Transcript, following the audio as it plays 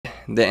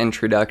the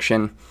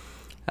introduction.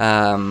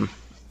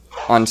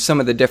 On some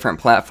of the different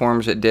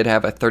platforms, it did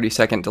have a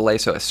 30-second delay,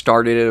 so it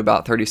started at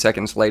about 30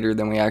 seconds later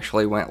than we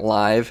actually went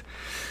live.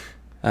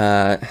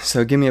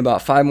 So give me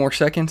about 5 more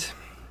seconds,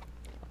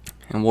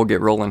 and we'll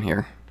get rolling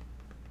here.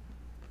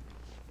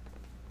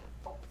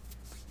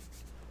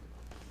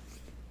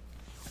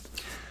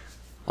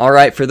 All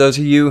right, for those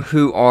of you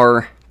who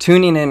are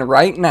tuning in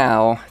right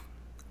now,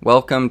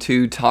 welcome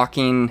to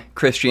Talking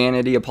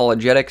Christianity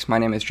Apologetics. My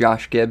name is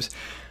Josh Gibbs.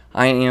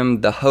 I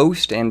am the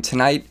host, and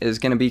tonight is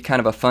going to be kind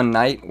of a fun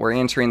night. We're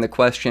answering the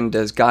question,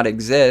 does God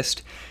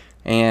exist?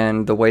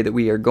 And the way that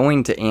we are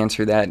going to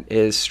answer that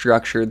is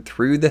structured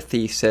through the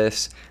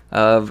thesis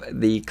of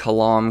the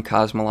Kalam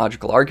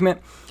cosmological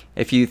argument.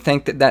 If you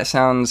think that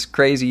sounds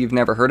crazy, you've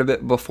never heard of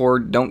it before,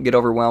 don't get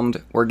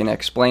overwhelmed. We're going to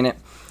explain it.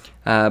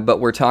 But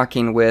we're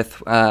talking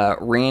with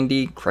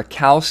Randy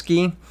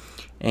Krakowski,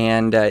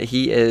 and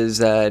he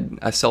is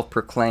a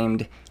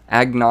self-proclaimed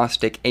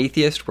agnostic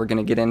atheist. We're going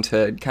to get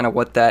into kind of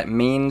what that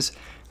means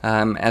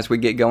as we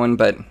get going,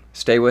 but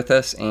stay with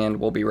us and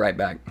we'll be right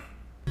back.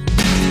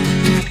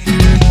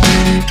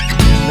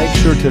 Make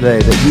sure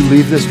today that you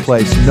leave this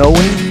place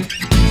knowing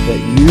that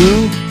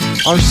you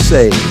are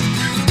saved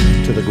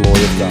to the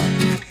glory of God.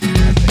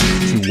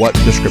 To what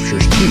the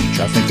Scriptures teach.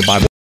 I think the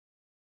Bible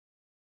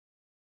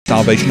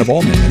salvation of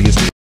all men. He is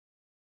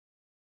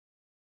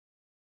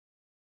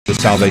the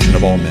salvation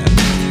of all men.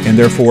 And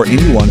therefore,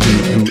 anyone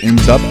who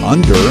ends up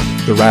under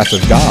the wrath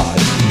of God,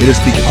 it is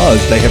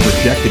because they have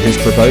rejected His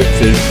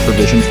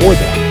provision for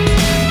them,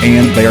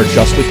 and they are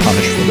justly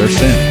punished for their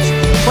sins.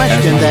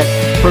 Question that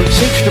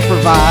seeks to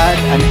provide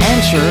an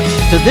answer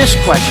to this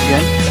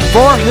question: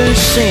 for whose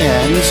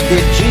sins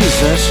did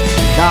Jesus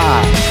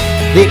die?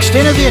 The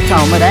extent of the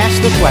atonement asks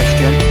the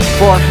question,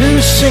 for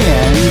whose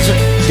sins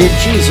did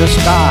Jesus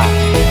die?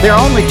 There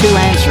are only two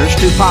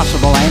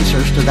possible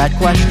answers to that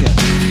question.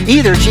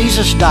 Either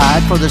Jesus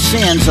died for the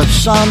sins of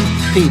some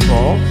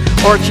people,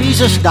 or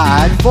Jesus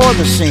died for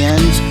the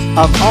sins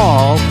of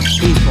all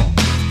people.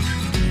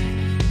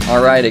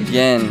 All right,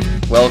 again,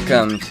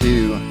 welcome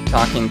to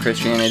Talking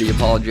Christianity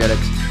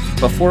Apologetics.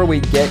 Before we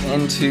get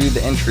into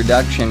the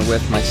introduction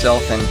with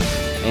myself and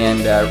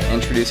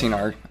introducing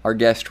our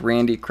guest,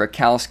 Randy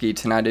Krakowski,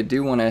 tonight, I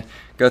do want to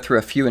go through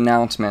a few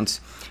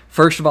announcements.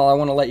 First of all, I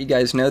want to let you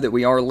guys know that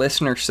we are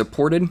listener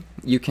supported.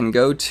 You can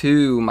go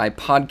to my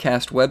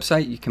podcast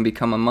website. You can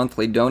become a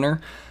monthly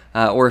donor.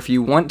 Or if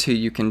you want to,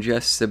 you can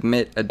just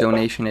submit a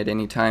donation at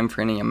any time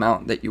for any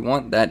amount that you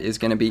want. That is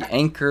going to be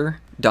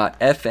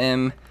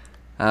anchor.fm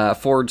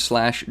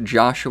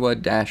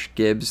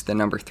 /Joshua-Gibbs, the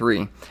number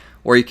 3.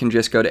 Or you can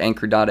just go to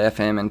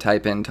anchor.fm and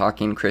type in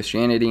Talking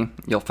Christianity.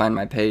 You'll find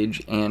my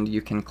page, and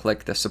you can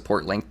click the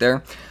support link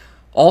there.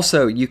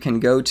 Also, you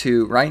can go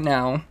to, right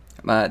now,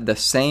 the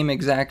same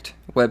exact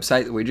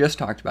website that we just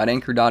talked about,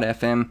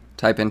 anchor.fm,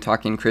 type in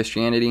Talking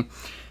Christianity.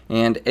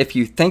 And if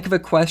you think of a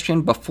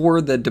question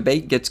before the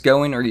debate gets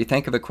going, or you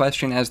think of a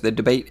question as the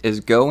debate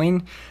is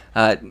going,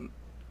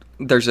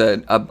 there's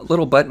a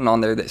little button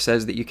on there that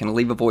says that you can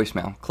leave a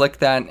voicemail. Click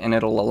that, and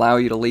it'll allow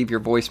you to leave your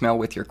voicemail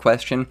with your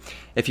question.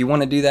 If you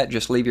want to do that,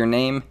 just leave your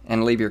name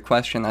and leave your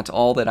question. That's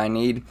all that I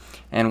need.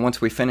 And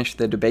once we finish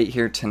the debate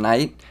here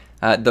tonight,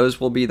 those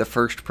will be the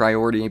first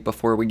priority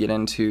before we get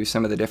into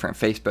some of the different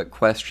Facebook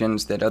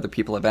questions that other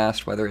people have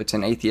asked, whether it's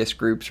in atheist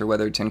groups or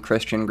whether it's in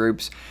Christian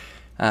groups,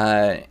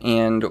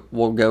 and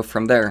we'll go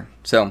from there.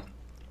 So,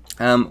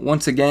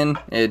 once again,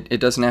 it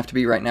doesn't have to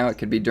be right now. It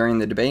could be during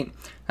the debate,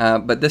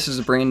 but this is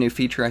a brand new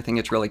feature. I think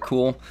it's really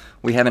cool.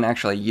 We haven't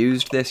actually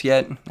used this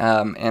yet,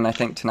 and I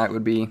think tonight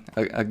would be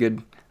a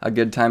good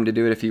time to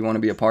do it if you want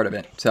to be a part of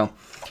it. So,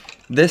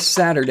 this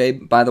Saturday,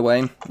 by the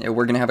way,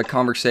 we're going to have a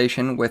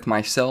conversation with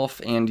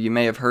myself, and you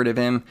may have heard of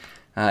him,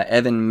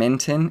 Evan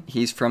Minton.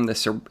 He's from the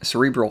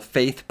Cerebral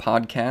Faith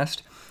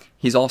podcast.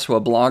 He's also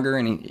a blogger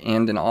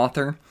and an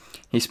author.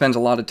 He spends a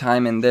lot of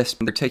time in this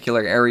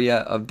particular area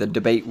of the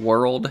debate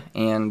world,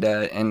 and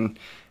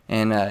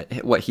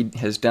what he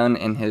has done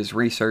in his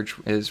research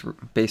is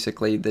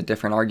basically the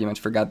different arguments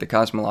for God. The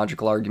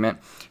cosmological argument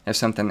is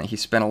something that he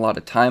spent a lot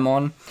of time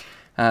on.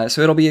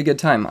 So it'll be a good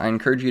time. I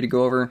encourage you to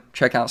go over,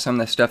 check out some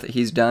of the stuff that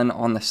he's done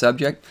on the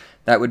subject.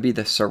 That would be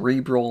the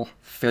Cerebral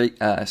Faith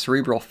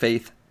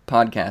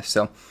podcast.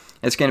 So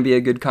it's going to be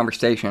a good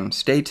conversation.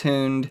 Stay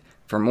tuned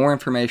for more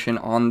information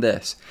on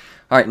this.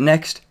 All right,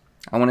 next,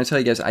 I want to tell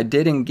you guys, I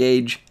did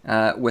engage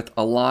with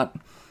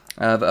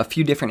a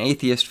few different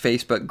atheist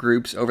Facebook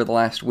groups over the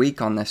last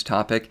week on this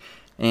topic.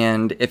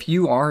 And if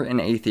you are an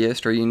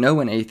atheist, or you know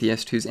an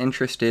atheist who's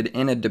interested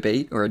in a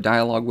debate or a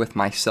dialogue with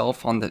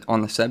myself on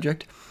the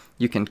subject,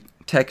 you can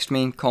text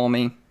me, call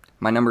me.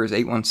 My number is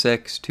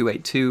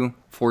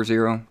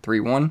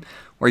 816-282-4031,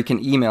 or you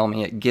can email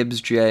me at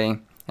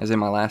gibbsj, as in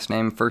my last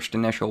name, first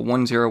initial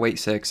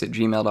 1086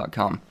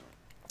 @gmail.com.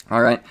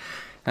 All right.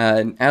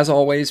 As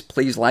always,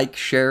 please like,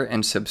 share,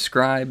 and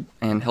subscribe,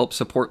 and help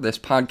support this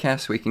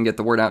podcast so we can get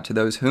the word out to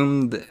those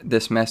whom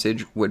this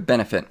message would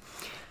benefit.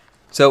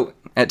 So,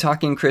 at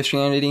Talking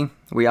Christianity,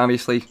 we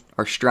obviously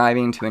are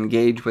striving to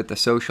engage with the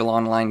social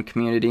online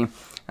community.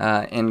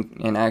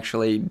 and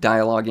actually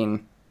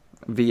dialoguing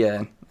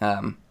via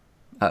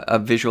a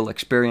visual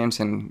experience,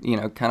 and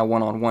kind of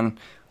one-on-one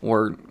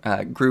or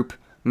group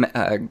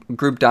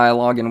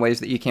dialogue in ways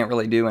that you can't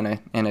really do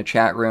in a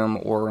chat room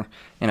or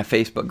in a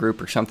Facebook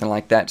group or something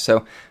like that.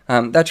 So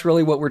that's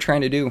really what we're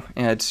trying to do.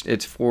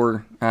 It's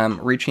for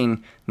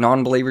reaching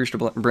non-believers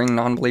to bring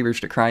non-believers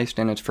to Christ,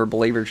 and it's for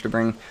believers to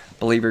bring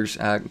believers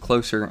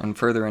closer and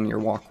further in your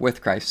walk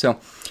with Christ. So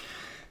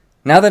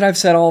now that I've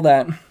said all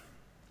that,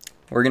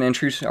 we're going to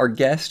introduce our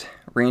guest,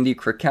 Randy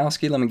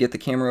Krakowski. Let me get the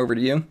camera over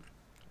to you.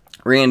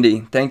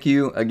 Randy, thank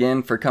you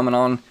again for coming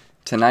on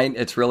tonight.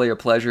 It's really a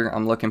pleasure.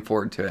 I'm looking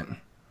forward to it.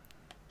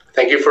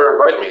 Thank you for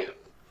inviting me.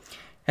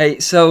 Hey,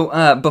 so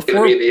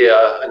before... To be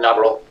the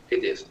inaugural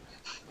atheist.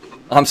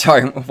 I'm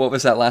sorry, what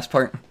was that last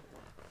part?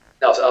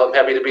 No, so I'm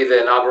happy to be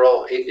the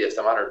inaugural atheist.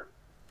 I'm honored.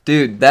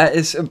 Dude, that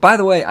is... By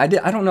the way, I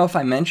don't know if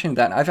I mentioned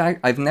that.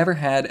 I've never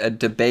had a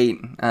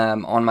debate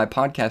on my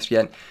podcast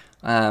yet,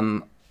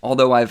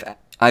 although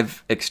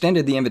I've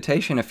extended the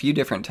invitation a few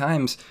different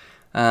times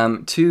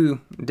to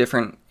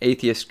different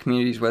atheist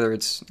communities, whether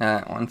it's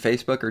on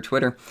Facebook or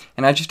Twitter,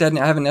 and I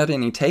haven't had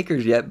any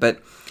takers yet,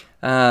 but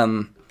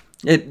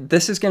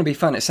this is going to be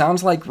fun. It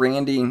sounds like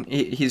Randy,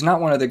 he's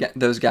not one of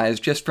those guys,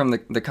 just from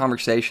the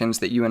conversations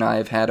that you and I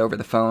have had over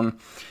the phone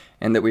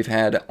and that we've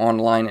had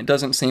online. It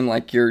doesn't seem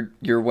like you're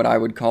what I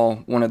would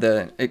call one of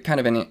kind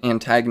of an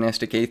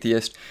antagonistic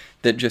atheist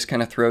that just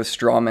kind of throws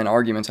straw man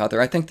arguments out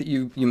there. I think that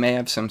you may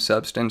have some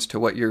substance to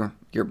what you're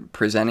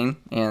presenting,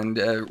 and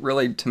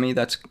really, to me,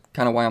 that's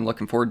kind of why I'm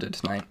looking forward to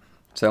tonight.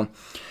 So,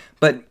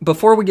 but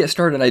before we get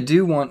started, I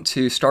do want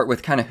to start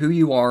with kind of who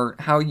you are,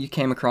 how you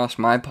came across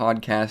my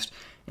podcast,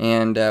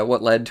 and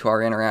what led to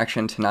our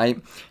interaction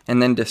tonight,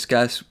 and then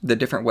discuss the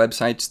different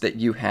websites that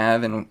you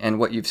have and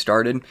what you've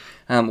started.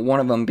 One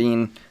of them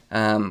being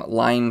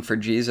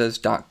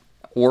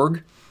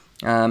lyingforjesus.org.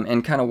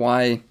 And kind of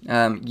why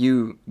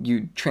you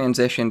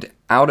transitioned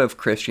out of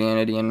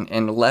Christianity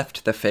and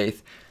left the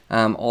faith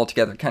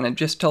altogether. Kind of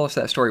just tell us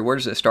that story. Where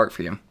does it start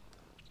for you?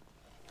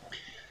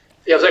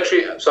 Yeah, it was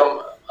actually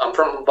I'm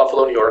from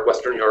Buffalo, New York,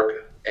 Western New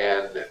York,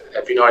 and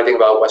if you know anything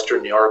about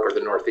Western New York or the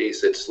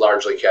Northeast, it's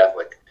largely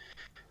Catholic.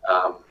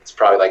 It's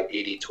probably like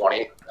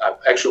 80-20.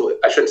 Actually,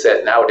 I shouldn't say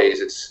it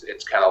nowadays.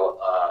 It's kind of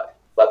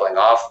leveling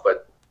off,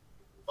 but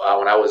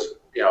when I was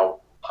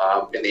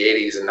in the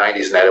 80s and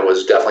 90s, and that it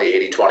was definitely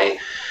 80-20.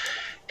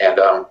 And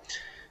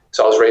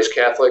so I was raised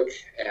Catholic,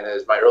 and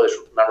as my earliest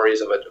memories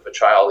of a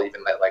child,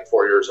 even at like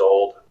 4 years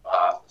old,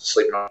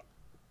 sleeping at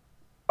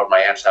my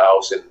aunt's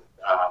house and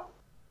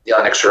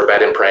kneeling next to her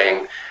bed and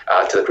praying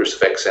to the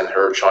crucifix, and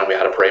her showing me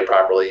how to pray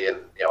properly, and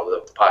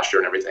the posture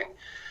and everything.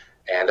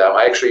 And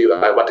I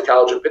went to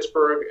college in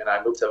Pittsburgh, and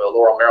I moved to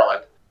Laurel,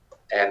 Maryland.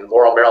 And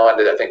Laurel, Maryland,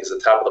 I think, is the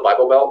top of the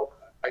Bible Belt.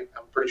 I'm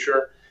pretty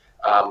sure,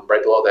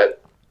 right below that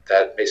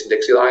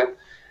Mason-Dixie line.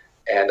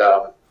 And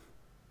I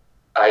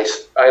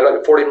had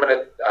like a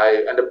 40-minute,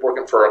 I ended up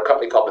working for a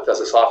company called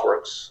Bethesda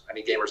Softworks.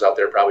 Any gamers out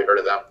there probably heard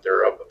of them.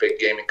 They're a big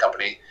gaming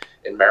company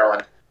in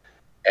Maryland.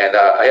 And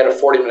I had a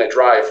 40-minute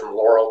drive from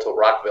Laurel to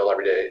Rockville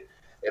every day,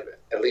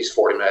 at least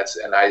 40 minutes.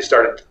 And I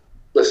started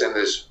listening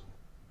to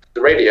the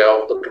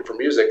radio, looking for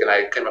music, and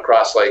I came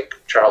across like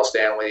Charles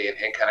Stanley and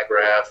Hank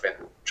Hanegraaff and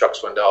Chuck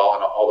Swindoll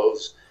and all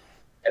those.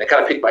 And it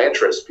kind of piqued my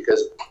interest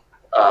because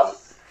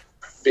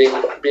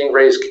being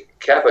raised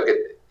Catholic,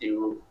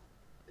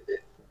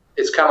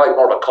 it's kind of like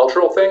more of a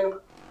cultural thing,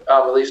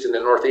 at least in the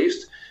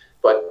Northeast.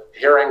 But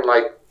hearing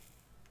like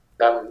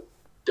them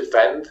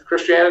defend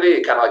Christianity,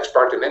 it kind of like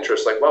sparked an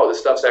interest. Like, whoa, this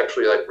stuff's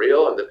actually like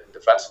real and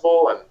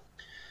defensible. And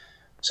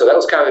so that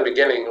was kind of the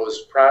beginning. It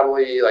was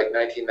probably like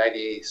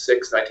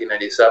 1996,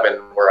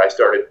 1997, where I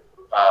started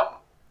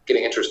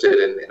getting interested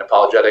in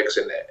apologetics.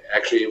 And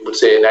actually, would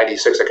say in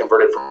 '96 I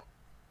converted from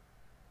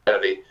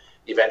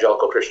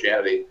evangelical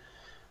Christianity.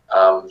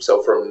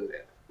 So from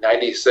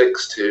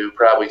 96 to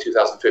probably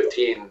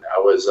 2015, I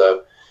was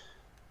an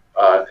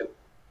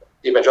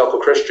evangelical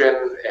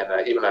Christian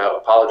and even an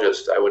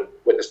apologist. I would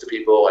witness to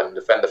people and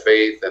defend the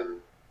faith and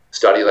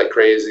study like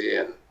crazy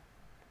and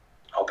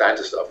all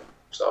kinds of stuff.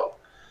 So,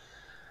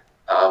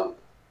 I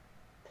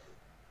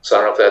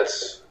don't know if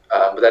that's,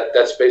 but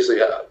that's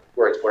basically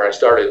where I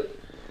started.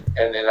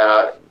 And then,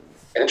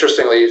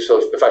 interestingly, so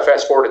if I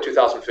fast forward to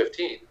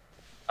 2015,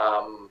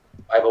 I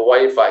have a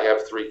wife, I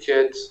have 3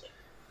 kids.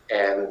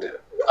 And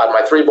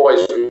my 3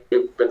 boys,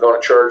 we've been going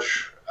to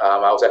church.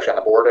 I was actually on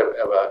the board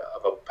of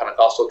a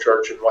Pentecostal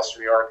church in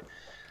Western New York.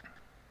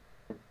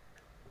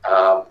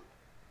 I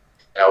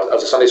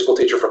was a Sunday school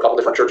teacher for a couple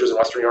different churches in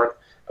Western New York.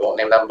 I won't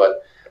name them,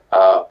 but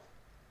I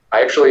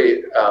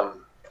actually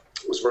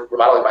was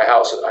remodeling my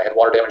house. I had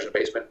water damage in the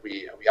basement.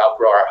 We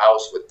outgrew our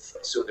house with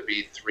soon to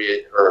be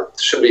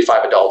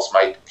 5 adults.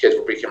 My kids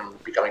were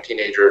becoming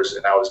teenagers,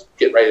 and I was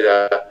getting ready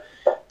to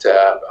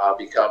have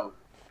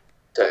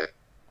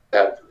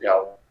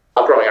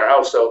outgrowing our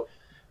house. So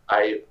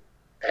I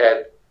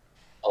had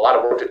a lot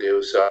of work to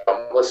do. So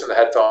I'm listening to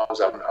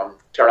headphones. I'm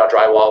tearing out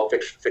drywall,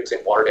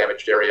 fixing water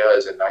damaged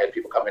areas, and I had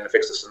people come in to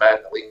fix the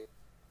cement, the leaking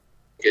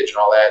and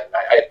all that. And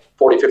I had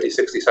 40, 50,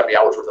 60, 70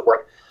 hours worth of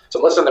work. So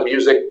I'm listening to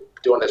music,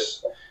 doing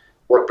this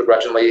work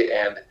begrudgingly,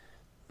 and I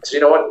said,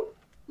 you know what?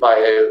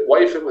 My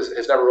wife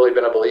has never really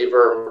been a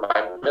believer.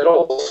 My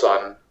middle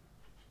son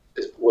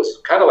was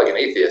kind of like an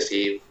atheist.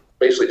 He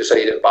basically just said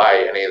he didn't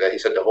buy any of that. He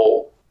said the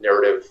whole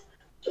narrative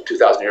of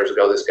 2,000 years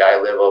ago, this guy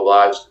lived all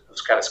lives,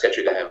 was kind of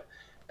sketchy to him.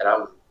 And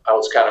I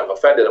was kind of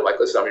offended. I'm like,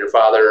 listen, I'm your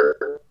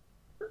father.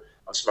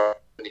 I'm smarter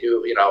than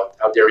you. You know,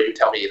 how dare you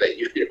tell me that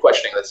you're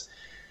questioning this?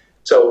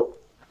 So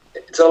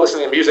instead of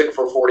listening to music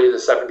for 40 to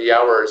 70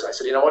 hours, I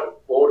said, you know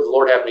what would the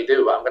Lord have me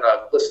do? I'm going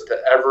to listen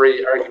to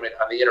every argument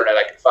on the internet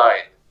I can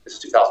find. This is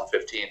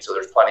 2015, so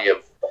there's plenty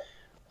of,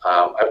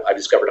 I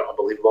discovered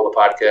Unbelievable, the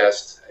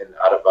podcast, and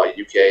out of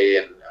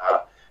UK, and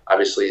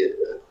obviously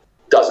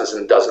dozens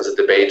and dozens of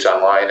debates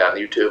online on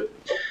YouTube.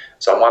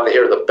 So I wanted to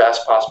hear the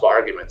best possible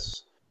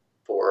arguments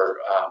for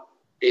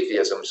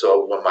atheism.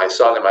 So when my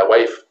son and my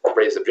wife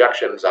raised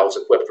objections, I was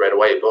equipped right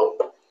away. Boom,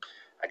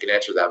 I can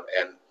answer them.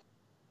 And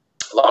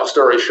long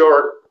story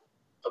short,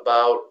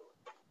 about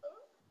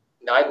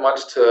 9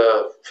 months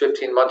to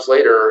 15 months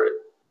later,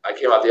 I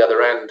came out the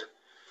other end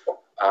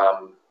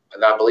a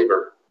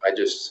non-believer. I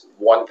just,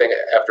 one thing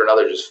after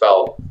another just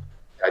fell.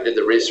 I did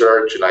the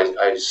research and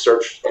I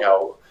searched, you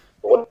know,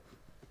 what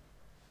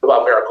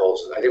about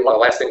miracles? I think one of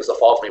the last things to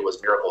fall for me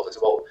was miracles. I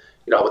said, well,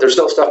 you know, there's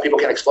still stuff people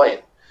can't explain.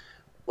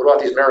 What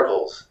about these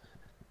miracles?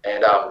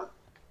 And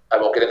I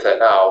won't get into that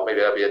now.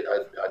 Maybe that'll be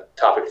a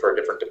topic for a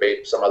different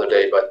debate some other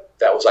day, but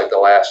that was like the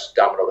last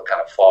domino to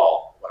kind of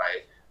fall when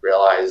I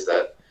realized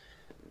that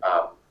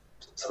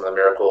some of the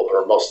miracles,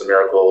 or most of the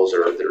miracles,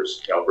 or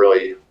there's, you know,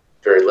 really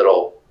very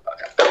little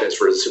evidence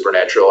for the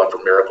supernatural and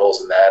for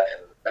miracles and that,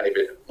 and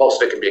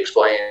most of it can be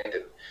explained.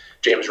 And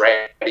James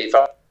Randi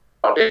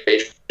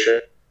Foundation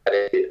had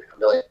a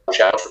million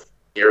challenge for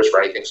years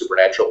for anything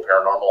supernatural,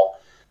 paranormal,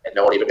 and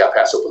no one even got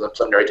past the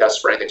preliminary tests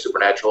for anything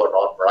supernatural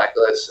or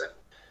miraculous. And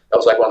that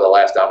was like one of the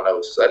last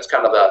dominoes. So that's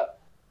kind of the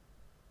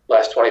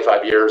last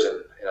 25 years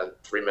in a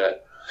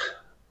 3-minute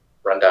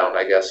rundown,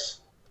 I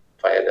guess.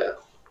 If I had to,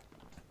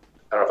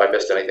 I don't know if I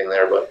missed anything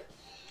there, but.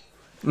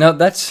 No,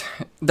 that's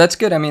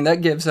good. I mean,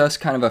 that gives us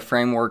kind of a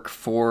framework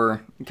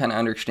for kind of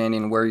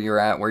understanding where you're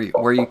at, where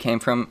you came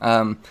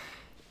from.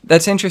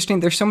 That's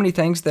interesting. There's so many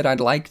things that I'd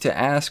like to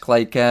ask,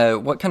 like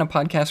what kind of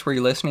podcasts were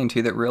you listening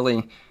to that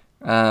really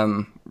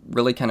kind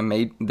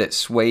of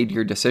swayed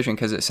your decision?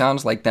 Because it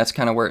sounds like that's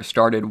kind of where it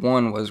started.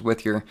 One was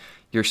with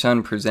your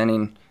son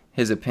presenting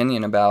his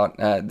opinion about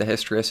the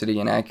historicity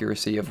and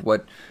accuracy of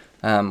what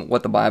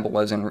the Bible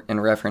was in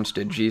reference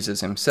to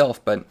Jesus himself.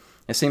 But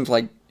it seems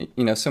like,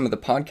 you know, some of the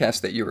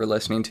podcasts that you were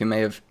listening to may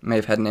have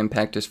had an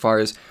impact as far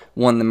as,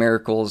 one, the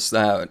miracles,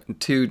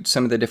 two,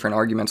 some of the different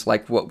arguments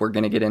like what we're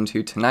going to get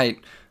into tonight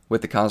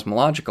with the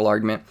cosmological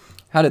argument.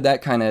 How did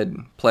that kind of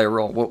play a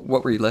role?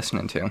 What were you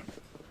listening to?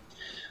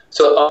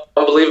 So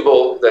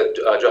Unbelievable,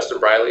 that Justin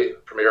Briley,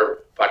 premier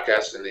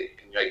podcast in the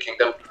United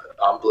Kingdom,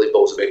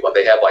 Unbelievable is a big one.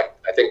 They have, like,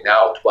 I think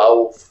now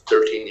 12,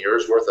 13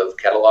 years worth of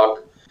catalog.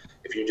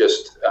 If you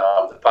just,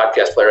 the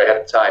podcast player I had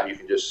at the time, you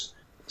can just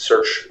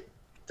search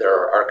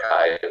their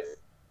archive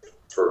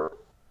for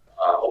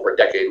over a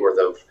decade worth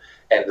of,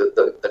 and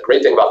the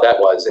great thing about that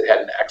was it had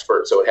an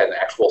expert, so it had an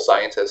actual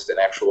scientist, an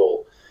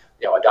actual,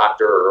 you know, a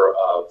doctor,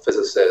 a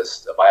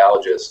physicist, a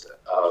biologist,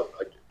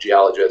 a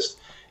geologist.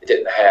 It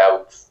didn't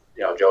have,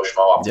 you know, Joe Schmo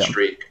off the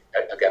street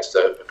against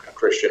a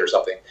Christian or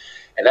something.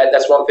 And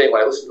that's one thing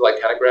when I listen to like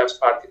Hanegraaff's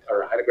podcast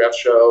or Hanegraaff's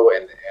show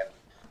and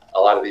a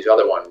lot of these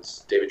other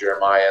ones, David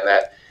Jeremiah, and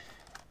that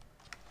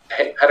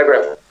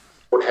Hanegraaff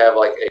would have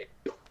like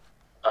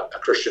a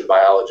Christian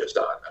biologist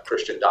on, a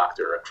Christian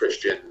doctor, a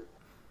Christian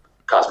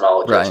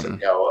cosmologist, right. You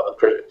know,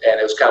 and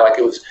it was kind of like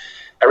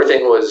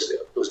everything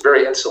was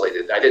very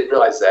insulated. I didn't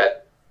realize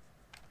that,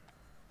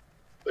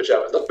 which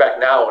I look back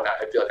now and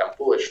I feel like I'm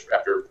foolish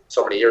after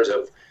so many years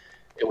of,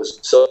 it was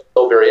so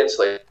very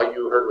insulated. All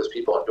you heard was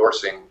people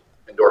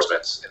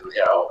endorsements, and,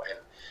 you know, and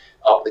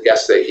the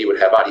guests that he would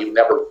have on, he would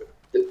never.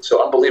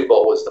 So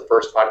Unbelievable was the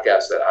first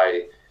podcast that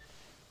I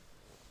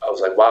was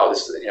like, wow,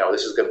 this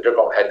is going. They're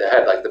going head to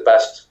head, like the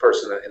best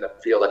person in the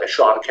field, like a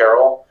Sean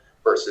Carroll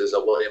versus a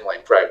William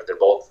Lane Craig. They're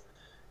both,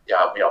 you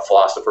know,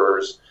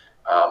 philosophers.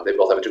 They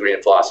both have a degree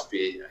in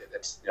philosophy.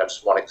 It's, you know,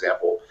 just one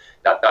example.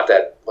 Not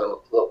that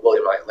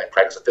William Lane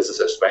Craig is a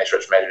physicist by any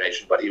stretch of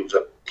imagination, but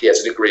he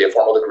has a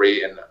formal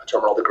degree and a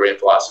terminal degree in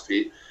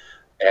philosophy,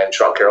 and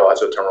Sean Carroll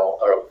has a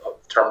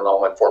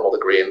terminal and formal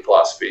degree in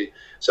philosophy.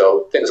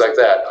 So things like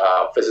that.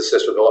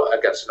 Physicists would go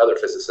against another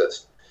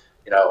physicist,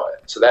 you know.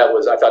 So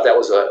I thought that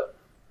was a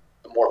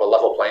more of a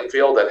level playing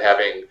field than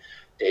having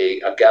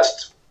a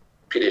guest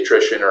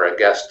pediatrician or a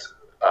guest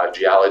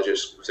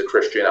geologist who's a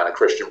Christian on a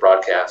Christian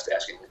broadcast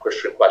asking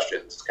Christian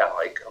questions. It's kind of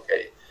like,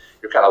 okay,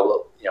 you're kind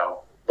of, you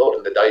know,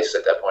 loading the dice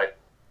at that point.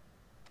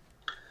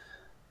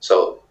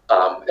 So,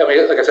 I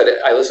mean, like I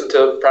said, I listened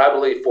to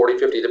probably 40,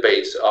 50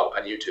 debates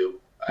on YouTube.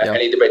 Yeah.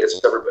 Any debate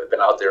that's ever been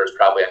out there is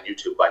probably on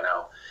YouTube by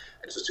now.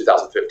 And this was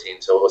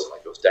 2015, so it wasn't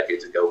like it was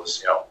decades ago. It was,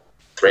 you know,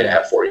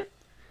 3.5, 4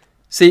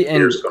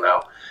 years ago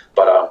now.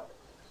 But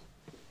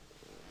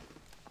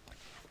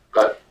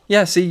But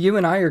Yeah, see, you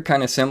and I are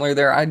kind of similar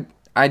there.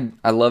 I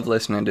love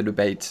listening to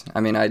debates. I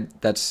mean,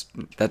 that's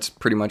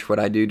pretty much what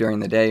I do during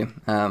the day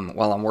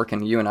while I'm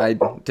working. You and I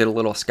did a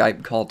little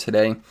Skype call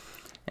today,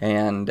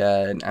 and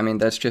I mean,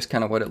 that's just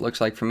kind of what it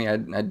looks like for me.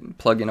 I'd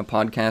plug in a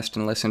podcast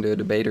and listen to a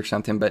debate or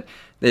something, but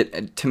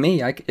to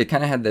me, it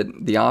kind of had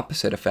the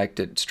opposite effect.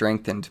 It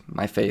strengthened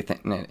my faith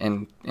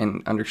and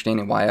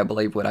understanding why I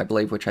believe what I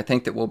believe, which I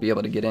think that we'll be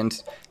able to get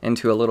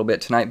into a little bit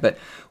tonight. But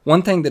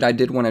one thing that I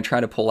did want to try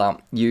to pull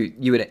out,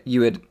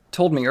 you had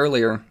told me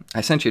earlier,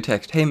 I sent you a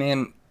text, hey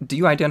man, do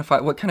you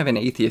identify, what kind of an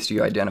atheist do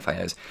you identify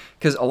as?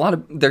 Because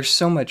there's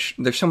so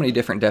many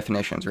different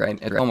definitions, right?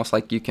 It's almost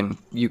like you can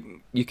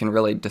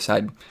really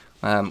decide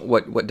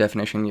what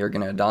definition you're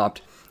going to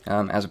adopt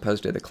as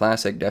opposed to the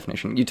classic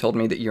definition. You told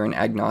me that you're an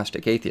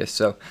agnostic atheist,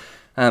 so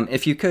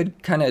if you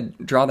could kind of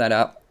draw that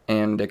up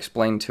and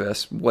explain to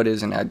us what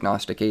is an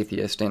agnostic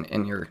atheist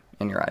in your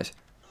eyes.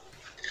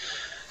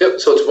 Yep.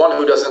 So it's one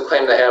who doesn't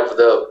claim to have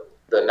the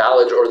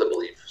knowledge or the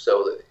belief.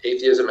 So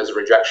atheism is a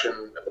rejection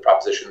of the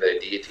proposition that a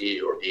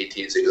deity or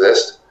deities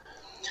exist,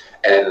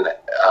 and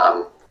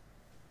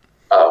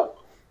a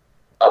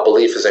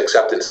belief is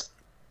acceptance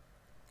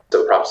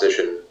of a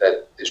proposition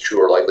that is true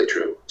or likely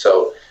true.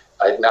 So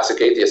agnostic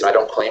atheism, I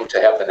don't claim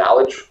to have the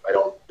knowledge.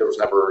 There was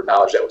never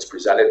knowledge that was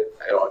presented.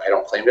 I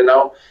don't claim to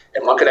know.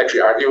 And one could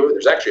actually argue,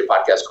 there's actually a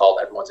podcast called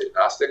Everyone's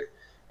Agnostic,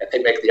 and they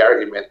make the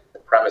argument, the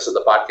premise of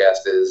the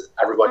podcast is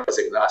everybody's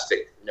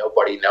agnostic.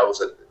 Nobody knows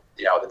that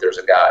there's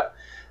a God.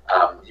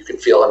 You can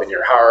feel him in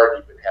your heart.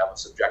 You can have a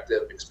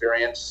subjective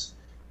experience.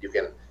 You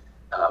can,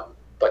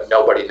 but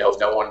nobody knows.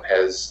 No one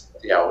has,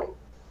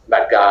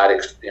 met God,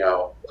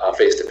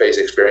 face-to-face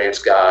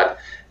experienced God.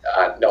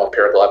 No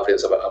empirical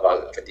evidence of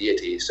a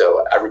deity.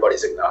 So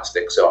everybody's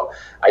agnostic. So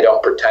I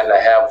don't pretend to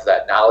have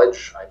that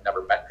knowledge. I've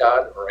never met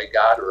God or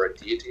a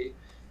deity,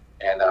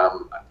 and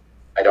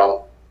I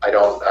don't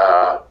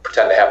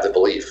pretend to have the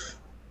belief.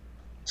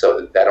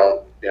 So I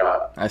don't.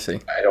 I see.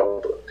 I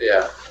don't.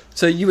 Yeah.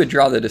 So you would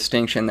draw the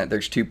distinction that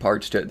there's two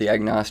parts to it. The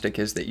agnostic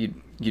is that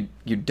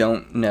you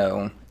don't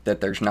know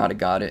that there's not a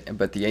God,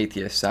 but the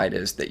atheist side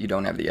is that you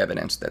don't have the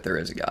evidence that there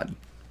is a God.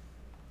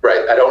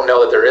 Right. I don't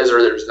know that there is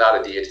or there's not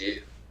a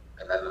deity,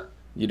 and then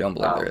you don't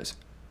believe there is.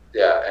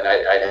 Yeah, and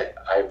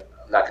I'm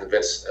not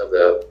convinced of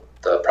the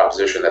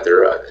proposition that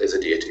there is a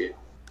deity.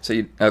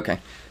 So okay.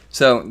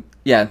 So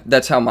yeah,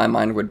 that's how my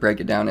mind would break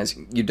it down: is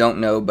you don't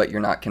know, but you're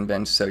not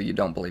convinced, so you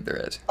don't believe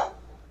there is.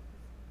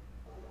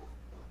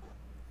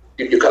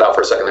 You cut out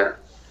for a second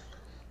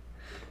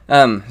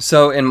there.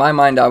 So in my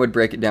mind, I would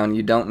break it down.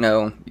 You don't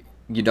know,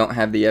 you don't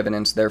have the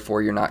evidence,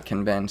 therefore you're not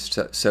convinced,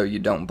 so you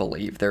don't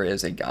believe there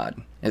is a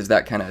God. Would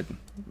that kind of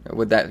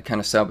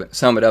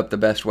sum it up the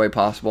best way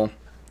possible?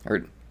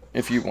 Or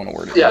if you want to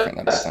word it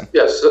different, that's fine.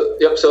 Yes.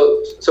 Yep.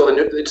 So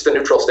it's the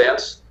neutral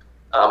stance.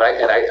 I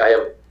have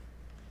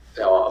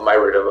a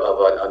myriad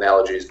of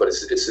analogies, but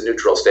it's the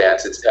neutral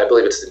stance. I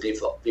believe it's the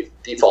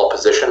default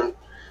position.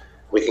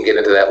 We can get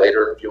into that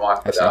later if you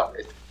want, but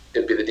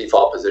it'd be the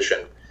default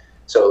position.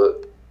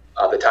 So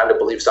the time to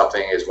believe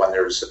something is when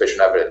there's sufficient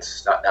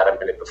evidence, not a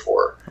minute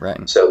before.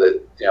 Right. So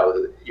that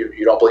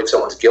you don't believe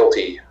someone's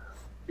guilty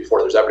before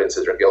there's evidence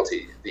that they're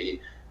guilty.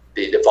 The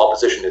default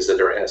position is that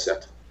they're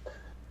innocent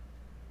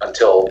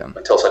until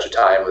such a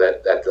time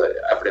that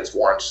the evidence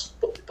warrants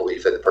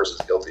belief that the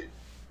person's guilty.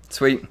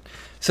 Sweet.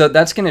 So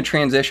that's going to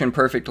transition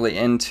perfectly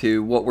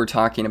into what we're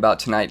talking about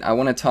tonight. I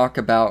want to talk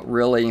about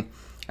really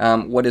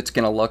what it's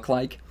going to look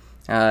like.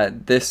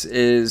 This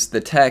is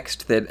the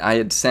text that I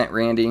had sent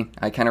Randy.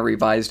 I kind of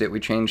revised it. We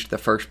changed the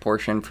first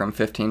portion from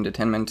 15 to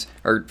 10 minutes,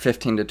 or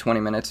 15 to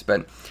 20 minutes,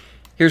 but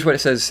here's what it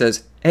says. It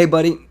says, hey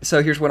buddy,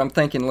 so here's what I'm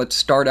thinking. Let's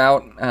start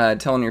out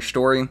telling your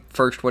story.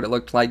 First, what it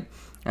looked like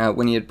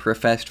when you had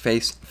professed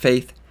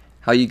faith,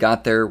 how you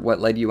got there, what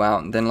led you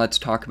out, and then let's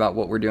talk about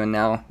what we're doing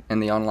now in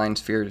the online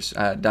spheres,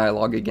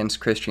 dialogue against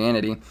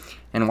Christianity,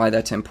 and why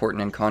that's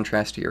important in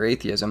contrast to your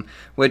atheism,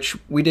 which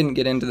we didn't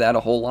get into that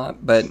a whole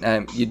lot, but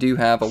you do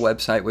have a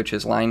website, which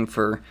is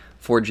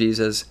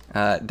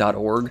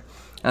lineforjesus.org.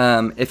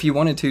 If you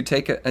wanted to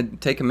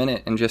take a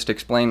minute and just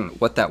explain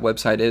what that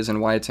website is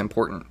and why it's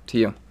important to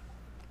you.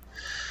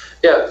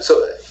 Yeah,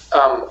 so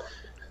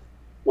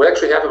what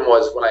actually happened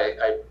was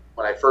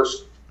when I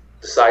first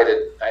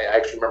decided, I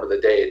actually remember the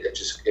day,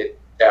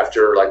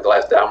 after like the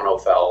last domino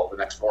fell, the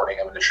next morning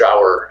I'm in the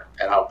shower,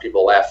 and how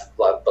people laugh.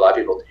 A lot of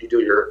people, you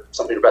do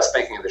some of your best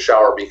thinking in the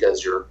shower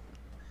because you're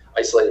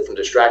isolated from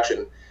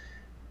distraction.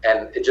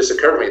 And it just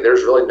occurred to me,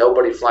 there's really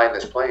nobody flying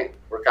this plane.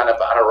 We're kind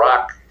of on a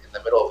rock in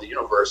the middle of the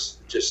universe,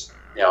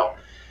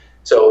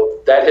 So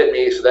that hit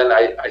me. So then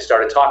I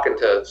started talking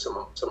to some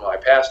of my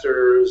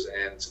pastors,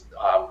 and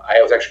I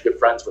was actually good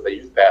friends with a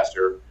youth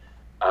pastor.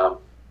 I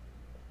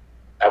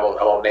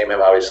won't name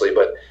him obviously,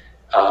 but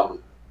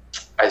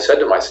I said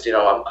to him,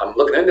 I'm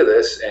looking into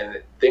this,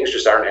 and things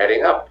just aren't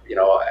adding up,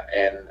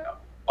 and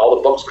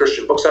all the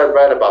Christian books I've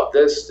read about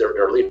this,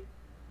 they're leaving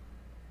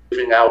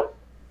out,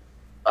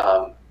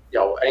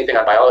 anything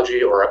on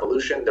biology or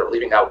evolution. They're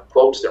leaving out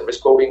quotes, they're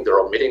misquoting, they're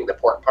omitting the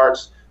important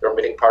parts, they're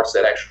omitting parts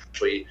that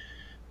actually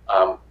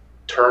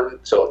turn.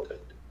 So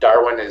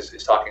Darwin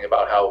is talking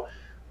about how,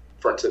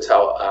 for instance,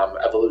 how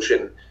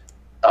evolution,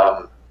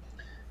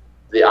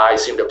 the eye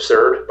seemed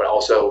absurd, but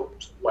also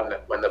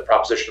when the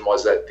proposition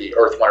was that the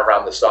Earth went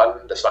around the sun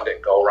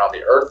didn't go around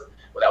the Earth.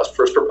 When that was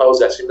first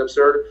proposed, that seemed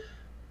absurd.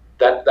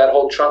 That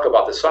whole chunk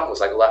about the sun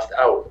was like left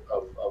out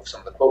of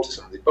some of the quotes of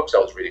some of the books I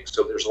was reading.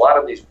 So there's a lot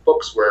of these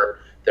books where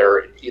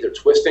they're either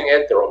twisting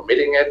it, they're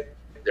omitting it,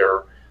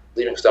 they're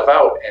leaving stuff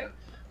out. And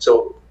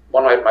so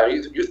one of my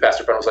youth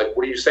pastor friend was like,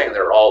 "What are you saying?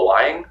 They're all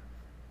lying?"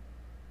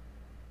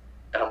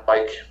 And I'm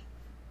like,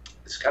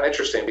 it's kind of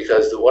interesting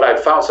because what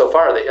I've found so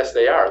far, that yes,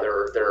 they are.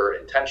 They're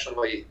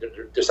intentionally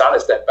they're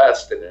dishonest at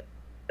best, and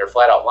they're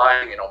flat out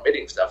lying and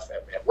omitting stuff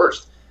at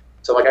worst.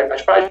 So I'm like, I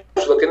should probably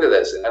look into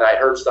this. And I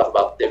heard stuff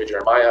about David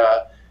Jeremiah.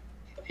 I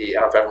don't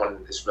know if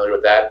everyone is familiar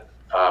with that.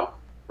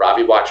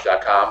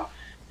 RaviWatch.com.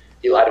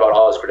 He lied about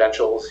all his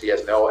credentials. He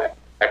has no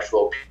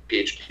actual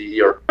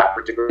PhD or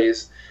doctorate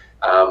degrees.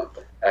 And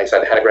I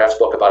said Hanegraaff's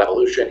book about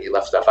evolution. He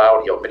left stuff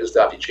out. He omitted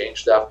stuff. He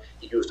changed stuff.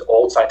 He used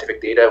old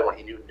scientific data when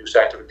he knew new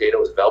scientific data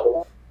was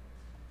available.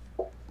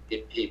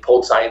 He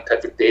pulled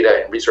scientific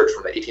data and research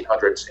from the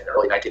 1800s and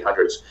early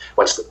 1900s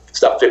when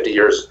stuff 50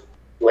 years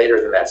later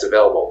than that's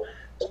available.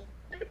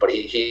 But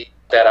he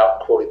that out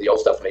and quoted the old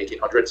stuff from the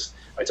 1800s.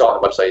 It's all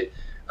on the website.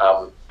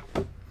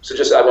 So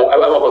just I won't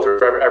go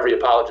through every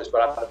apologist,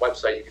 but on the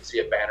website you can see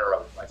a banner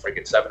of I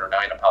forget 7 or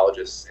 9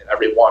 apologists, and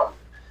every one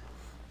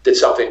did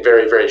something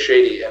very, very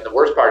shady. And the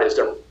worst part is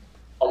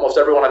almost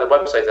everyone on the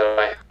website that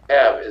I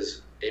have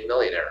is a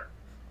millionaire,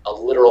 a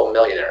literal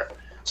millionaire.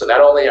 So not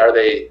only are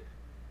they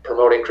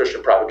promoting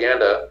Christian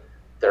propaganda,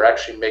 they're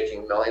actually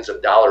making millions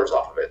of dollars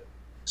off of it.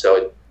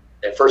 So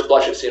at first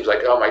blush, it seems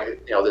like, oh my,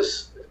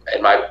 this.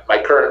 And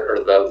my current,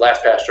 or the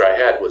last pastor I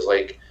had, was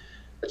like,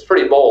 it's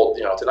pretty bold,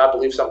 to not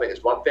believe something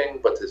is one thing,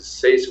 but to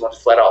say someone's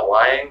flat out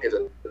lying is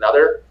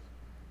another.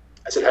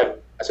 I said,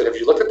 have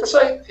you looked at the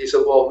site? He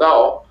said, well,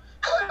 no.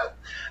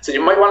 So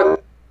you might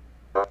want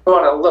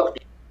to look.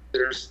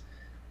 There's,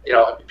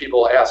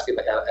 people ask in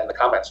the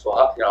comments, well,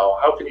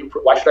 how can you?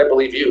 Why should I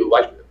believe you?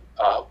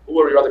 Who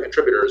are your other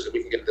contributors? And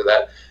we can get into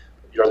that.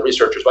 Your other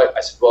researchers. But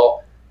I said,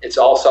 well, it's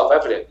all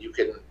self-evident.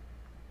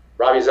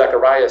 Ravi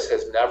Zacharias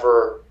has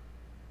never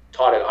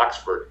taught at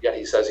Oxford, yet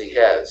he says he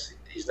has.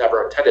 He's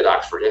never attended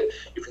Oxford.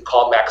 You can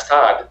call Max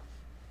Todd,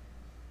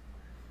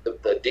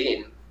 the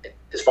dean.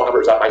 His phone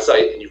number is on my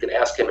site, and you can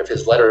ask him if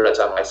his letter that's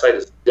on my site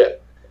is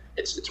legit.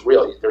 It's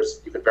real.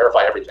 You can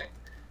verify everything.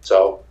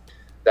 So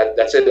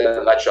that's it in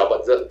a nutshell.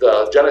 But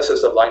the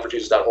genesis of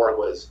lyingforjesus.org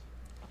was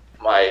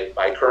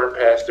my current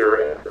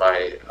pastor and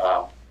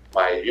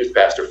my youth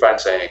pastor friend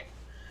saying,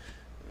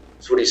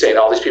 so what are you saying?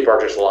 All these people are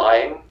just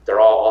lying? They're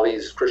all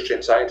these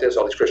Christian scientists,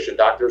 all these Christian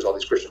doctors, all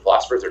these Christian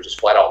philosophers, they're just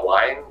flat out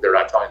lying? They're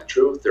not telling the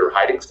truth? They're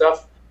hiding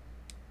stuff?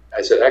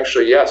 I said,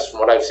 actually, yes. From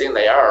what I've seen,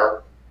 they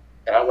are.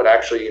 And I'm going to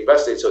actually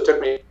investigate. So it took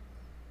me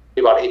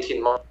about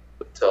 18 months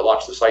to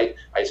launch the site.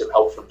 I had some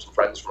help from some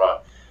friends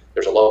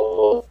there's a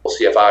local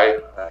CFI.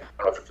 I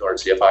don't know if you're familiar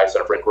with CFI,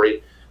 Center for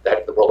Inquiry.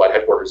 The worldwide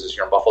headquarters is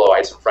here in Buffalo. I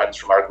had some friends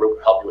from our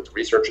group help me with the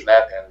research in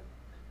that. And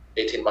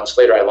 18 months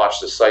later, I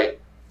launched the site.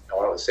 I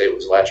want to say it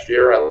was last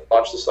year I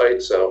launched the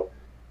site. So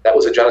that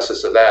was the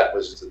genesis of that,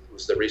 was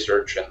the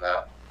research and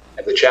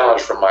the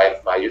challenge from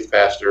my youth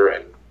pastor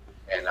and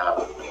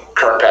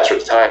current pastor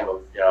at the time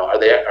of,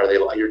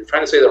 you're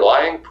trying to say they're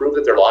lying? Prove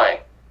that they're lying.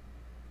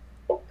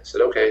 I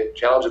said, okay,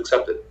 challenge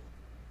accepted.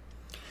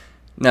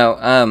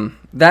 No,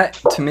 that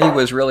to me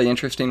was really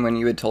interesting when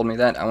you had told me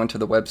that. I went to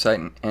the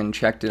website and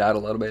checked it out a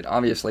little bit.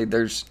 Obviously,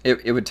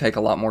 it would take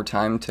a lot more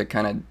time to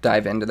kind of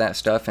dive into that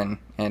stuff and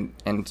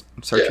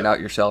search it out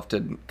yourself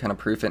to kind of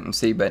proof it and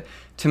see. But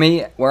to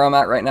me, where I'm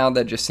at right now,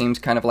 that just seems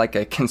kind of like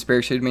a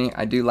conspiracy to me.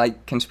 I do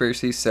like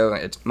conspiracies, so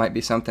it might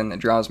be something that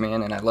draws me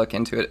in and I look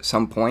into it at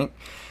some point.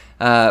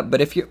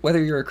 But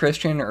whether you're a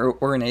Christian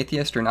or an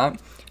atheist or not,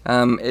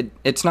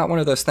 it's not one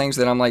of those things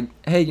that I'm like,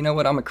 hey, you know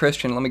what, I'm a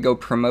Christian, let me go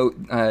promote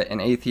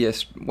an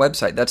atheist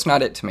website. That's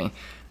not it to me.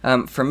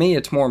 For me,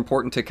 it's more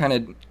important to kind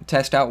of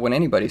test out what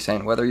anybody's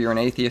saying, whether you're an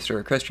atheist or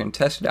a Christian.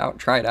 Test it out,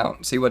 try it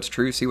out, see what's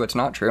true, see what's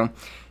not true,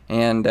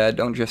 and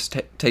don't just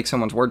take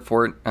someone's word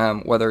for it,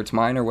 whether it's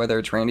mine or whether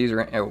it's Randy's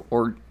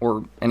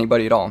or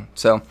anybody at all.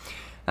 So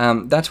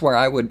that's where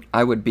I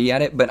would be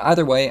at it. But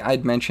either way,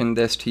 I'd mentioned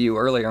this to you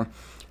earlier,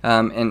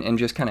 and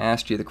just kind of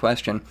asked you the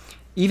question.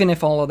 Even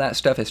if all of that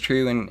stuff is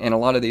true, and a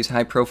lot of these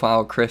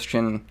high-profile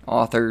Christian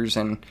authors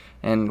and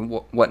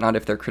whatnot,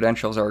 if their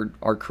credentials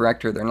are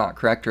correct or they're not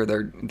correct or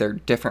they're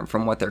different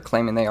from what they're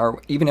claiming they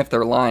are, even if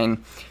they're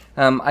lying,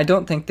 I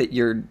don't think that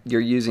you're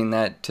using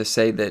that to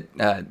say that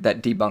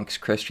that debunks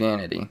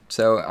Christianity.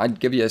 So I'd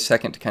give you a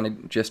second to kind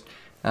of just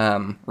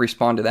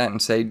respond to that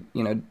and say,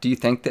 do you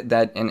think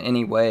that in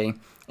any way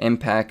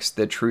impacts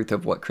the truth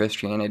of what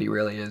Christianity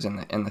really is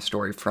in the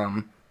story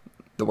from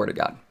the Word of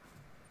God?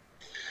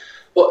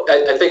 Well,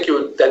 I think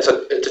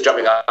it's a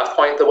jumping off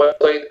point, the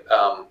website.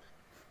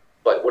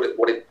 But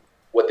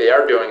what they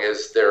are doing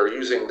is they're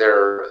using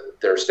their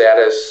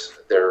status,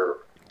 their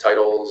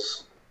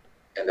titles,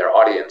 and their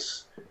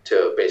audience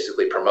to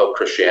basically promote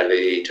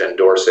Christianity, to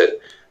endorse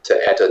it,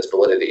 to add to its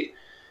validity.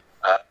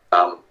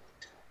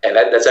 And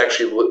that's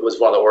actually was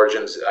one of the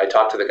origins. I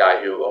talked to the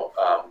guy who,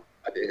 I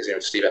think his name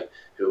is Stephen,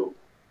 who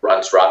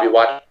runs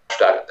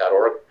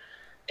RobbieWatch.org,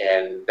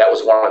 and that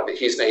was one of the,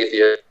 he's an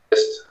atheist.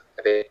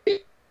 I think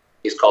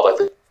he's called like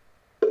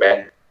the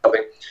band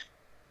something.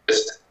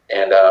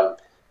 And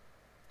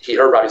he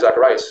heard Ravi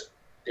Zacharias,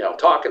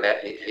 talk, and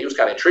that he was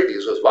kind of intrigued. He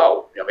goes,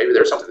 "Wow, maybe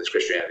there's something to this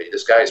Christianity.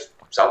 This guy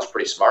sounds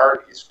pretty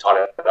smart. He's taught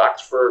at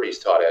Oxford. He's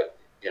taught at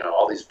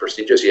all these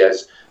prestigious. He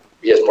has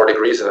more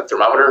degrees than a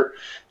thermometer.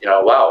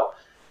 Wow."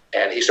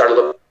 And he started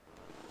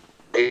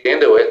looking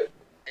into it,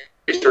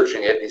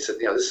 researching it, and he said,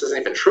 "This isn't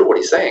even true what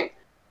he's saying."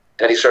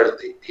 And he started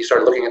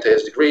looking into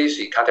his degrees.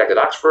 He contacted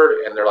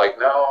Oxford, and they're like,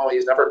 "No,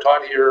 he's never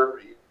taught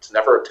here. He's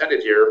never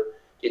attended here.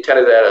 He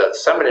attended at a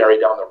seminary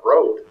down the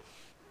road,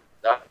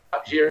 not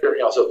here."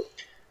 So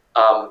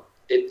I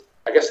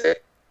guess to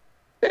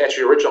answer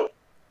your original,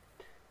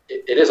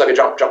 it is like a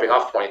jumping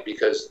off point,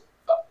 because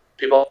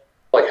people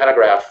like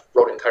Hanegraaff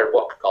wrote an entire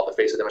book called "The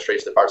Face that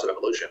Demonstrates the Parts of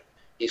Evolution."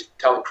 He's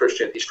telling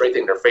Christians, he's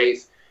strengthening their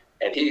faith,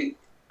 and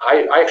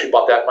I actually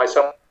bought that. My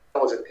son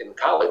was in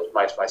college.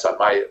 My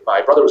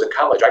brother was in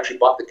college. I actually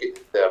bought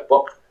the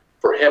book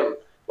for him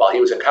while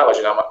he was in college.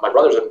 And my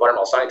brother's an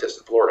environmental scientist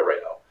in Florida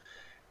right now,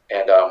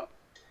 and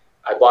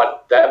I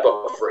bought that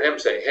book for him,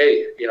 saying,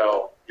 "Hey,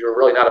 you're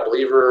really not a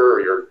believer, or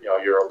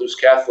you're a loose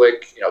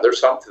Catholic. There's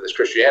something to this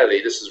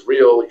Christianity. This is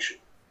real. You should,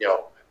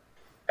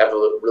 have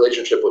a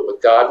relationship with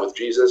God, with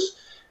Jesus.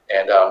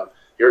 And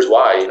here's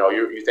why.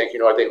 You think you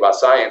know everything about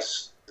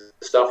science.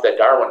 The stuff that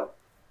Darwin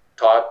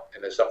taught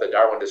and the stuff that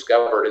Darwin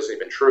discovered isn't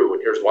even true.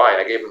 And here's why."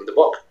 And I gave him the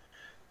book,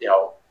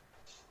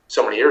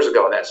 so many years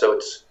ago. And that, so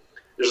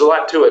there's a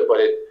lot to it, but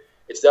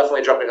it's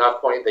definitely a jumping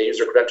off point. They use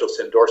their credentials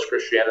to endorse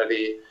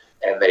Christianity,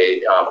 and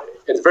they,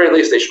 at the very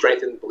least, they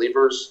strengthen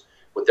believers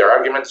with their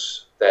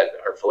arguments that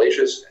are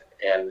fallacious,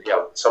 and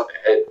some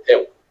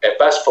at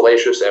best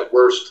fallacious, at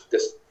worst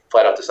just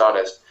flat out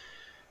dishonest.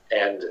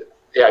 And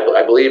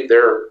I believe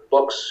their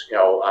books,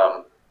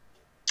 Darwin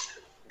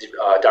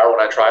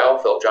on Trial,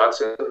 Philip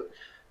Johnson,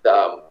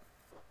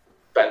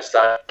 Ben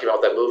Stein came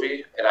out with that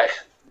movie, and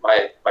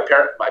my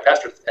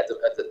pastor at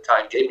the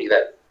time gave me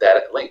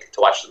that link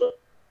to watch the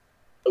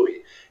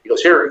movie. He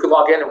goes, "Here, you can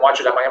log in and watch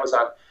it on my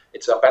Amazon.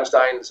 It's Ben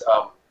Stein's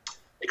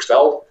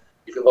Expelled.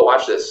 You can go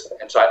watch this."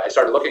 And so I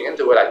started looking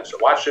into it. I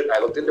watched it, and I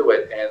looked into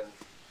it, and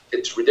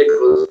it's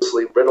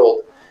ridiculously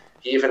riddled.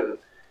 He even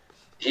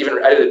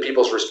edited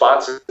people's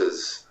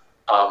responses,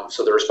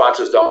 so the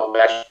responses don't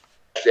match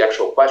the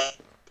actual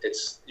question.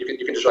 You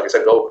can just, like I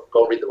said, go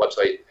and read the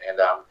website,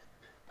 and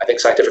I think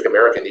Scientific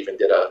American even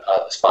did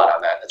a spot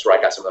on that. That's where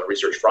I got some of the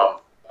research from,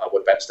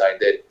 what Ben Stein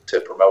did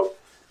to promote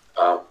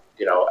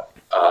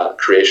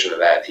creation of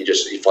that.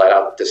 He flat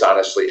out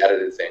dishonestly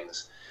edited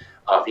things.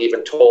 He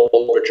even told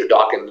Richard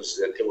Dawkins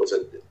that it was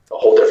a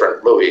whole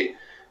different movie,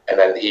 and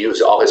then he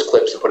used all his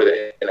clips and put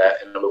it in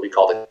a movie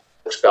called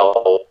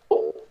Expelled,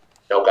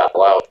 No God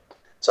Allowed.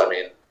 So, I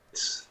mean,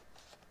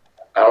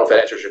 I don't know if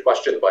that answers your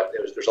question, but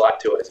there's a lot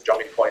to it. It's a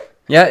jumping point.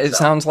 Yeah, it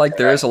sounds like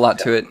there is a lot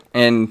to it,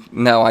 and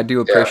no, I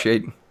do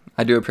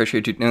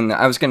appreciate you doing that.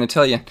 I was going to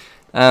tell you,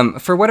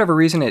 for whatever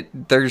reason,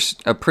 there's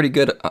a pretty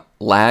good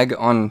lag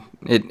on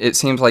it. It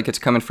seems like it's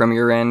coming from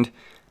your end.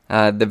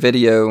 The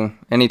video,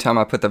 anytime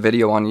I put the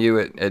video on you,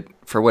 it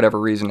for whatever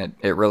reason,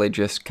 it really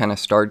just kind of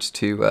starts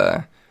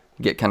to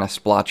get kind of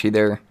splotchy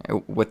there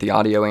with the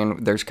audio,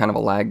 and there's kind of a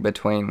lag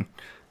between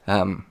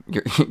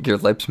your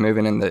lips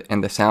moving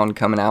and the sound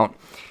coming out.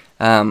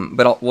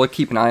 But we'll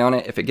keep an eye on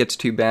it. If it gets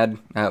too bad,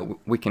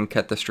 we can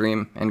cut the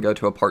stream and go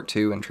to a part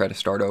 2 and try to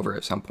start over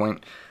at some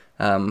point.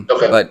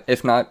 Okay. But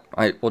if not,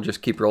 we'll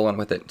just keep rolling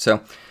with it.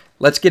 So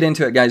let's get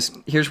into it, guys.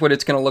 Here's what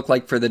it's going to look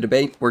like for the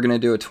debate. We're going to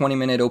do a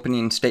 20-minute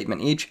opening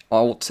statement each.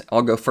 I'll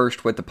go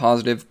first with the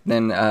positive,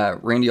 then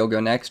Randy will go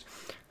next.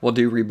 We'll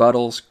do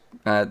rebuttals.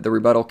 The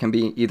rebuttal can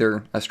be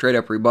either a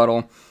straight-up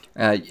rebuttal.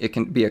 It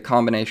can be a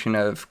combination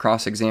of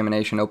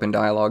cross-examination, open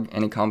dialogue,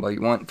 any combo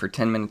you want for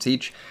 10 minutes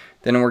each.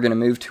 Then we're going to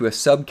move to a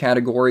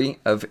subcategory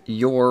of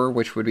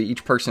which would be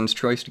each person's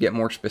choice to get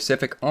more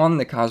specific on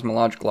the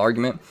cosmological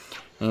argument.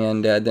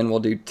 And then we'll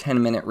do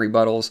 10-minute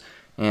rebuttals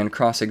and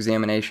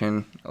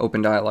cross-examination,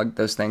 open dialogue,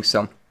 those things.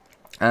 So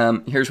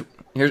then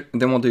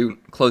we'll do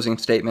closing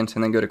statements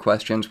and then go to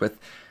questions with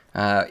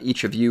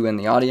each of you in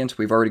the audience.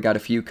 We've already got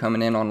a few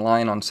coming in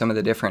online on some of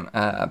the different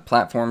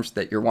platforms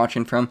that you're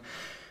watching from.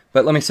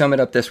 But let me sum it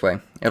up this way.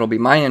 It'll be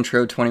my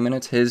intro, 20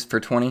 minutes, his for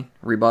 20,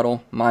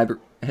 rebuttal,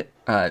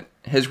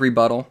 his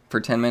rebuttal for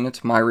 10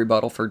 minutes, my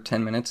rebuttal for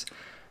 10 minutes,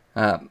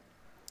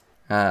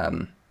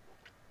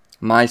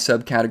 my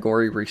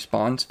subcategory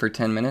response for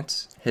 10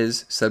 minutes,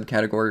 his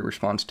subcategory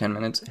response 10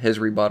 minutes, his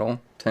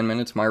rebuttal 10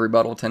 minutes, my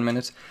rebuttal 10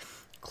 minutes,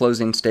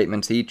 closing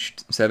statements each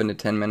 7 to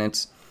 10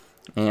 minutes,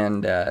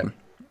 and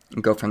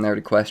go from there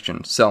to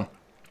questions. So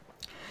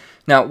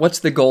now, what's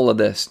the goal of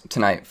this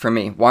tonight for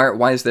me?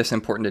 Why is this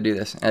important to do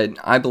this?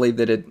 I believe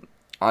that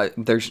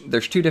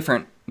there's two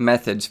different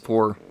methods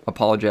for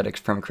apologetics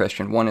from a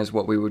Christian. One is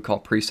what we would call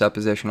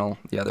presuppositional.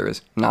 The other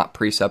is not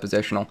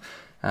presuppositional.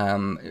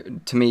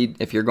 To me,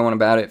 if you're going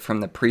about it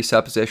from the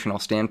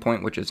presuppositional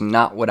standpoint, which is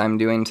not what I'm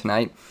doing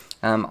tonight,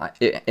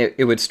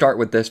 it would start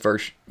with this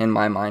verse in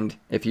my mind,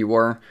 if you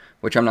were,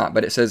 which I'm not.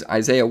 But it says,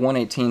 Isaiah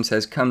 1:18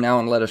 says, "Come now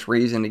and let us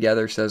reason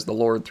together, says the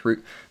Lord.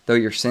 Though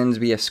your sins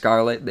be as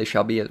scarlet, they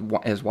shall be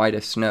as white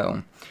as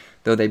snow.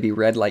 Though they be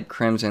red like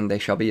crimson, they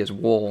shall be as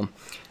wool."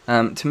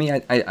 To me,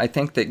 I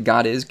think that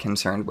God is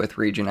concerned with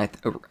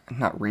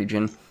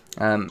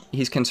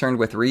He's concerned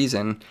with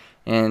reason,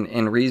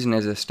 and reason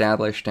is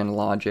established in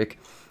logic.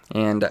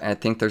 And I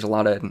think there's a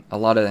lot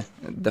of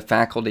the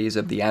faculties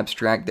of the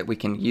abstract that we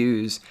can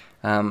use.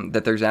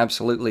 That there's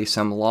absolutely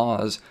some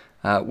laws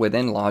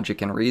within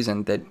logic and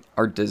reason that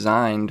are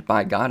designed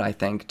by God, I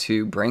think,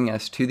 to bring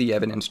us to the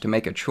evidence to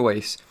make a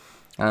choice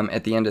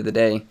at the end of the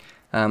day.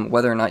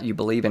 Whether or not you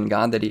believe in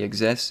God, that He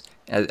exists,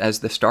 as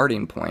the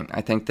starting point.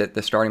 I think that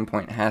the starting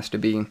point has to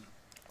be,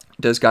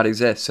 does God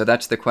exist? So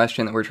that's the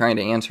question that we're trying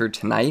to answer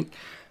tonight.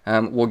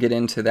 We'll get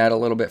into that a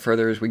little bit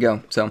further as we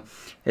go. So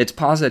it's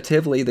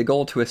positively the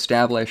goal to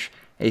establish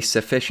a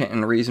sufficient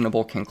and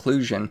reasonable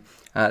conclusion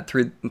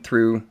through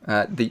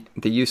the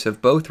use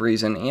of both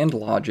reason and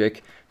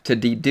logic to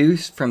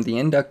deduce from the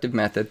inductive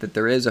method that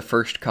there is a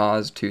first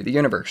cause to the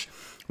universe.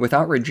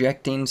 Without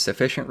rejecting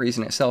sufficient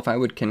reason itself, I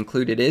would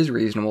conclude it is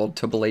reasonable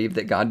to believe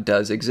that God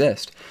does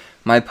exist.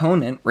 My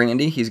opponent,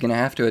 Randy, he's going to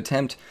have to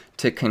attempt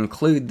to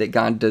conclude that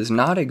God does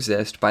not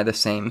exist by the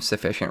same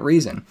sufficient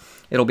reason.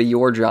 It'll be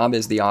your job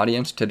as the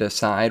audience to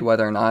decide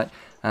whether or not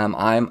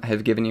I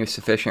have given you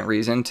sufficient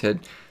reason to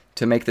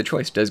make the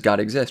choice. Does God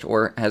exist?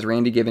 Or has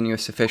Randy given you a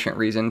sufficient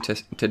reason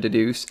to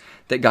deduce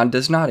that God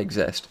does not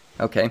exist?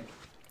 Okay.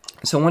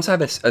 So once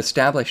I've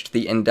established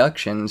the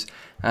inductions,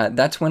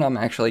 that's when I'm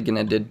actually going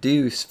to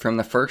deduce from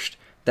the first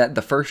that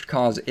the first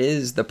cause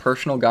is the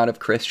personal God of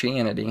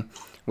Christianity,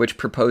 which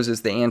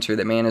proposes the answer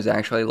that man is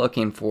actually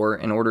looking for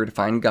in order to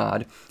find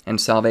God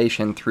and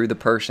salvation through the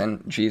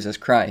person Jesus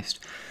Christ.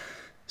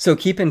 So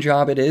keep in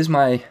job, it is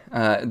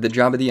the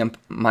job of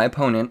my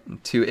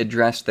opponent to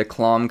address the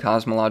Kalam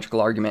cosmological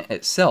argument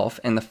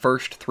itself in the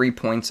first 3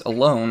 points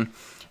alone,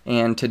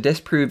 and to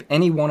disprove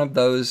any one of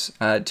those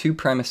two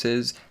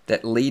premises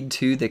that lead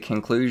to the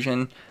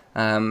conclusion.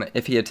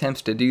 If he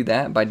attempts to do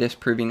that by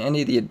disproving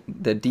any of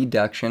the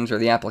deductions or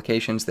the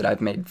applications that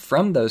I've made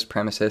from those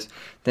premises,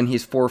 then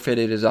he's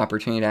forfeited his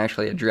opportunity to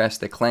actually address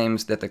the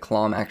claims that the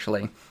Kalam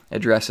actually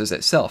addresses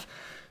itself.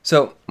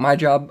 So my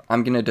job,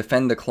 I'm going to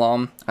defend the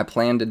Kalam. I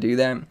plan to do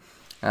that.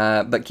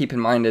 But keep in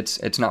mind,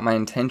 it's not my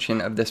intention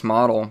of this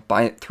model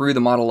through the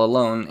model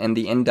alone and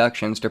the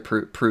inductions to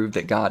prove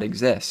that God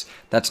exists.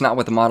 That's not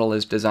what the model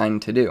is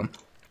designed to do.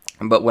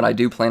 But what I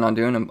do plan on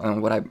doing,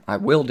 and what I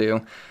will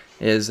do,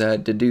 is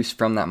deduce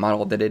from that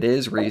model that it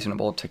is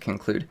reasonable to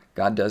conclude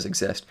God does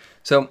exist.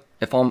 So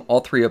if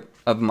all three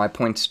of my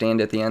points stand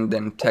at the end,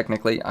 then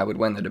technically I would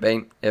win the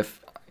debate.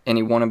 If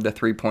any one of the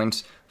 3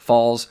 points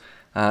falls,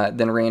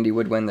 then Randy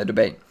would win the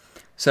debate.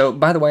 So,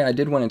 by the way, I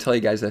did want to tell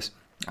you guys this.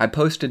 I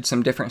posted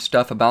some different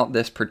stuff about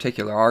this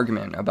particular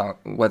argument, about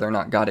whether or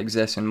not God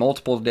exists, in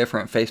multiple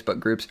different Facebook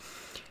groups.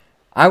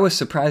 I was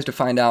surprised to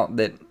find out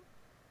that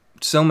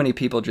so many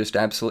people just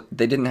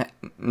they didn't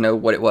know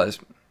what it was.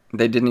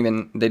 They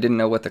didn't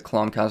know what the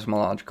Kalam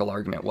cosmological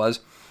argument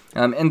was.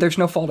 And there's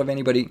no fault of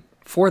anybody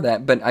for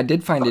that, but I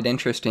did find it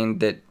interesting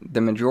that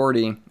the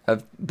majority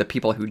of the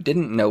people who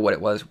didn't know what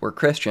it was were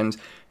Christians,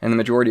 and the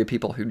majority of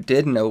people who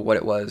did know what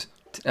it was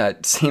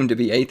seemed to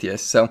be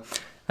atheists. So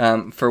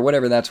for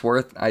whatever that's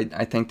worth,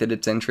 I think that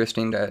it's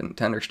interesting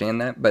to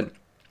understand that. But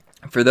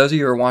for those of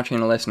you who are watching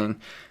and listening,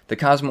 the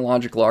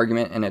cosmological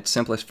argument in its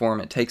simplest form,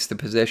 it takes the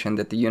position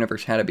that the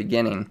universe had a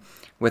beginning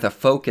with a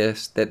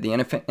focus that the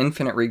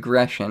infinite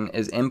regression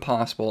is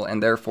impossible,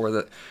 and therefore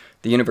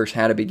the universe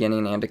had a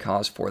beginning and a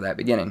cause for that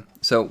beginning.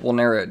 So we'll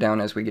narrow it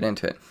down as we get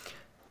into it.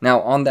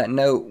 Now, on that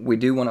note, we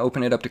do want to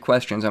open it up to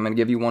questions. I'm going to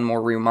give you one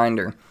more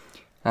reminder.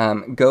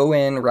 Go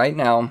in right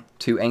now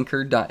to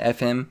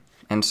anchor.fm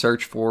and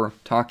search for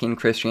Talking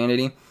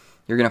Christianity.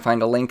 You're going to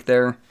find a link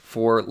there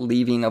for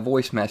leaving a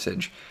voice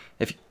message.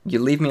 If you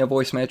leave me a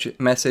voice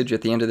message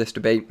at the end of this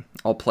debate,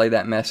 I'll play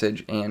that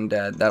message, and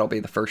that'll be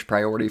the first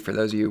priority for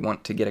those of you who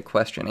want to get a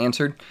question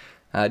answered.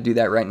 Do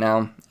that right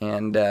now,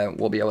 and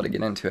we'll be able to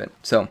get into it.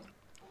 So,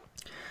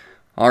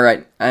 all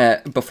right,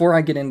 before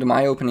I get into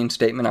my opening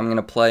statement, I'm going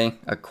to play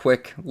a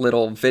quick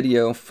little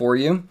video for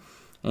you,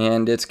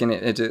 and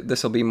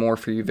this will be more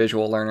for you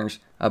visual learners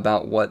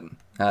about what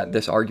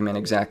this argument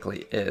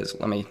exactly is.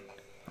 Let me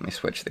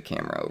switch the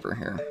camera over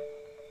here.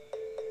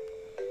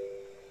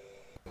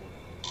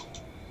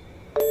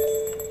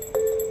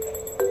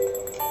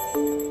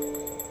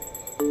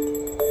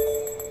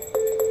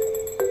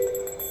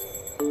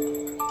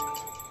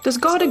 Does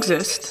God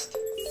exist?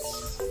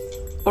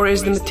 Or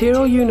is the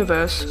material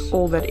universe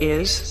all that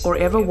is, or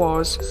ever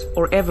was,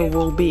 or ever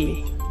will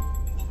be?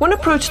 One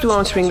approach to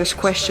answering this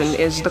question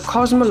is the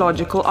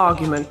cosmological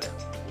argument.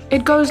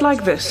 It goes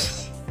like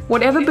this: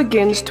 whatever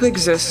begins to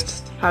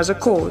exist has a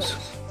cause.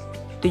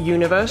 The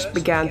universe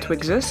began to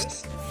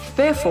exist,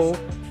 therefore,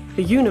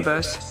 the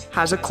universe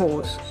has a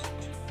cause.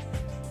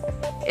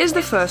 Is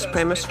the first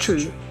premise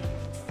true?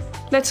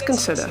 Let's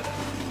consider.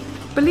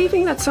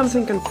 Believing that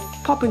something can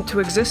pop into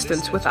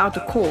existence without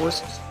a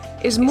cause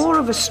is more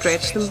of a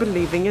stretch than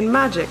believing in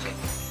magic.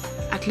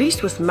 At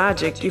least with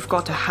magic, you've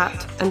got a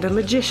hat and a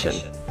magician.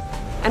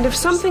 And if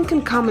something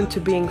can come into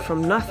being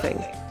from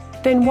nothing,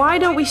 then why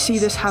don't we see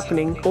this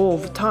happening all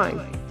the time?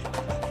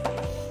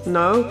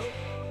 No,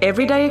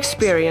 everyday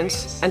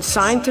experience and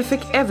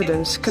scientific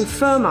evidence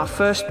confirm our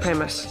first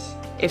premise.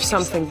 If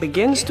something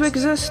begins to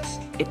exist,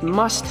 it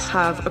must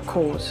have a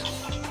cause.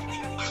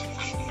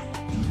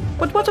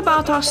 But what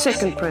about our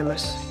second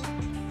premise?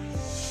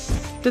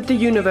 Did the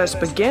universe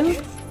begin,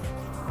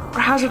 or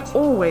has it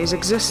always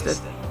existed?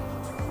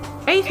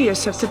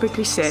 Atheists have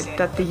typically said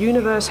that the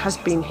universe has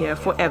been here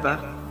forever.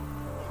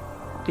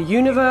 The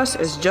universe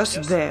is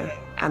just there,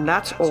 and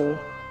that's all.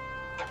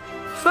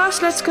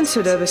 First, let's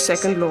consider the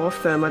second law of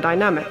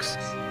thermodynamics.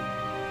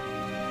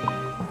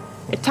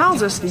 It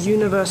tells us the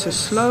universe is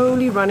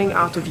slowly running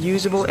out of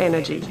usable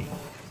energy,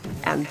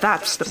 and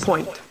that's the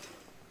point.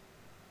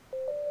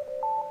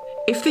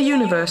 If the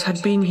universe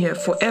had been here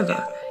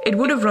forever, it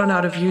would have run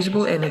out of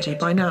usable energy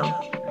by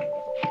now.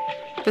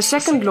 The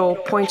second law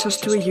points us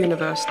to a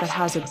universe that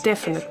has a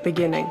definite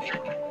beginning.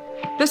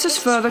 This is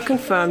further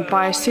confirmed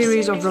by a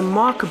series of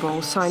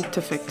remarkable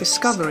scientific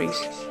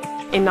discoveries.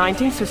 In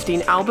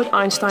 1915, Albert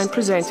Einstein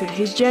presented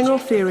his general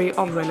theory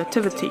of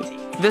relativity.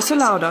 This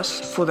allowed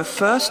us, for the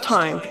first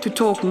time, to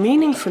talk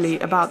meaningfully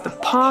about the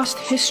past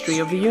history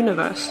of the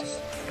universe.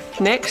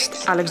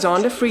 Next,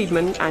 Alexander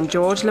Friedmann and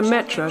George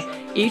Lemaitre,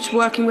 each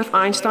working with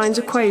Einstein's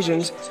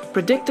equations,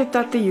 predicted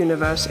that the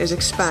universe is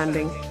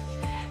expanding.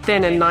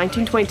 Then in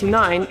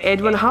 1929,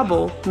 Edwin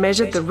Hubble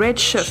measured the red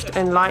shift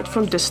in light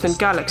from distant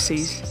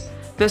galaxies.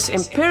 This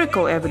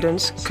empirical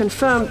evidence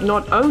confirmed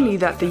not only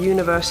that the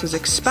universe is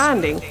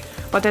expanding,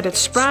 but that it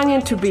sprang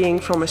into being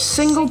from a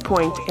single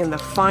point in the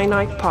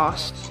finite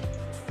past.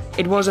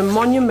 It was a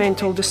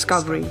monumental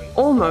discovery,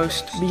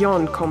 almost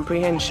beyond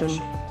comprehension.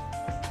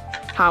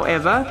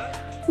 However,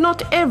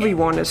 not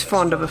everyone is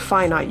fond of a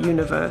finite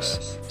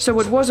universe, so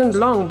it wasn't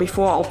long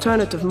before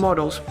alternative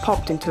models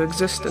popped into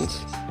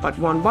existence. But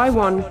one by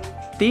one,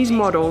 these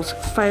models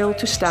failed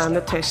to stand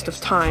the test of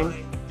time.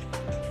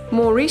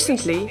 More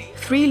recently,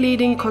 3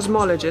 leading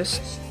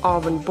cosmologists,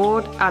 Arvin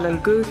Bord, Alan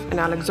Guth, and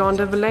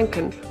Alexander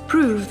Vilenkin,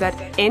 prove that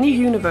any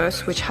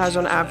universe which has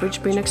on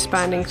average been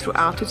expanding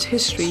throughout its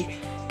history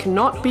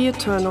cannot be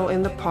eternal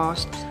in the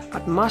past,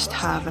 but must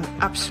have an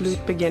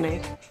absolute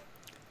beginning.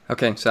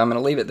 Okay, so I'm going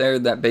to leave it there.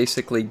 That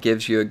basically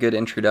gives you a good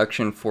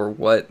introduction for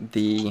what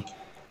the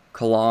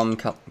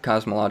Kalam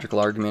cosmological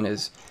argument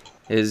is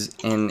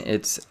in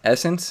its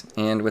essence.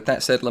 And with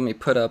that said, let me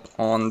put up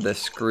on the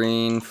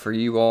screen for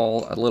you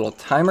all a little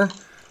timer.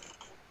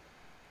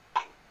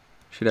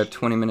 Should have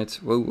 20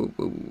 minutes. Whoa, whoa,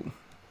 whoa.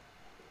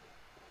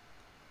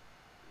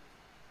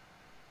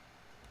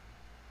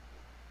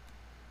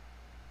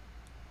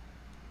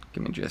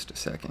 Give me just a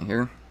second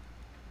here.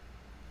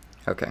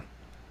 Okay.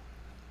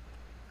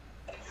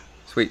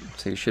 Sweet,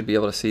 so you should be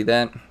able to see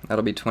that.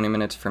 That'll be 20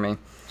 minutes for me.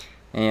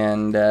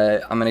 And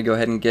I'm going to go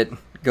ahead and get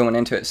going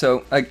into it.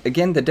 So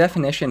again, the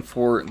definition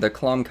for the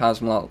Kalam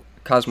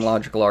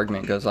cosmological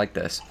argument goes like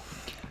this.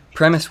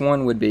 Premise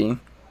 1 would be,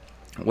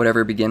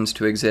 whatever begins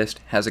to exist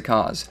has a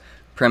cause.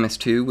 Premise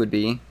 2 would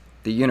be,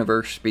 the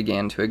universe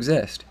began to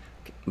exist.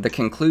 The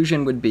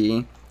conclusion would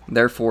be,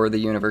 therefore the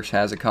universe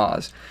has a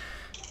cause.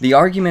 The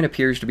argument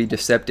appears to be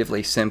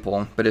deceptively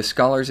simple, but as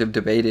scholars have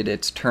debated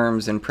its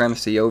terms and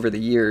primacy over the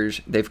years,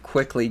 they've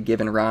quickly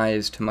given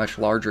rise to much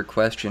larger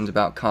questions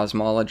about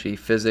cosmology,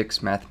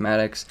 physics,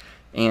 mathematics,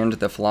 and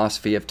the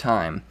philosophy of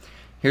time.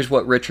 Here's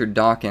what Richard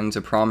Dawkins,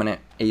 a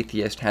prominent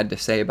atheist, had to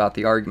say about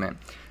the argument.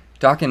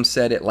 Dawkins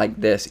said it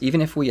like this: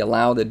 even if we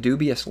allow the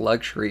dubious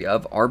luxury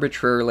of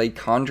arbitrarily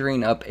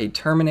conjuring up a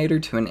terminator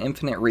to an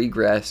infinite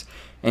regress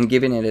and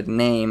giving it a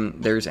name,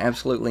 there's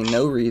absolutely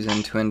no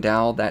reason to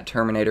endow that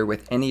terminator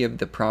with any of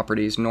the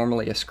properties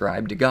normally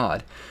ascribed to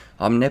God: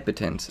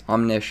 omnipotence,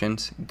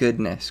 omniscience,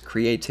 goodness,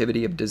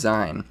 creativity of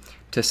design,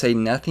 to say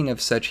nothing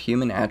of such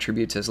human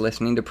attributes as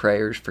listening to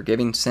prayers,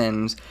 forgiving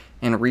sins,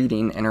 and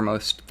reading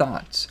innermost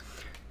thoughts.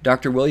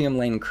 Dr. William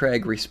Lane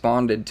Craig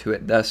responded to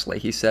it thusly.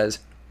 He says,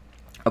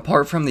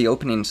 apart from the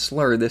opening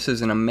slur, this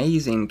is an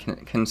amazing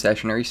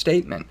concessionary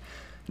statement.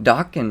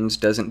 Dawkins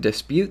doesn't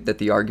dispute that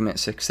the argument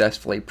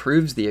successfully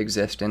proves the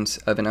existence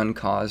of an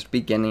uncaused,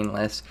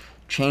 beginningless,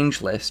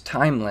 changeless,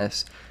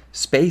 timeless,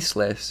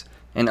 spaceless,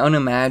 and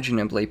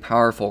unimaginably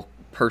powerful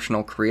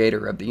personal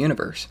creator of the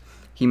universe.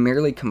 He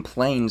merely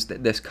complains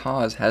that this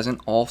cause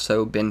hasn't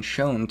also been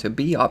shown to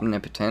be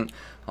omnipotent,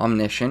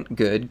 omniscient,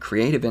 good,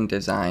 creative in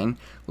design,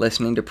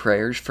 listening to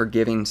prayers,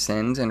 forgiving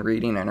sins, and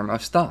reading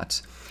innermost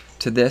thoughts.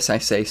 To this I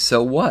say,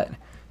 so what?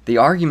 The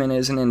argument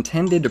isn't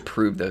intended to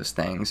prove those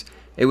things.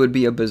 It would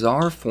be a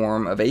bizarre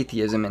form of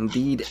atheism,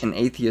 indeed an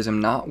atheism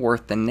not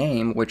worth the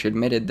name, which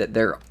admitted that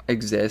there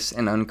exists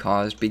an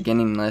uncaused,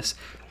 beginningless,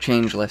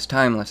 changeless,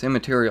 timeless,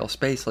 immaterial,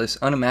 spaceless,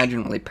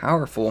 unimaginably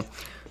powerful,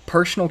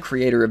 personal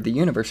creator of the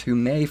universe who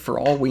may, for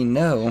all we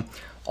know,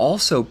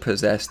 also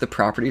possess the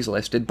properties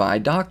listed by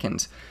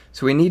Dawkins.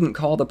 So we needn't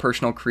call the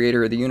personal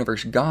creator of the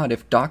universe God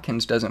if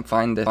Dawkins doesn't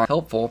find this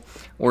helpful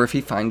or if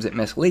he finds it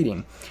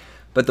misleading.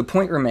 But the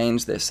point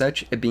remains that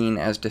such a being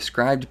as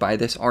described by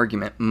this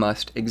argument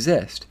must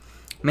exist.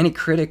 Many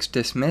critics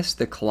dismiss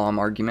the Kalam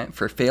argument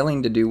for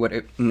failing to do what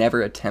it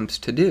never attempts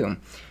to do,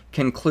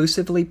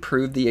 conclusively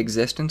prove the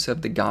existence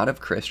of the God of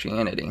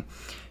Christianity.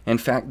 In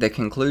fact, the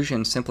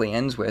conclusion simply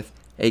ends with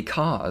a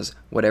cause,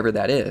 whatever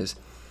that is.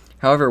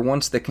 However,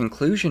 once the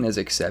conclusion is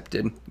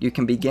accepted, you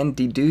can begin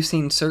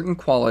deducing certain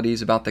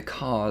qualities about the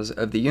cause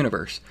of the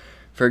universe.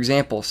 For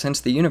example,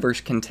 since the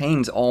universe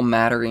contains all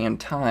matter and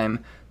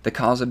time, the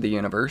cause of the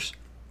universe,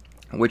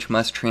 which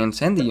must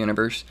transcend the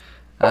universe,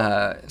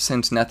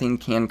 since nothing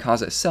can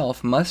cause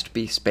itself, must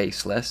be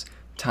spaceless,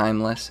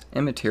 timeless,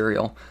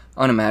 immaterial,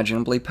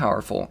 unimaginably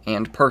powerful,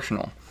 and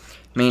personal,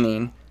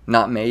 meaning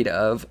not made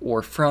of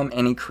or from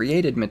any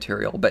created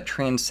material, but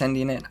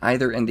transcending it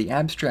either in the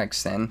abstract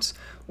sense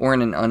or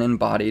in an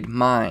unembodied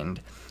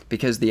mind,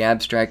 because the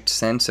abstract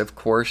sense, of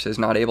course, is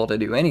not able to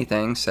do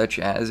anything, such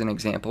as an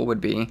example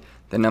would be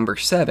the number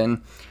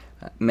 7.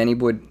 Many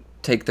would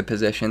take the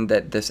position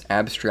that this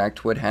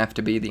abstract would have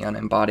to be the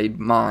unembodied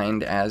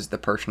mind as the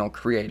personal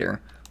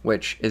creator,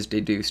 which is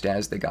deduced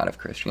as the God of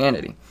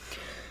Christianity.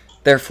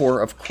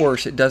 Therefore, of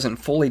course, it doesn't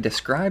fully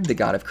describe the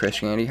God of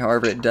Christianity.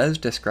 However, it does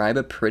describe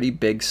a pretty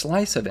big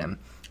slice of him,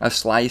 a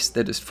slice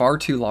that is far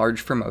too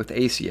large for most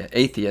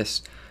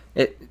atheists.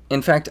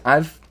 In fact,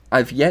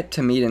 I've yet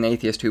to meet an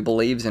atheist who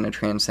believes in a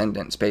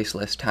transcendent,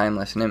 spaceless,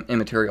 timeless, and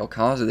immaterial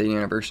cause of the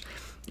universe,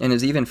 and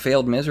has even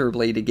failed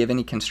miserably to give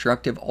any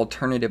constructive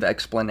alternative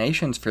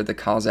explanations for the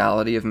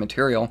causality of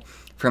material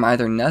from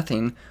either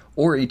nothing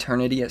or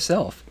eternity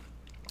itself.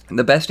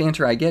 The best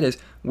answer I get is,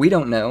 we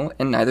don't know,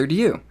 and neither do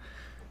you.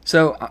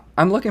 So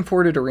I'm looking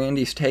forward to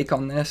Randy's take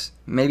on this.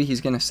 Maybe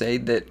he's going to say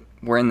that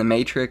we're in the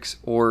Matrix,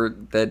 or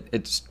that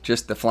it's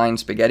just the flying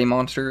spaghetti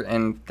monster,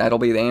 and that'll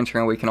be the answer,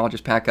 and we can all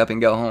just pack up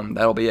and go home.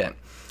 That'll be it.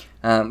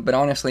 But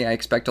honestly, I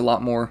expect a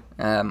lot more.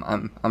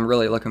 I'm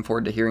really looking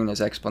forward to hearing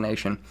his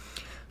explanation.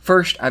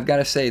 First, I've got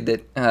to say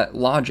that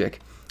logic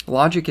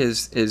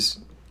is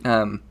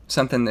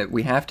something that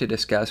we have to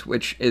discuss,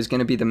 which is going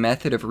to be the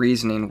method of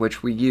reasoning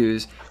which we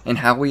use and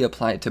how we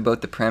apply it to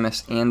both the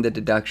premise and the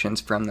deductions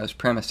from those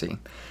premises.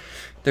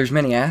 There's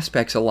many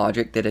aspects of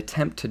logic that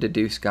attempt to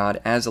deduce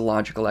God as a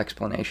logical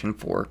explanation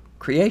for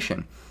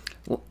creation.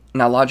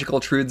 Now, logical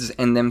truths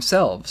in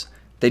themselves,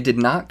 they did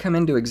not come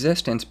into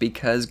existence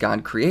because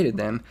God created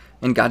them,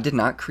 and God did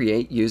not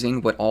create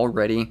using what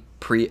already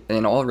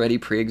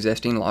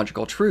pre-existing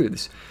logical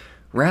truths.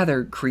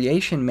 Rather,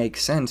 creation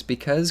makes sense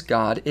because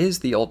God is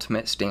the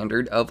ultimate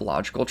standard of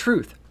logical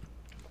truth.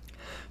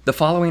 The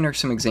following are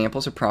some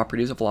examples of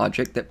properties of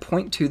logic that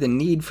point to the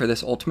need for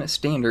this ultimate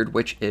standard,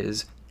 which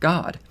is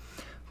God.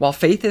 While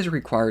faith is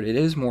required, it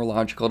is more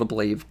logical to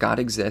believe God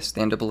exists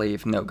than to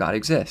believe no God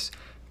exists.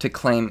 To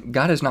claim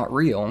God is not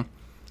real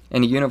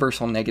in a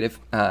universal negative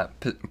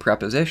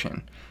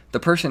proposition. The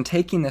person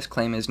taking this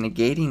claim is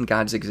negating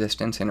God's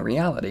existence in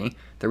reality,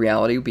 the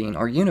reality being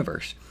our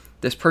universe.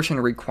 This person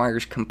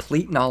requires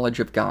complete knowledge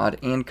of God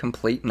and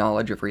complete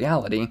knowledge of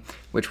reality,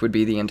 which would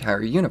be the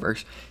entire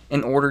universe,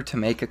 in order to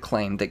make a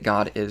claim that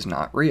God is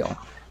not real.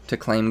 To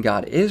claim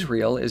God is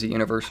real is a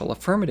universal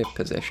affirmative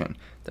position.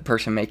 The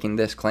person making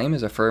this claim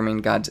is affirming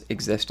God's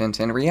existence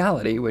in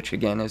reality, which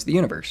again is the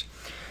universe.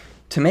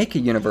 To make a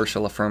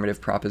universal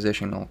affirmative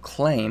propositional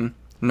claim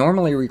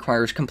normally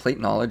requires complete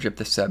knowledge of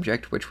the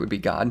subject, which would be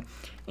God,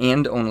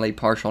 and only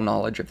partial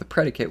knowledge of the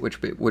predicate,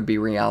 which would be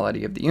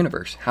reality of the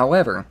universe.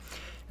 However,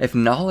 if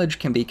knowledge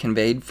can be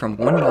conveyed from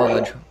one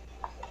knowledge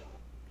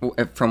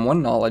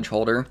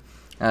holder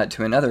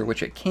to another,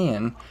 which it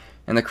can,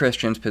 and the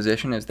Christian's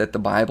position is that the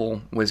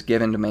Bible was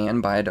given to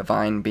man by a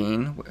divine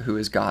being who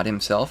is God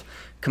himself,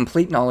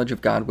 complete knowledge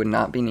of God would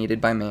not be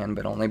needed by man,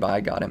 but only by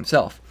God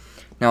himself.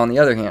 Now, on the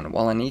other hand,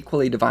 while an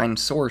equally divine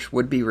source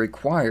would be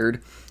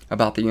required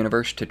about the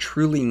universe to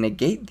truly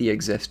negate the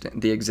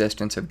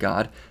existence of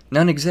God,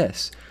 none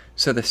exists.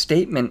 So the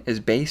statement is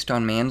based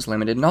on man's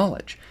limited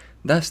knowledge.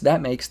 Thus,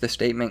 that makes the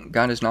statement,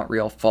 God is not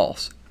real,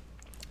 false.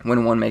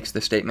 When one makes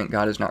the statement,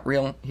 God is not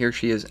real, he or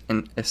she is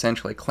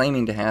essentially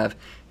claiming to have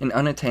an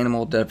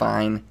unattainable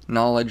divine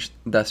knowledge,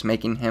 thus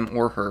making him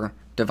or her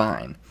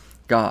divine,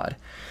 God.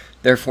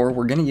 Therefore,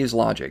 we're going to use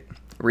logic.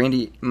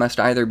 Randy must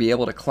either be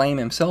able to claim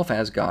himself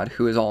as God,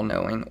 who is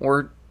all-knowing,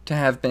 or to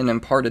have been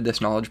imparted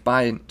this knowledge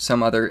by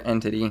some other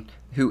entity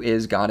who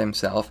is God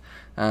himself,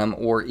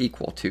 or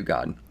equal to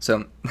God.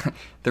 So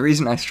the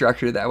reason I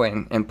structured it that way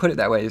and put it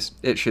that way is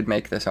it should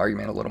make this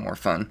argument a little more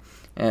fun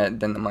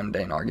than the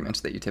mundane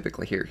arguments that you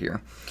typically hear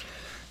here.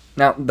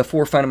 Now, the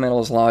four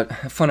fundamental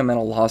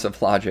laws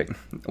of logic.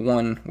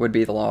 One would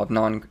be the law of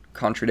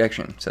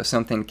contradiction. So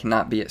something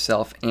cannot be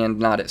itself and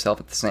not itself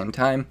at the same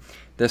time.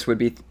 This would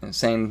be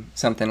saying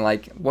something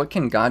like, what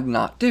can God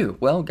not do?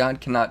 Well,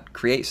 God cannot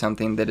create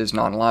something that is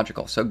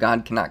non-logical. So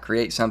God cannot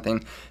create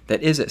something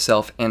that is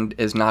itself and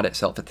is not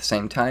itself at the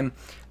same time.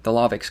 The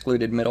law of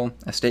excluded middle,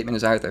 a statement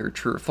is either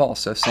true or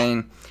false. So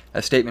saying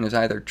a statement is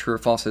either true or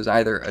false is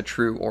either a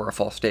true or a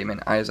false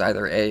statement. I is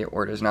either A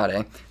or it is not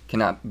A.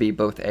 Cannot be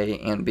both A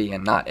and B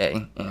and not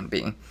A and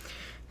B.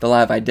 The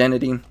law of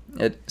identity,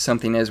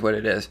 something is what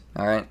it is.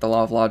 All right. The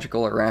law of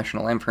logical or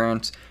rational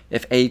inference,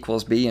 if A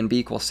equals B and B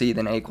equals C,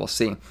 then A equals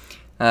C.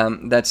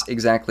 That's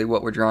exactly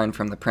what we're drawing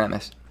from the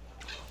premise.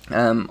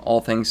 All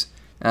things.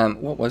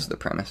 What was the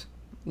premise?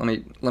 Let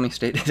me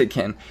state it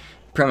again.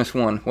 Premise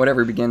 1,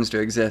 whatever begins to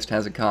exist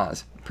has a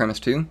cause. Premise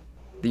 2,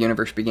 the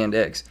universe began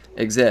to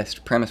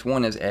exist. Premise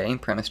 1 is A,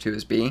 premise 2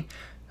 is B.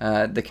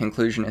 The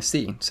conclusion is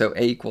C. So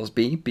A equals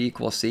B, B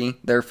equals C,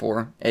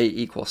 therefore A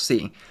equals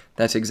C.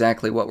 That's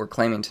exactly what we're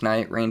claiming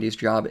tonight. Randy's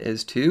job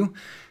is to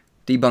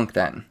debunk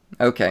that.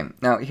 Okay,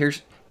 now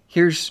here's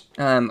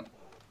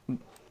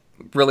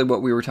really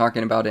what we were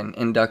talking about in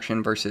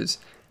induction versus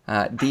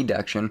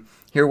deduction.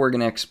 Here we're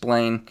going to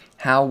explain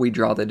how we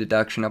draw the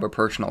deduction of a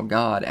personal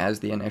God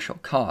as the initial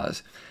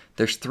cause.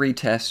 There's 3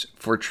 tests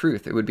for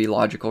truth. It would be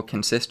logical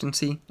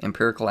consistency,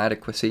 empirical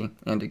adequacy,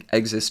 and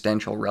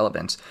existential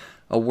relevance.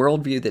 A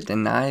worldview that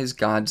denies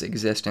God's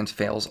existence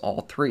fails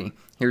all 3.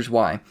 Here's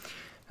why.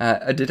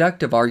 A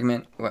deductive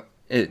argument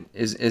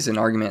is an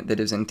argument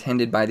that is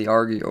intended by the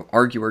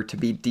arguer to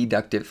be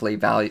deductively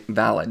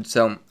valid.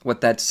 So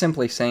what that's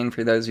simply saying,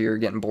 for those of you who are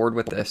getting bored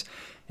with this,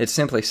 it's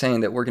simply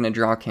saying that we're going to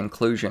draw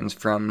conclusions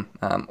from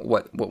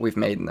what we've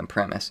made in the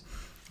premise,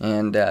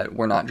 and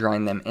we're not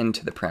drawing them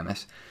into the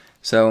premise.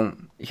 So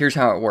here's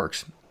how it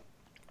works.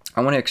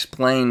 I want to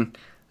explain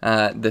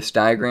this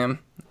diagram.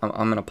 I'm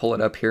going to pull it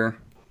up here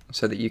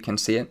so that you can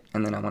see it,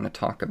 and then I want to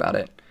talk about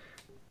it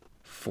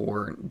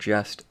for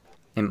just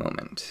a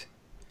moment.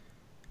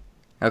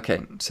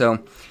 Okay, so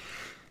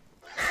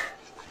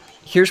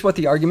here's what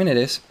the argument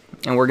is,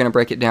 and we're going to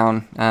break it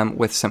down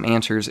with some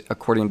answers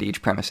according to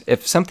each premise.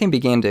 If something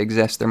began to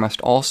exist, there must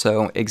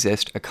also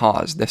exist a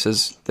cause. This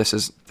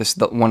is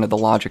one of the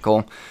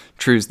logical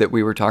truths that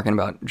we were talking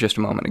about just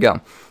a moment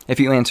ago. If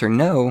you answer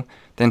no,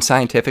 then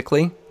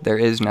scientifically there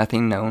is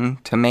nothing known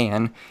to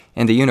man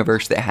in the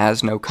universe that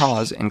has no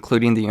cause,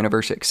 including the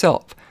universe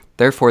itself.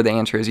 Therefore, the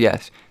answer is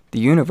yes. The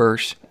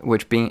universe,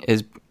 which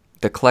is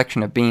the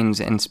collection of beings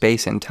in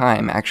space and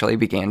time, actually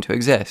began to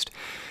exist.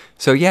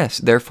 So yes,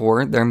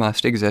 therefore, there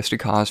must exist a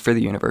cause for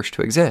the universe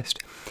to exist.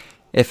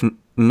 If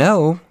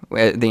no,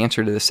 the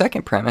answer to the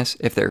second premise,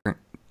 if there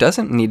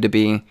doesn't need to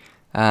be,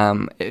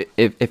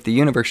 if the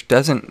universe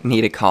doesn't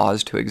need a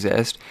cause to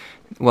exist,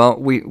 well,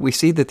 we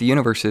see that the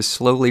universe is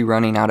slowly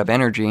running out of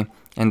energy,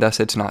 and thus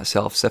it's not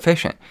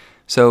self-sufficient.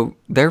 So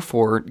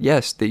therefore,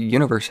 yes, the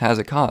universe has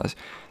a cause.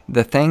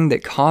 The thing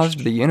that caused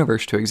the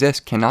universe to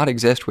exist cannot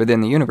exist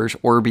within the universe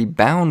or be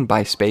bound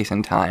by space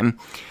and time,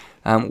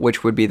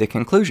 which would be the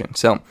conclusion.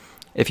 So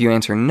if you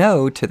answer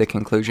no to the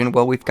conclusion,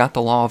 well, we've got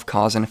the law of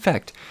cause and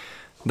effect.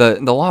 The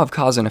law of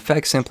cause and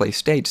effect simply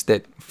states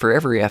that for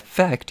every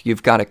effect,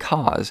 you've got a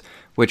cause,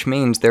 which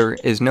means there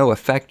is no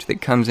effect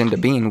that comes into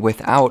being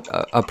without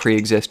a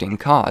pre-existing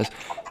cause.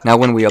 Now,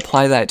 when we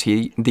apply that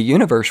to the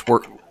universe,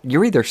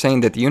 you're either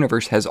saying that the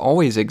universe has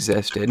always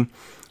existed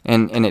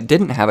and it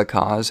didn't have a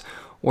cause,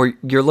 or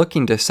you're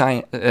looking to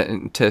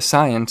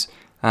science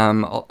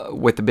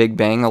with the Big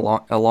Bang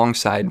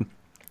alongside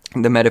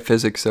the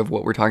metaphysics of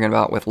what we're talking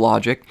about with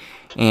logic,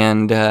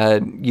 and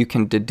you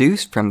can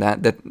deduce from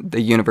that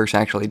the universe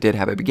actually did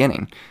have a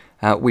beginning.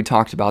 We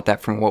talked about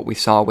that from what we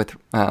saw with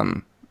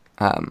the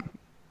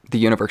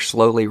universe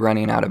slowly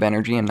running out of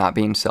energy and not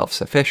being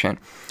self-sufficient.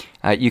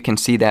 You can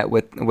see that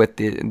with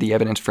the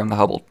evidence from the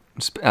Hubble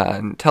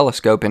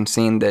telescope and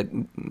seeing that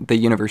the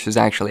universe is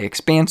actually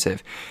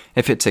expansive.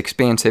 If it's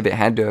expansive, it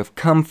had to have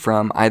come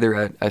from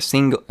either a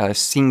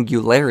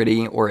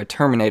singularity or a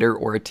terminator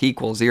or a t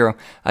equals 0,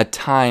 a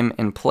time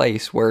and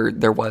place where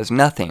there was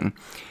nothing.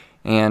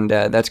 And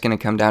that's going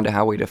to come down to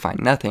how we define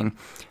nothing.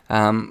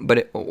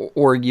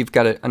 Or you've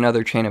got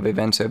another chain of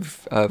events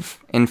of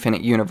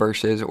infinite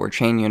universes or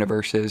chain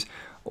universes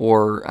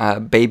or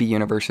baby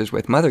universes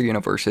with mother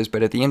universes,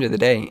 but at the end of the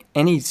day,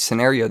 any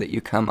scenario that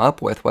you come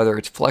up with, whether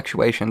it's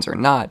fluctuations or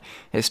not,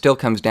 it still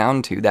comes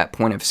down to that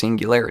point of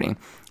singularity,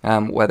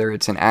 whether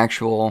it's an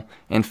actual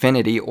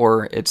infinity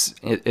or it's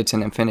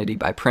an infinity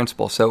by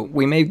principle. So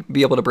we may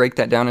be able to break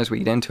that down as we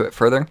get into it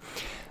further,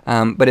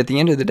 but at the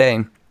end of the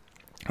day,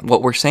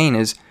 what we're saying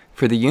is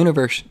for the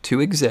universe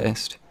to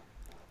exist,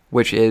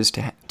 which is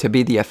to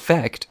be the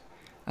effect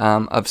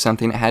of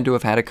something, it had to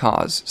have had a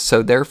cause.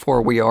 So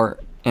therefore, we are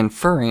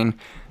inferring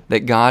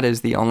that God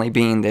is the only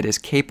being that is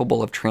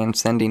capable of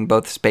transcending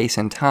both space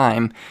and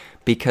time,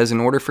 because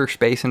in order for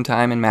space and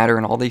time and matter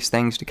and all these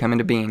things to come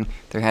into being,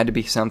 there had to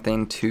be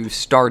something to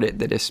start it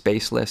that is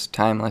spaceless,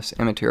 timeless,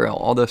 immaterial,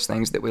 all those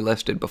things that we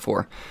listed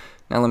before.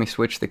 Now let me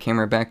switch the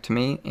camera back to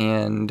me,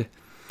 and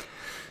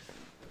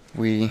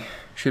we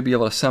should be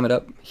able to sum it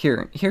up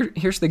here.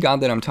 Here's the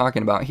God that I'm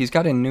talking about. He's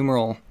got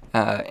innumerable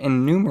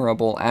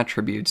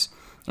attributes,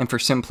 and for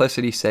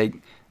simplicity's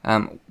sake,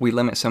 we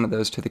limit some of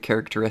those to the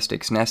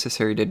characteristics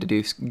necessary to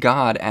deduce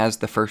God as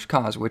the first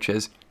cause, which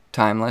is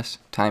timeless.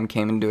 Time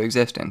came into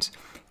existence.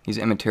 He's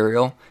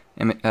immaterial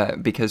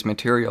because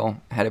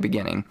material had a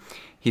beginning.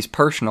 He's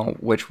personal,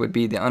 which would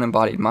be the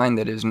unembodied mind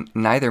that is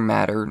neither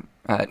matter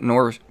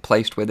nor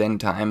placed within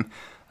time,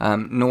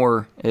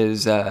 nor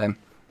is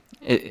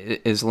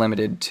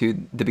limited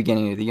to the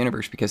beginning of the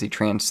universe because he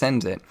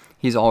transcends it.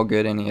 He's all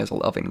good and he is a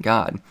loving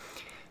God.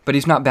 But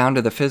he's not bound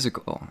to the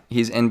physical.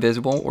 He's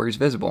invisible or he's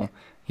visible.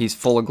 He's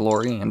full of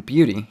glory and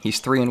beauty. He's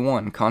 3 in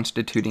 1,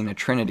 constituting a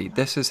trinity.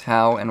 This is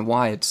how and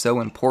why it's so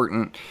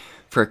important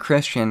for a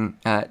Christian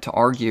to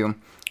argue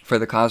for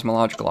the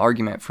cosmological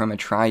argument from a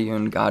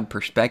triune God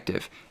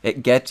perspective.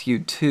 It gets you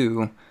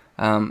to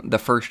the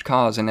first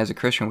cause, and as a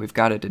Christian, we've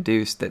got to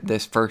deduce that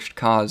this first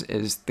cause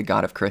is the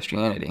God of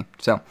Christianity.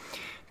 So,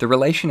 the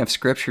relation of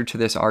Scripture to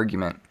this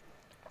argument.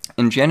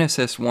 In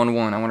Genesis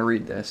 1:1, I want to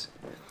read this.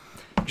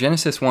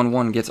 Genesis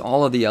 1:1 gets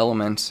all of the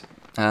elements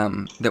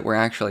that we're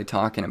actually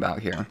talking about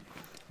here.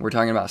 We're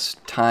talking about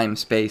time,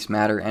 space,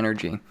 matter,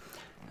 energy.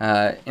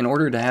 In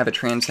order to have a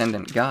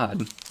transcendent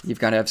God, you've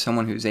got to have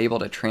someone who's able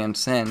to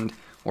transcend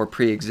or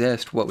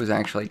pre-exist what was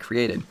actually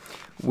created.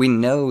 We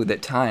know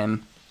that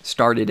time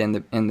started in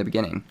the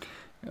beginning,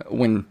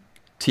 when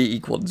t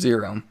equaled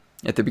 0.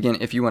 At the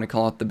beginning, if you want to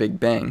call it the Big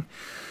Bang,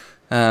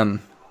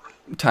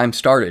 time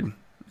started.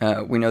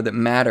 We know that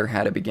matter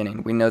had a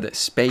beginning. We know that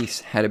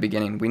space had a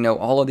beginning. We know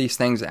all of these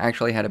things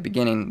actually had a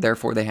beginning,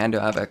 therefore they had to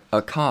have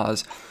a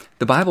cause.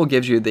 The Bible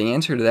gives you the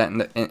answer to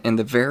that in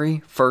the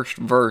very first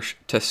verse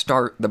to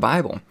start the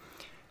Bible.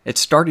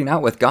 It's starting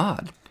out with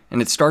God,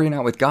 and it's starting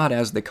out with God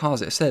as the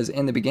cause. It says,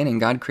 in the beginning,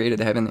 God created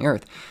the heaven and the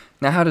earth.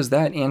 Now, how does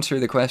that answer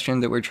the question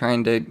that we're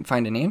trying to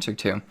find an answer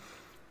to?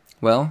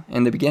 Well,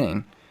 in the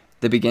beginning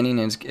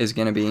is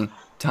going to be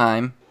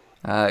time.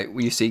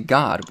 You see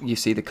God, you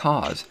see the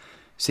cause.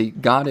 See,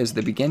 God is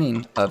the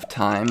beginning of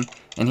time,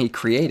 and he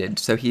created.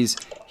 So he's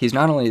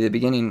not only the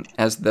beginning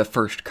as the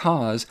first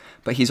cause,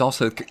 but he's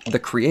also the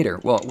creator.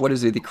 Well, what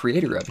is he the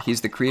creator of?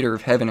 He's the creator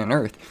of heaven and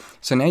earth.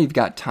 So now you've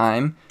got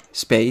time,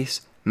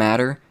 space,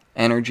 matter,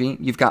 energy.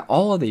 You've got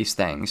all of these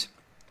things.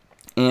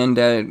 And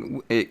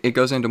it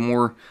goes into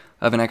more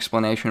of an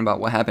explanation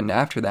about what happened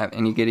after that,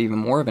 and you get even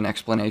more of an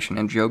explanation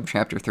in Job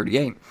chapter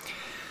 38.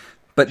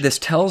 But this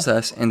tells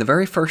us in the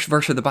very first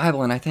verse of the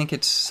Bible, and I think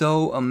it's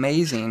so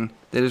amazing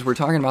that as we're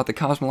talking about the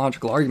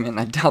cosmological argument, and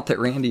I doubt that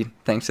Randy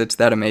thinks it's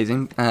that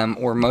amazing,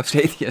 or most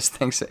atheists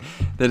thinks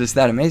that it's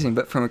that amazing,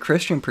 but from a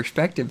Christian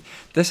perspective,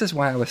 this is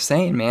why I was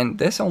saying, man,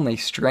 this only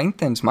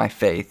strengthens my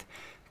faith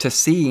to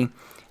see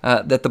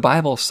that the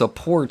Bible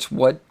supports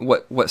what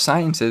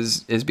science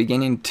is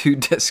beginning to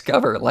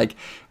discover. Like,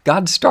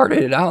 God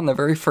started it out in the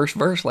very first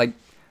verse, like,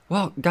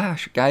 well,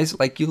 gosh, guys,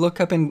 like you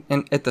look up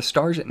at the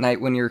stars at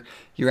night when you're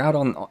out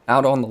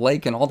on the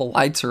lake and all the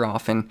lights are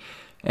off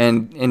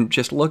and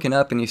just looking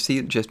up and you see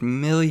just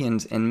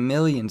millions and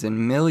millions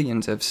and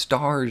millions of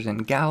stars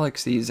and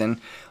galaxies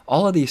and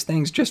all of these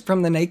things just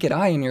from the naked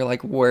eye, and you're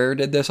like, where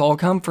did this all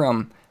come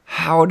from?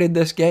 How did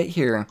this get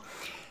here?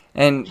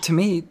 And to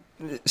me,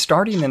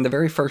 starting in the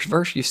very first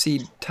verse, you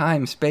see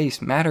time,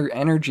 space, matter,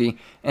 energy,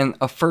 and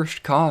a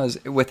first cause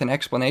with an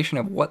explanation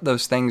of what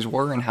those things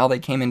were and how they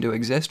came into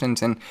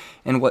existence, and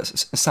what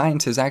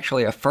science is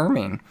actually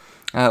affirming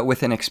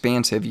with an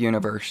expansive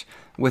universe,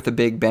 with a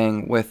Big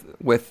Bang,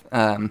 with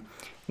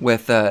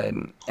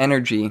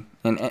energy,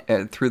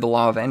 and through the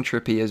law of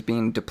entropy as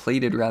being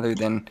depleted rather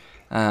than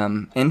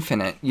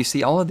infinite. You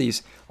see all of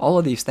these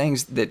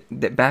things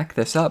that back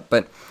this up,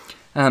 but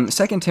 2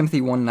 Timothy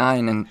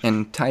 1:9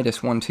 and Titus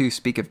 1:2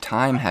 speak of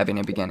time having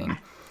a beginning.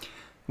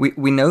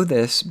 We know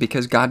this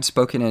because God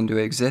spoke it into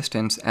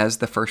existence as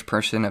the first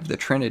person of the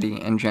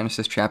Trinity in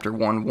Genesis chapter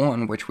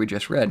 1:1, which we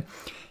just read.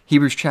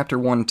 Hebrews chapter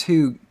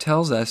 1:2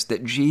 tells us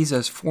that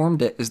Jesus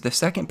formed it as the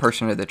second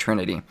person of the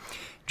Trinity.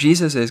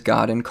 Jesus is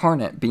God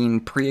incarnate,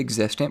 being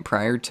pre-existent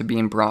prior to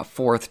being brought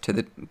forth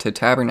to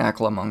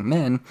tabernacle among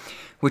men,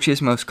 which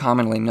is most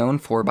commonly known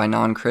for by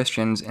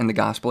non-Christians in the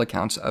gospel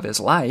accounts of his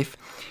life.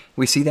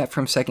 We see that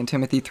from 2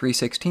 Timothy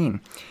 3:16.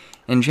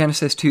 In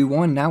Genesis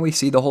 2:1, now we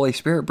see the Holy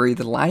Spirit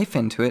breathe life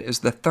into it as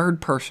the third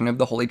person of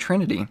the Holy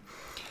Trinity.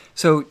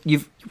 So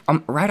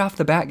right off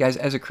the bat, guys,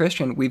 as a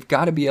Christian, we've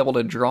got to be able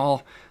to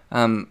draw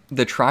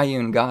the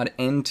triune God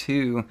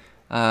into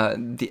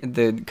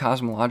the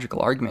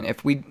cosmological argument.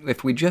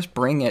 If we just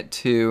bring it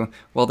to,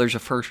 well, there's a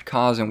first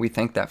cause, and we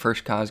think that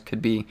first cause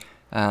could be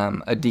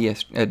a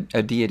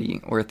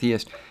deity or a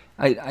theist,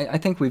 I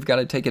think we've got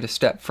to take it a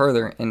step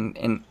further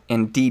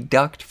and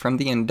deduct from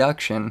the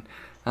induction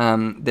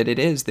that it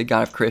is the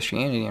God of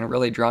Christianity and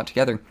really draw it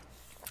together.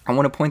 I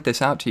want to point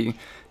this out to you,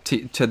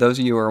 to those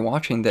of you who are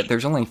watching, that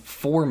there's only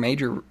three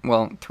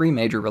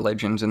major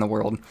religions in the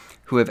world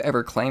who have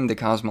ever claimed the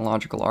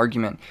cosmological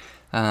argument.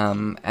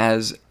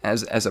 as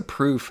a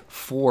proof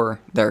for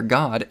their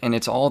God, and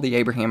it's all the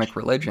Abrahamic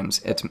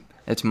religions.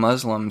 It's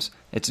Muslims,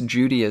 it's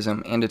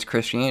Judaism, and it's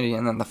Christianity,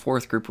 and then the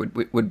fourth group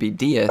would be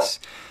deists.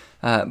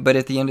 But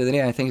at the end of the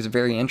day, I think it's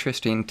very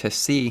interesting to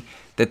see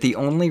that the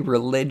only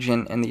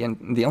religion and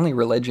the only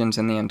religions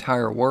in the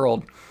entire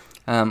world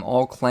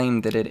all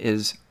claim that it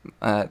is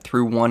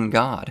through one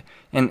God.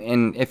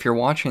 And if you're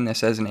watching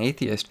this as an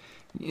atheist,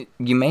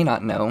 you may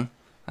not know,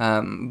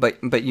 but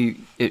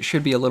it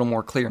should be a little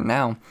more clear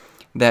now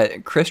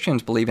that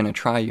Christians believe in a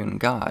triune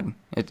God.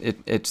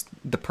 It's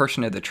the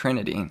person of the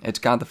Trinity. It's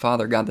God the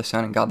Father, God the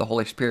Son, and God the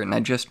Holy Spirit. And I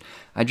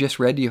just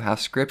read to you how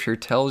Scripture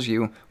tells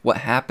you what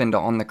happened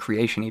on the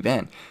creation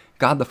event.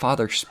 God the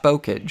Father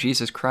spoke it,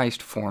 Jesus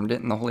Christ formed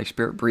it, and the Holy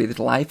Spirit breathed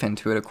life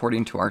into it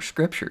according to our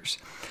Scriptures.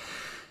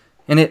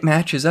 And it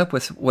matches up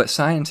with what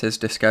science is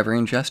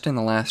discovering just in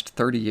the last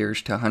 30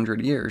 years to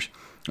 100 years.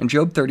 And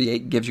Job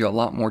 38 gives you a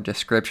lot more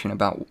description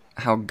about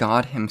how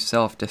God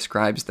himself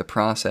describes the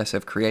process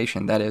of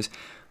creation. That is,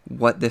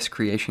 what this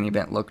creation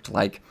event looked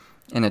like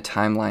in a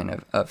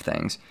timeline of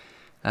things.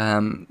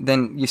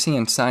 Then you see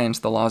in science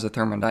the laws of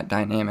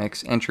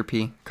thermodynamics,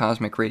 entropy,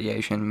 cosmic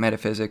radiation,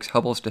 metaphysics,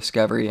 Hubble's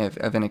discovery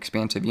of an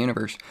expansive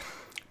universe.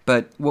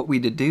 But what we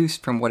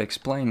deduced from what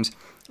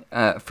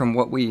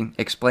we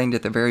explained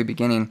at the very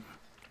beginning,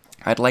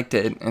 I'd like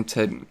to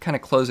kind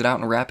of close it out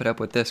and wrap it up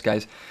with this,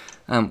 guys.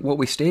 What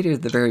we stated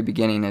at the very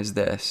beginning is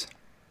this.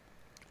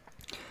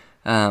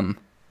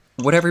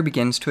 Whatever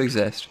begins to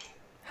exist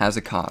has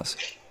a cause.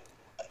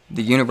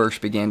 The universe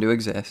began to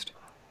exist.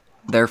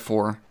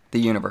 Therefore, the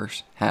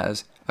universe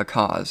has a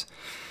cause.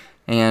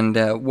 And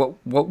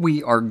what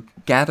we are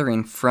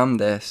gathering from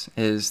this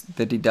is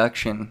the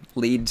deduction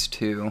leads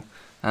to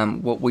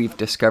what we've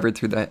discovered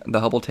through the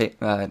Hubble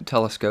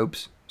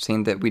telescopes,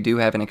 seeing that we do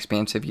have an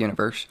expansive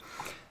universe.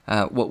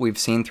 What we've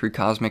seen through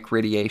cosmic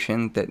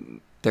radiation, that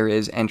there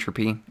is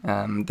entropy.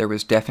 There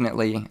was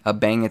definitely a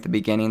bang at the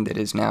beginning that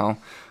is now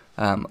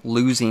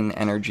losing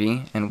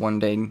energy and one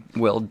day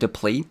will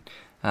deplete.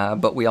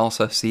 But we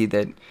also see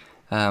that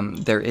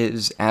there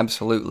is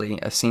absolutely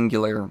a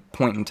singular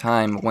point in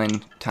time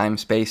when time,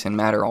 space, and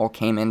matter all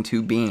came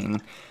into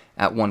being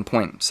at one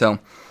point. So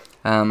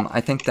I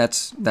think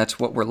that's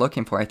what we're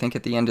looking for. I think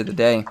at the end of the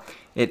day,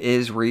 it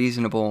is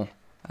reasonable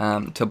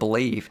to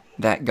believe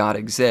that God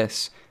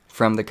exists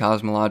from the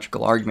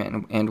cosmological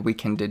argument, and we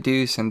can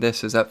deduce, and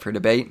this is up for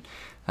debate,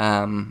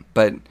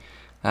 but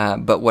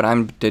what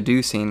I'm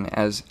deducing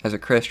as a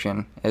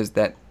Christian is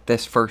that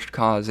this first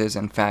cause is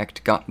in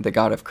fact God, the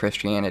God of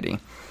Christianity.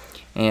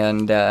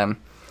 And I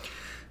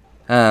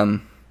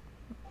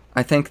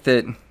think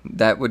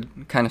that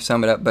would kind of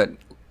sum it up, but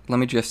let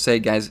me just say,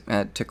 guys,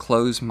 to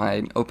close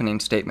my opening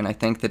statement, I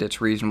think that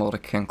it's reasonable to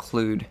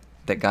conclude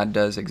that God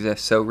does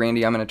exist. So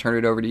Randy, I'm going to turn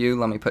it over to you.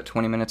 Let me put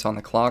 20 minutes on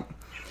the clock.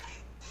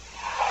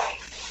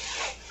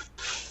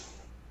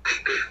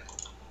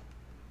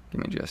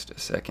 Give me just a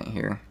second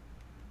here.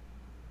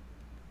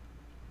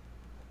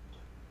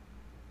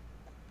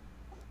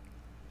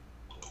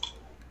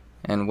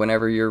 And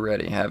whenever you're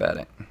ready, have at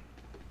it.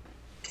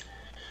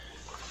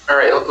 All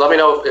right, let me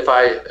know if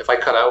I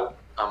cut out.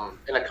 I'm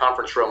in a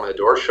conference room with the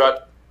door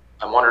shut.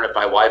 I'm wondering if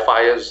my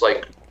Wi-Fi is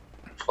like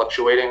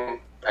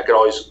fluctuating. I could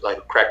always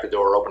like crack the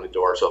door or open the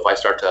door. So if I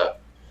start to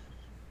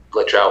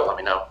glitch out, let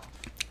me know.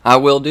 I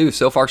will do.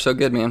 So far, so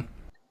good, man.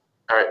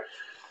 All right.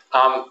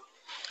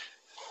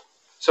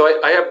 So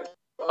I have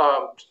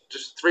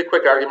just three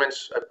quick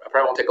arguments. I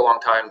probably won't take a long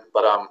time,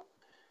 but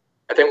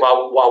I think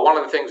while one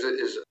of the things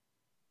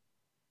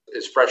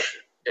is fresh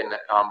in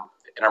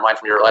our mind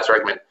from your last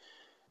argument,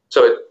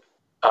 so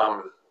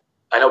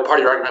I know part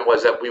of your argument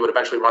was that we would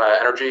eventually run out of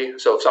energy.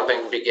 So if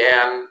something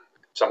began,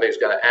 something's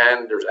going to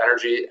end. There's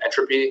energy,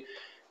 entropy,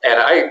 and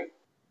I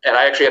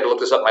actually had to look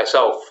this up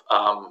myself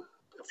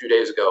a few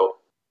days ago.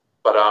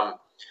 But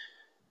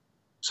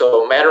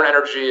so matter and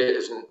energy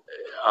is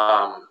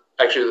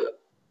actually.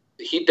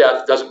 The heat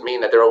death doesn't mean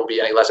that there will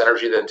be any less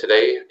energy than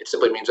today. It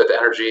simply means that the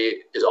energy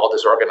is all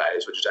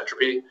disorganized, which is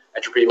entropy.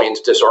 Entropy means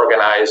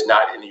disorganized,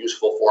 not in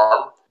useful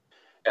form.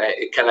 And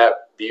it cannot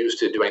be used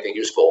to do anything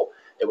useful.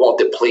 It won't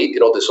deplete,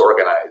 it'll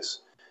disorganize.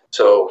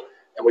 So,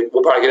 and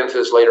we'll probably get into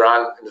this later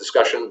on in the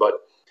discussion,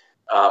 but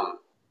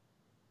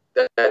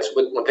that's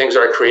when things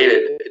are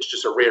created, it's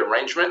just a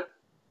rearrangement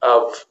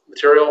of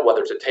material,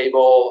 whether it's a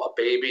table, a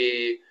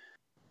baby,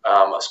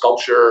 a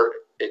sculpture.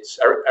 It's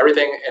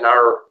everything in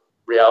our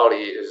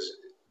reality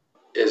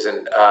is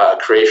in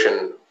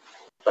creation,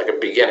 like a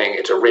beginning.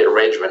 It's a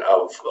rearrangement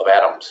of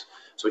atoms.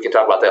 So we can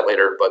talk about that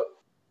later. But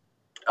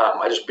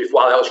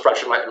while that was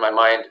fresh in my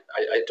mind,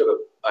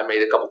 I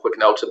made a couple quick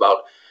notes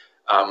about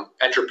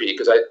entropy,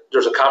 because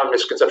there's a common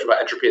misconception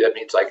about entropy that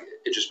means like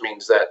it just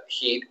means that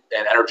heat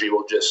and energy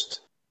will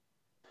just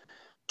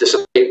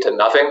dissipate to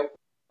nothing,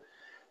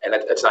 and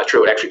that's not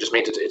true. It actually just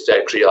means it's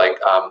actually like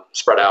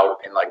spread out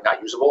and like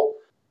not usable.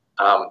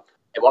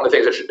 And one of the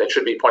things that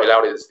should be pointed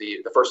out is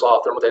the first law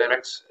of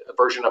thermodynamics, a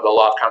version of the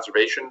law of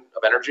conservation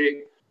of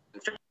energy.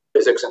 In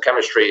physics and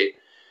chemistry,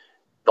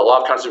 the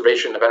law of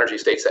conservation of energy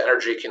states that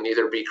energy can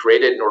neither be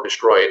created nor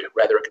destroyed.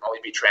 Rather, it can only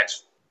be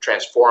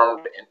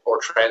transformed or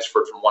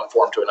transferred from one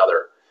form to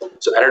another.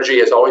 So energy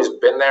has always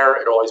been there.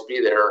 It'll always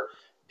be there.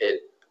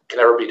 It can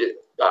never be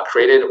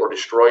created or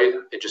destroyed.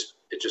 It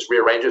just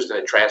rearranges and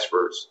it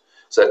transfers.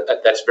 So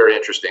that's very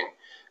interesting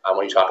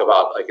when you talk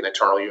about like an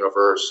eternal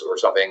universe or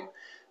something,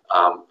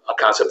 a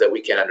concept that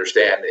we can't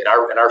understand. In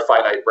our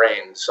finite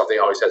brain, something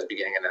always has a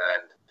beginning and an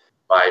end.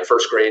 My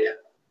first grade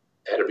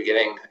had a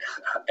beginning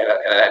and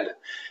an end.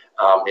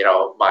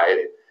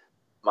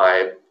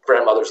 My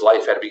grandmother's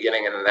life had a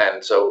beginning and an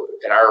end. So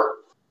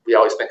we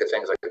always think of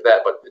things like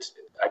that, but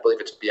I believe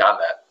it's beyond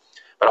that.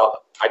 But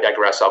I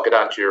digress. I'll get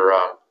on to your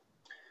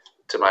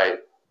to my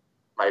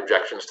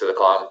objections to the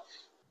Kalam.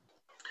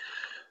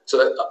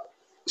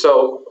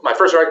 So my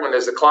first argument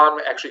is the Kalam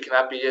actually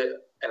cannot be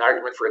an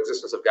argument for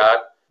existence of God.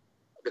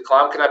 The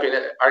Kalam cannot be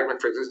an argument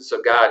for existence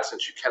of God,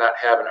 since you cannot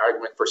have an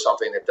argument for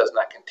something that does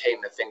not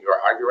contain the thing you are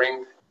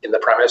arguing in the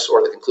premise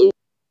or the conclusion.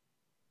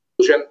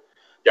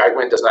 The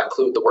argument does not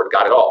include the word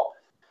God at all.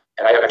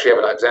 And I actually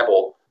have an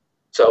example.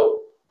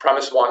 So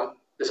premise one,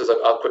 this is a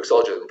quick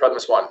syllogism.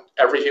 Premise one,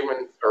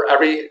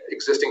 every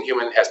existing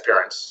human has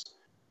parents.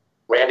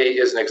 Randy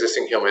is an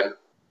existing human.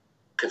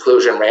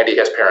 Conclusion, Randy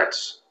has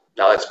parents.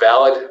 Now that's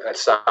valid and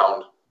it's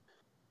sound.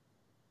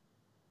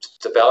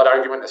 It's a valid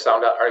argument, a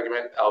sound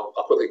argument. I'll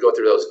quickly go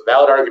through those.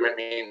 Valid argument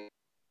means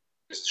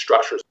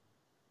structures.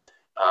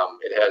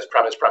 It has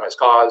premise,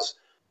 cause.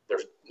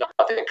 There's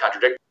nothing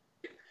contradictory.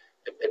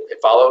 It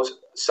follows.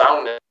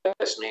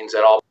 Soundness means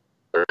that all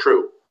are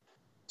true.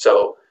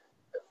 So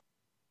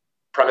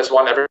premise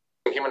one, every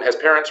human has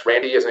parents.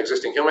 Randy is an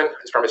existing human.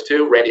 Is premise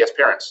two, Randy has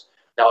parents.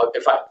 Now,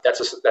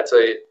 that's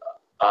a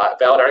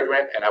valid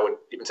argument, and I would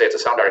even say it's a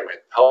sound argument.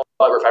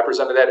 However, if I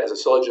presented that as a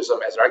syllogism,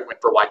 as an argument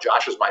for why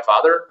Josh is my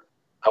father,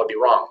 I would be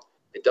wrong.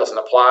 It doesn't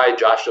apply.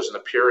 Josh doesn't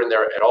appear in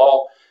there at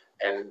all,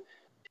 and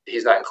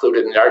he's not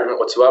included in the argument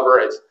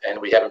whatsoever. And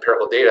we have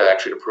empirical data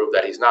actually to prove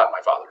that he's not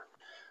my father.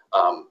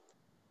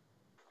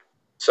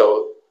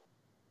 So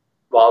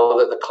while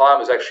the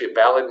Kalam is actually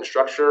valid in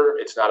structure,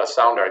 it's not a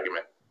sound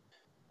argument.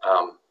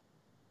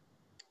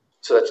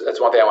 So that's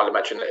one thing I wanted to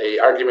mention. A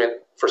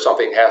argument for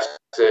something has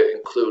to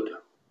include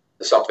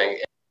the something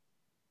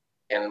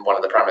in one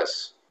of the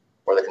premise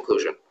or the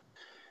conclusion.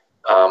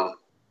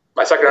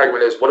 My second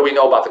argument is, what do we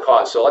know about the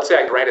cause? So let's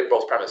say I granted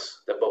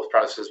that both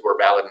premises were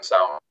valid and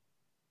sound.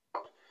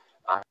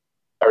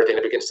 Everything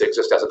that begins to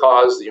exist as a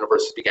cause, the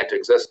universe began to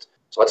exist.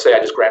 So let's say I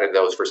just granted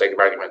those for sake of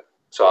argument.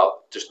 So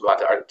I'll just move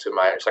on to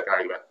my second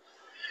argument.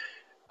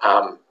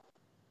 So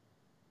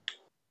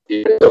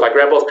if I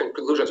grant both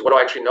conclusions, what do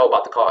I actually know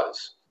about the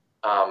cause?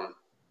 The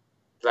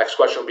next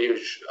question would be,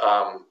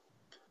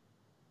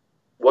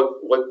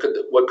 what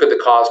could the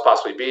cause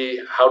possibly be?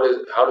 How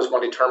does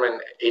one determine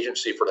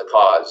agency for the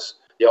cause?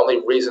 The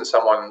only reason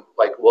someone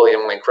like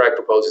William Lane Craig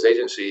proposes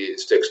agency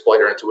is to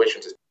exploit our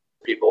intuitions as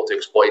people, to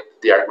exploit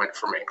the argument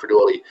from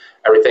incredulity.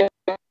 Everything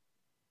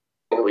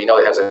we know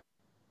that has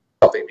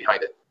something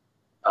behind it.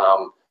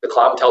 The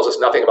Kalam tells us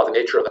nothing about the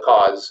nature of the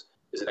cause.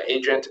 Is it an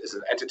agent? Is it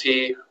an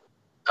entity?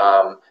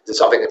 Is it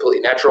something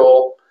completely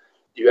natural?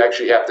 You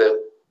actually have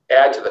to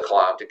add to the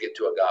Kalam to get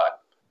to a God.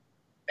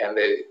 And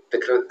the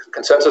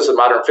consensus of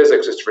modern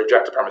physics is to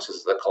reject the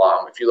premises of the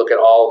Kalam. If you look at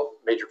all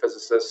major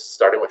physicists,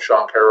 starting with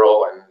Sean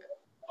Carroll and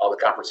all the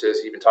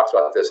conferences, he even talks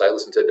about this. I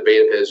listened to a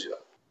debate of his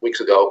weeks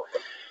ago.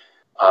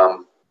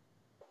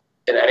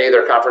 In any of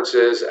their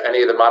conferences,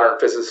 any of the modern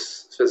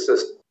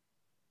physicists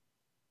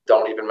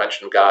don't even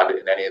mention God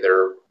in any of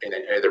their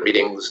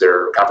meetings,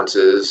 their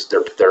conferences,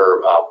 their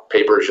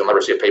papers. You'll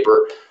never see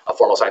a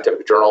formal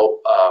scientific journal,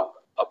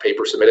 a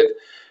paper submitted.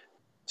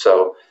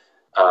 So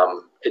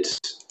to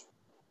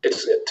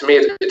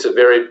me, it's a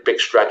very big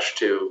stretch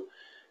to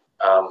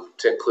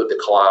include the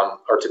Kalam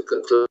or to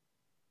include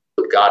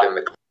God in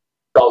the.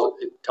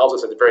 It tells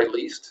us at the very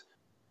least,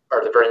 or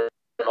at the very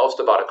most,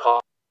 about a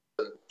cause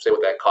and say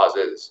what that cause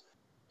is.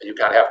 And you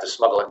kind of have to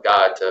smuggle in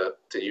God to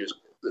use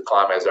the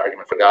Kalam as an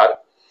argument for God.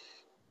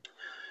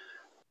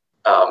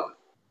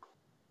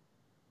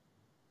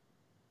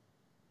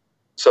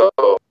 So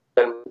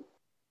then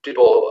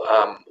people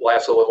will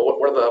ask, so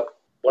what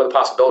are the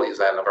possibilities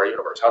then of our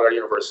universe? How did our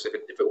universe, if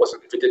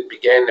it didn't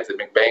begin, if the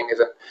Big Bang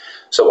isn't?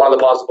 So one of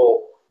the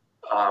plausible,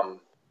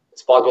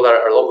 it's plausible that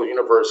our local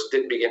universe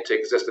didn't begin to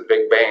exist at the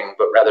Big Bang,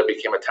 but rather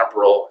became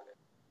temporal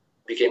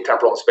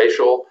and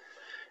spatial,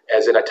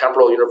 as in a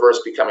temporal universe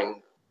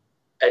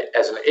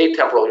as an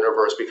atemporal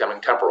universe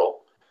becoming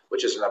temporal,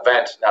 which is an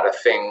event, not a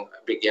thing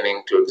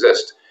beginning to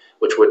exist,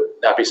 which would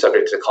not be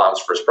subject to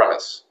Kalam's first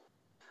premise.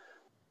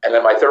 And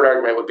then my third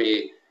argument would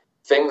be,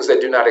 things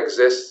that do not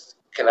exist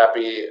cannot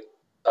be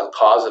a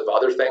cause of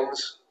other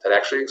things that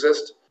actually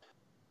exist.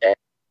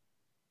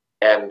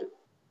 And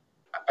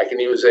I can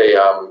use and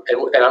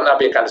I'm not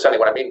being condescending.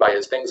 What I mean by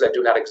is, things that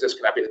do not exist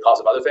cannot be the cause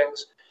of other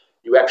things.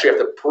 You actually have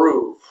to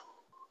prove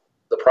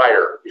the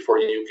prior before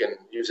you can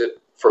use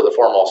it for the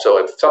formal. So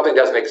if something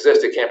doesn't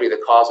exist, it can't be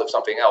the cause of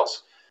something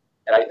else.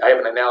 And I have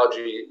an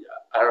analogy.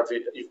 I don't know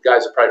if you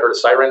guys have probably heard of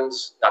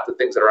sirens, not the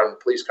things that are on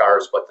police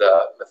cars, but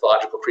the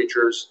mythological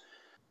creatures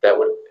that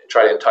would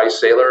try to entice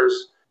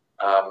sailors.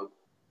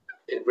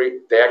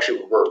 They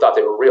actually thought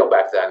they were real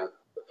back then.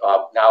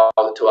 Now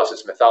to us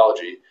it's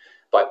mythology.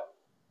 But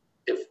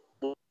if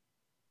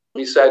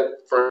we said,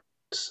 for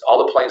instance,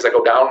 all the planes that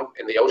go down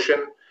in the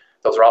ocean,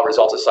 those are all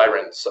results of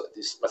sirens. So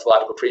these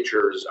mythological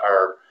creatures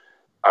are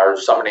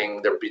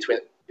summoning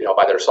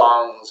by their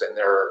songs and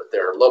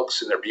their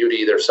looks and their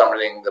beauty, they're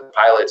summoning the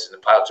pilots, and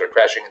the pilots are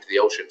crashing into the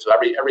ocean. So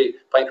every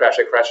plane crash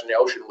that crashed in the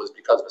ocean was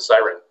because of a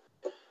siren.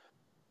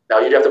 Now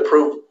you'd have to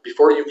prove,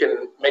 before you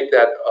can make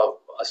that a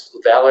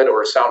valid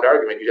or a sound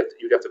argument,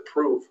 you'd have to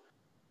prove.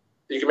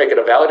 You can make it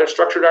a valid and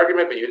structured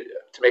argument, but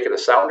to make it a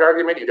sound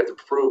argument, you'd have to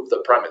prove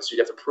the premise. You'd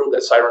have to prove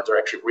that sirens are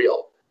actually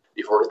real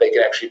before they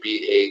can actually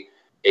be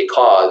a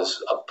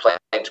cause of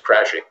planes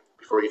crashing,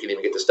 before you can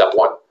even get to step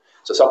one.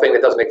 So something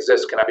that doesn't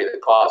exist cannot be the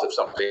cause of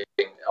something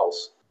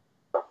else.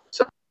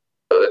 So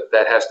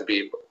that has to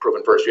be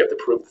proven first. You have to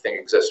prove the thing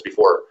exists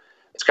before.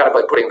 It's kind of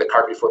like putting the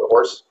cart before the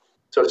horse,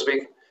 so to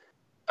speak.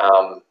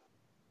 And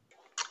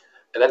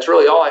that's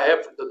really all I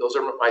have. Those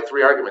are my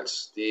three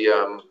arguments. The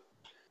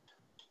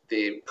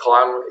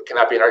Kalam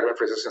cannot be an argument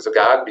for existence of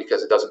God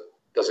because it doesn't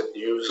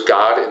use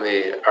God in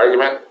the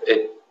argument.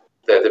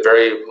 The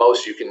very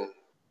most you can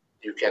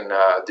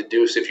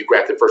deduce, if you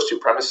grant the first two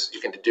premises,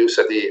 you can deduce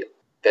that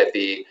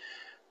the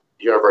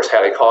universe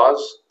had a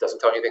cause. It doesn't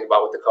tell you anything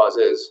about what the cause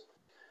is.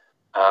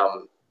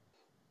 It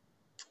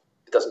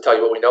doesn't tell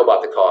you what we know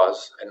about the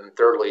cause. And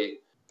thirdly,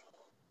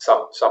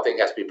 something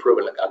has to be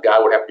proven. A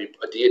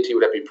deity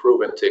would have to be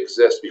proven to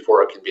exist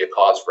before it can be a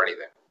cause for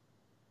anything.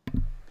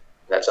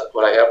 That's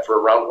what I have for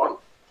round one.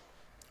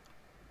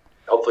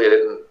 Hopefully it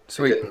didn't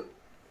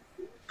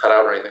cut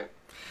out or anything.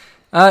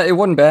 It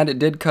wasn't bad. It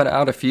did cut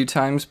out a few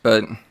times,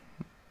 but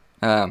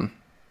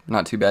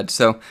not too bad.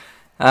 So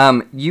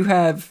you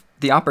have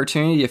the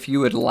opportunity, if you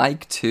would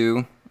like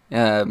to,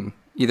 either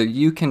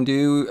you can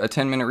do a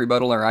 10-minute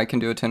rebuttal or I can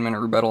do a 10-minute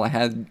rebuttal. I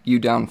had you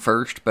down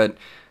first, but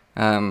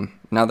now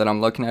that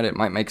I'm looking at it, it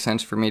might make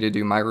sense for me to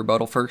do my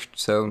rebuttal first.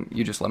 So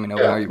you just let me know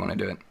how you want to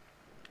do it.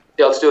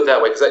 Yeah, let's do it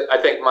that way, because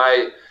I think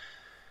my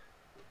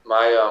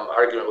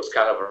argument was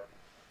kind of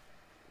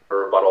a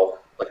rebuttal,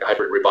 like a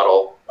hybrid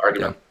rebuttal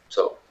argument. Yeah.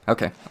 So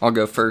okay, I'll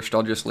go first.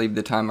 I'll just leave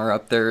the timer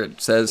up there.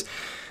 It says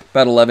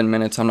about 11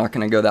 minutes. I'm not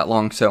going to go that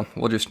long, so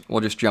we'll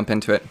just jump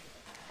into it.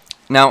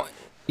 Now,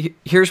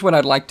 here's what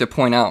I'd like to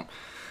point out.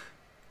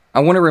 I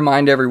want to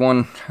remind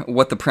everyone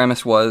what the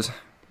premise was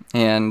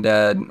and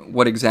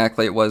what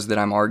exactly it was that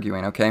I'm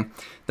arguing, okay?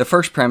 The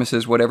first premise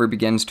is whatever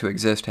begins to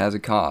exist has a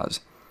cause.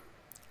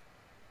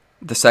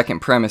 The second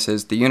premise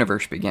is the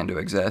universe began to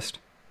exist.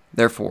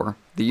 Therefore,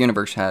 the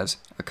universe has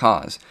a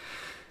cause.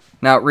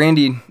 Now,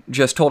 Randy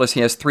just told us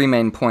he has three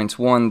main points.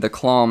 One, the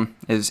Kalam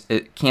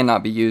it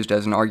cannot be used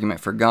as an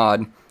argument for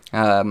God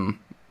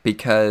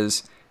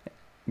because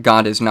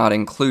God is not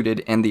included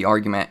in the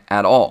argument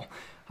at all.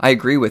 I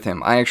agree with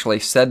him. I actually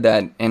said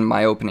that in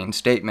my opening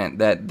statement,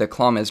 that the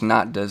Kalam is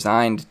not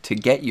designed to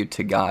get you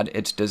to God.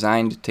 It's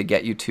designed to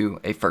get you to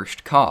a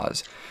first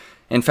cause.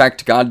 In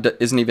fact, God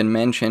isn't even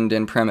mentioned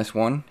in premise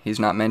 1. He's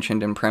not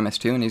mentioned in premise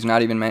 2, and he's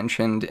not even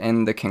mentioned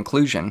in the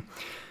conclusion.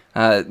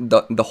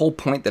 The whole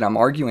point that I'm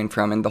arguing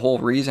from, and the whole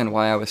reason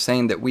why I was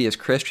saying that we as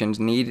Christians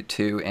need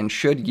to and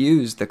should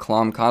use the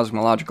Kalam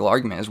cosmological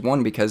argument is,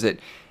 one, because it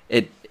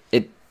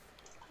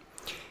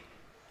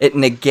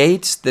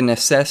negates the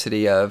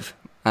necessity of,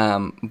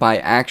 by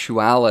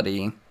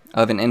actuality,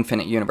 of an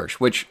infinite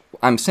universe, which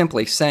I'm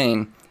simply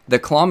saying the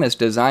Kalam is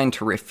designed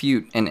to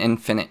refute an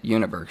infinite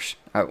universe.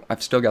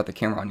 I've still got the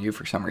camera on you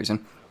for some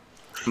reason.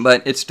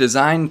 But it's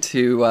designed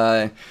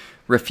to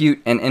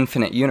refute an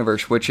infinite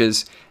universe, which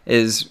is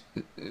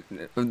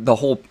the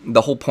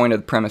whole point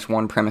of premise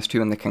 1, premise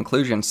 2, and the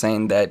conclusion,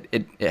 saying that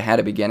it had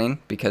a beginning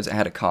because it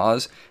had a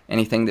cause.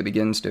 Anything that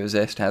begins to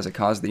exist has a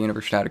cause. The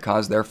universe had a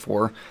cause.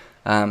 Therefore,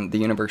 the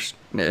universe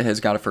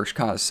has got a first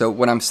cause. So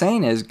what I'm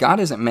saying is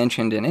God isn't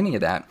mentioned in any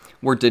of that.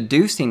 We're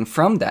deducing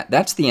from that.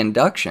 That's the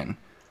induction.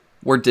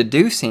 We're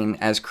deducing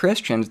as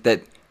Christians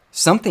that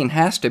something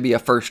has to be a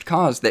first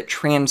cause that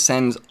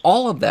transcends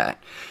all of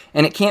that.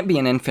 And it can't be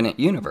an infinite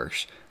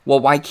universe. Well,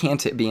 why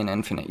can't it be an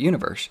infinite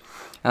universe?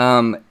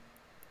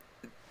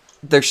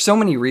 There's so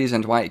many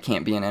reasons why it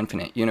can't be an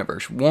infinite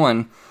universe.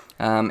 One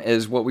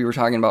is what we were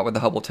talking about with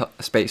the Hubble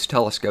Space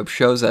Telescope,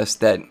 shows us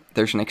that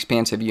there's an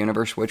expansive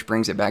universe, which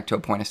brings it back to a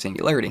point of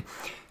singularity.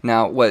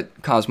 Now,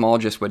 what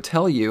cosmologists would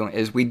tell you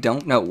is we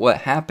don't know what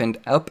happened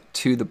up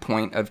to the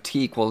point of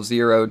t equals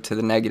 0 to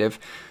the negative,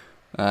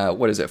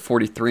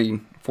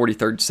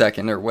 43rd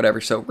second or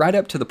whatever. So right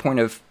up to the point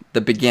of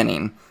the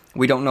beginning,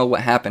 we don't know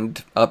what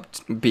happened up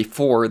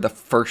before the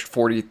first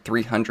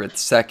 4300th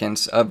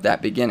seconds of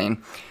that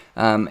beginning.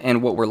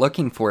 And what we're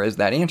looking for is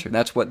that answer.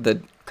 That's what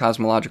the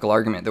cosmological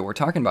argument that we're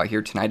talking about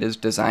here tonight is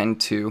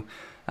designed to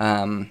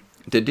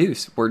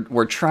deduce.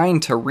 We're trying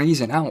to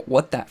reason out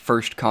what that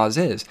first cause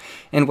is.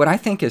 And what I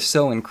think is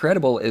so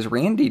incredible is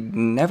Randy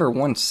never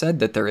once said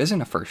that there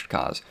isn't a first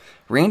cause.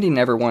 Randy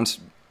never once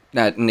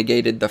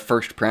negated the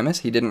first premise.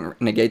 He didn't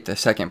negate the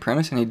second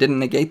premise, and he didn't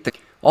negate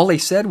all he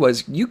said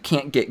was, you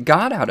can't get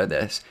God out of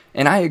this.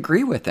 And I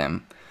agree with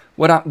him.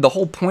 The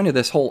whole point of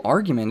this whole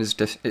argument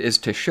is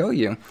to show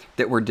you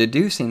that we're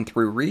deducing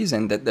through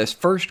reason that this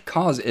first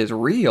cause is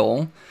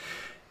real,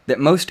 that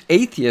most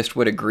atheists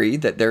would agree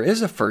that there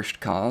is a first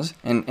cause,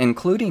 and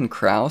including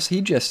Krauss.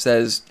 He just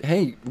says,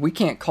 hey, we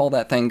can't call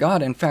that thing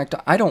God. In fact,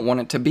 I don't want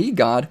it to be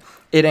God.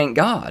 It ain't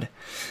God.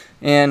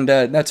 And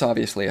that's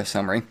obviously a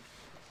summary.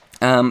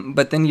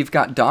 But then you've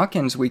got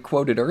Dawkins, we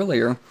quoted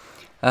earlier,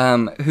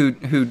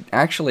 who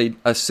actually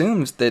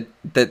assumes that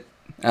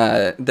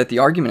the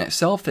argument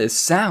itself is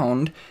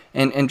sound,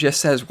 and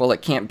just says, well,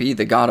 it can't be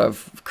the God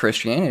of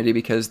Christianity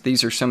because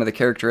these are some of the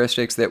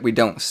characteristics that we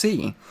don't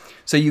see.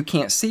 So you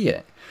can't see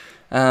it.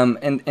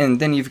 And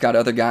then you've got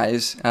other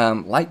guys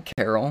like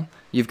Carroll.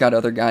 You've got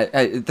other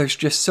guys. There's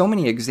just so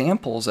many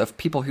examples of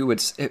people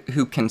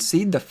who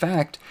concede the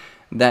fact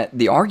that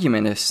the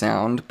argument is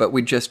sound, but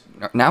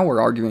now we're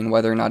arguing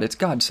whether or not it's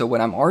God. So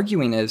what I'm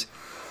arguing is,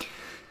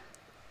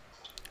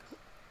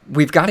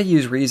 we've got to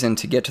use reason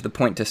to get to the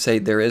point to say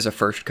there is a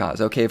first cause.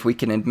 Okay, if we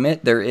can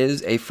admit there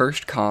is a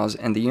first cause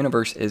and the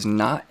universe is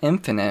not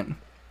infinite,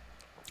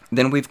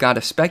 then we've got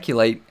to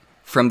speculate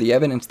from the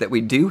evidence that we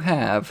do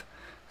have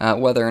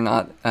whether or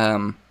not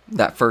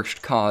that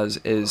first cause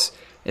is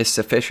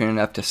sufficient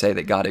enough to say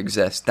that God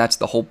exists. That's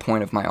the whole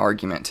point of my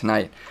argument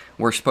tonight.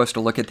 We're supposed to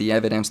look at the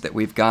evidence that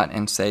we've got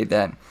and say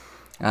that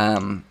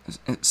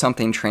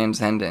something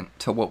transcendent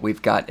to what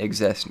we've got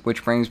exists,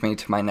 which brings me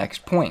to my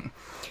next point.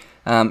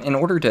 In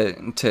order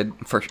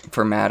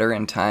for matter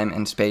and time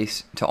and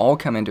space to all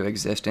come into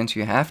existence,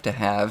 you have to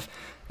have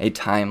a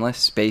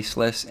timeless,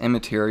 spaceless,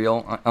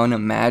 immaterial,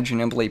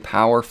 unimaginably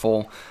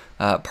powerful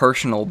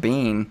personal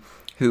being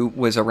who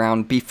was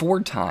around before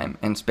time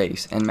and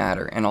space and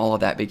matter and all of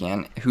that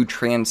began, who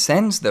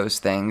transcends those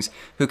things,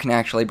 who can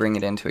actually bring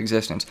it into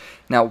existence.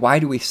 Now, why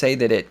do we say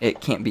that it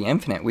can't be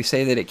infinite? We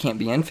say that it can't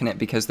be infinite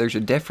because there's a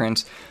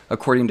difference,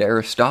 according to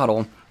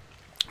Aristotle,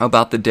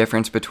 about the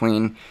difference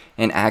between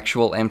an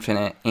actual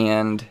infinite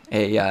and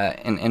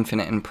an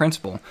infinite in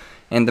principle.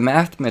 And the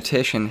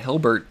mathematician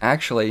Hilbert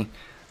actually,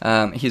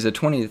 he's a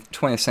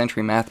 20th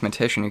century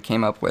mathematician who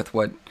came up with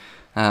what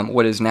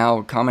is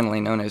now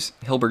commonly known as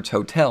Hilbert's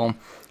Hotel.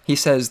 He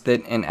says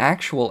that an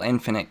actual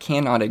infinite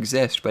cannot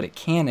exist, but it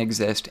can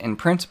exist in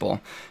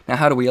principle. Now,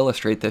 how do we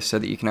illustrate this so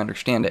that you can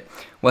understand it?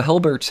 Well,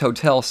 Hilbert's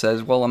Hotel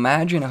says, well,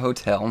 imagine a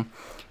hotel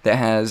that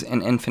has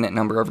an infinite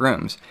number of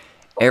rooms.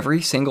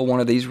 Every single one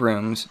of these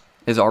rooms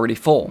is already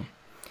full,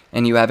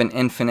 and you have an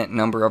infinite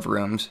number of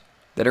rooms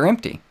that are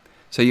empty.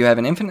 So you have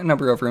an infinite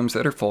number of rooms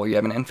that are full, you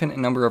have an infinite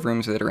number of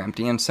rooms that are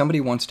empty, and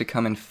somebody wants to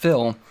come and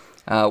fill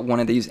one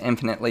of these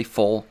infinitely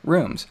full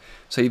rooms.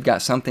 So you've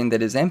got something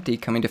that is empty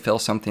coming to fill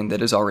something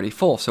that is already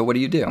full. So what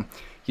do?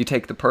 You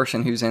take the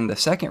person who's in the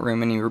second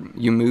room and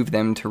you move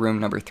them to room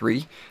number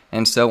 3,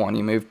 and so on.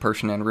 You move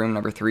person in room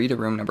number 3 to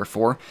room number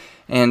 4.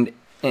 And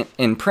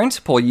in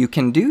principle, you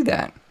can do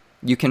that.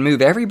 You can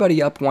move everybody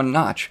up one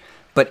notch,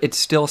 but it's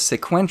still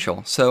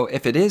sequential. So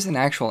if it is an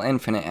actual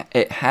infinite,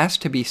 it has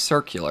to be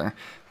circular,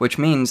 which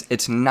means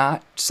it's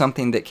not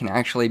something that can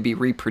actually be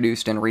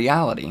reproduced in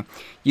reality.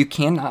 You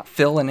cannot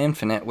fill an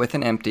infinite with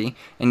an empty,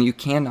 and you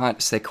cannot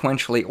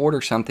sequentially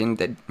order something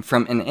that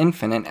from an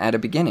infinite at a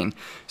beginning.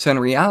 So in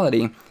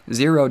reality,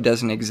 0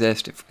 doesn't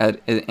exist in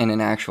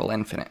an actual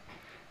infinite.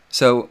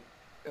 So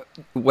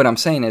what I'm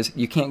saying is,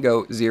 you can't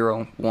go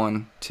 0,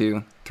 1,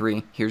 2,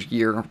 3, here's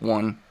year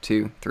 1,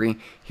 2, 3,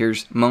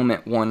 here's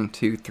moment 1,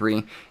 2,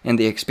 3, and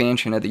the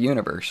expansion of the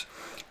universe,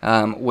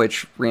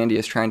 which Randy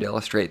is trying to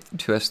illustrate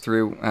to us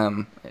through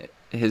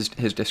his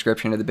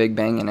description of the Big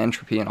Bang and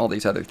entropy and all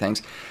these other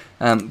things.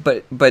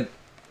 But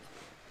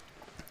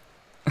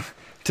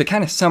to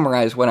kind of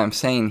summarize what I'm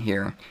saying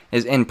here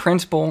is, in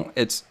principle,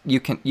 you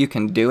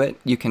can do it.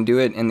 You can do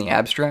it in the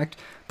abstract,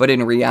 but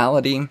in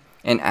reality,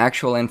 an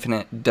actual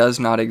infinite does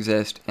not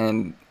exist,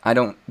 and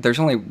there's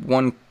only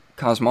one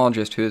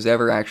cosmologist who has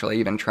ever actually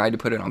even tried to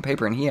put it on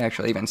paper, and he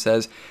actually even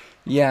says,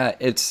 yeah,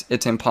 it's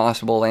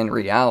impossible in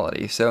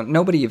reality. So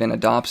nobody even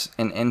adopts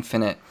an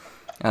infinite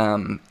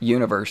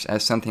universe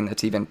as something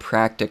that's even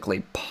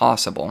practically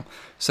possible.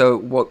 So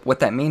what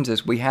that means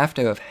is we have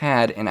to have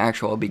had an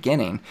actual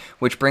beginning,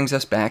 which brings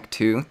us back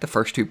to the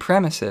first two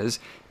premises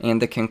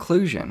and the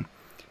conclusion.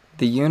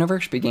 The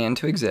universe began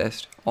to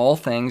exist. All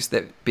things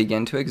that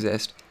begin to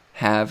exist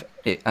have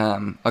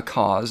a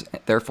cause,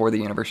 therefore the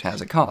universe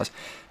has a cause.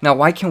 Now,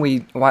 why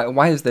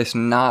is this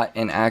not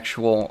an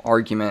actual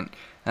argument?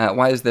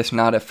 Why is this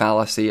not a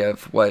fallacy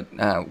of what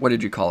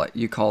did you call it?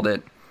 You called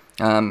it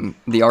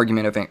the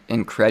argument of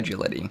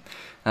incredulity.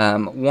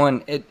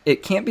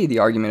 It can't be the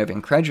argument of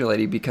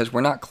incredulity because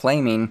we're not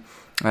claiming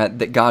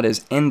that God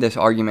is in this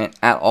argument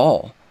at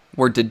all.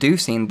 We're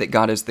deducing that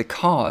God is the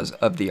cause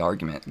of the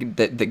argument,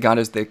 that God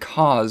is the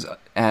cause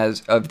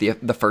of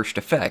the first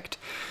effect.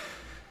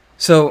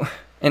 So,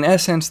 in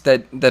essence,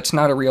 that's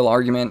not a real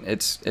argument.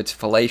 It's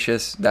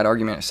fallacious. That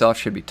argument itself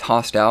should be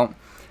tossed out,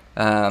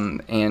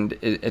 and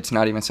it's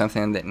not even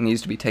something that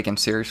needs to be taken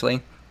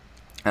seriously.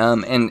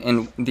 And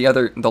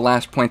the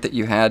last point that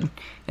you had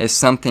is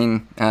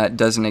something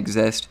doesn't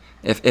exist.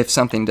 If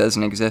something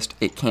doesn't exist,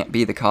 it can't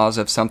be the cause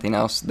of something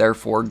else.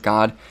 Therefore,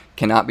 God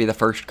cannot be the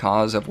first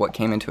cause of what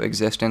came into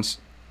existence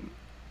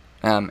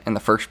in the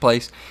first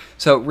place.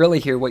 So really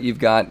here what you've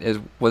got is,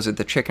 was it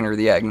the chicken or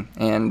the egg?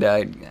 And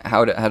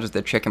how does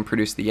the chicken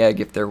produce the egg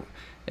if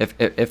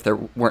there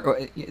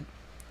weren't...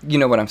 You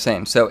know what I'm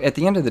saying. So at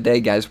the end of the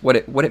day, guys, what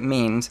it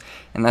means,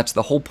 and that's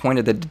the whole point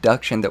of the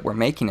deduction that we're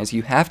making, is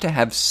you have to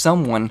have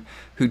someone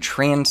who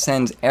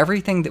transcends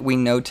everything that we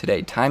know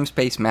today, time,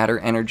 space, matter,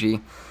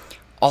 energy,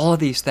 all of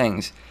these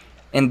things.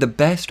 And the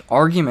best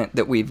argument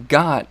that we've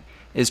got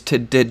is to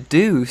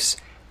deduce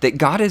that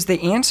God is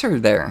the answer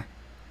there.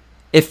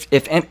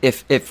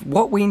 If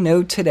what we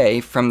know today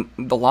from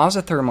the laws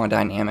of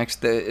thermodynamics,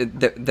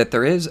 that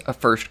there is a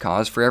first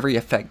cause, for every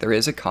effect there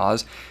is a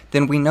cause,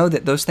 then we know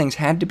that those things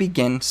had to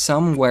begin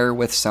somewhere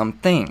with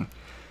something.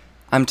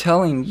 I'm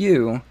telling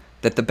you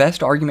that the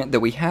best argument that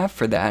we have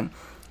for that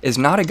is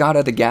not a God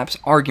of the gaps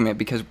argument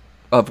because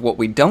of what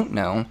we don't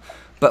know,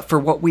 but for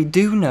what we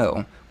do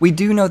know. We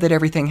do know that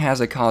everything has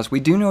a cause. We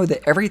do know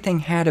that everything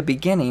had a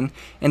beginning,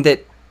 and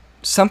that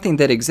something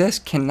that exists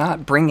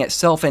cannot bring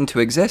itself into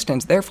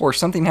existence. Therefore,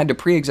 something had to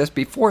pre-exist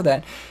before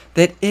that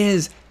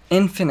is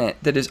infinite,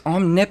 that is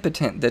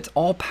omnipotent, that's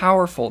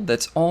all-powerful,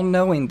 that's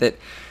all-knowing, that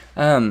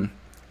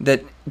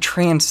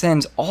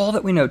transcends all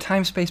that we know,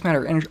 time, space,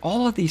 matter, energy,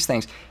 all of these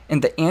things.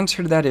 And the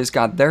answer to that is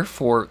God.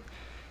 Therefore,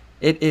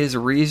 it is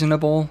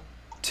reasonable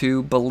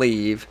to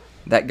believe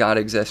that God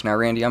exists. Now,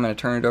 Randy, I'm going to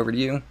turn it over to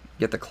you.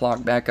 Get the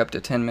clock back up to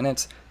 10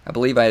 minutes. I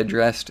believe I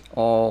addressed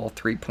all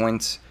 3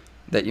 points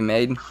that you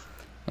made.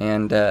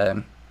 And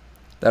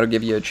that'll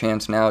give you a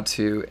chance now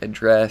to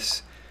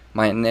address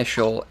my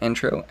initial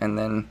intro and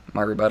then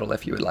my rebuttal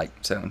if you would like.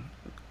 So,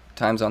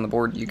 time's on the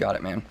board. You got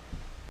it, man.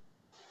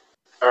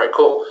 All right,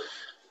 cool.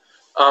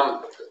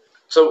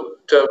 So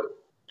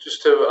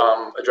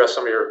to address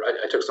some of your,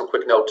 I took some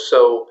quick notes.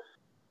 So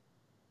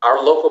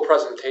our local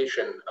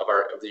presentation of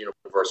the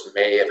universe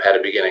may have had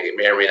a beginning. It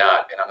may or may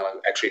not. And I'm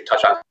going to actually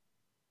touch on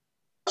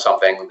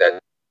something that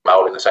came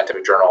out in the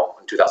Scientific Journal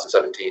in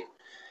 2017.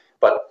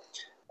 But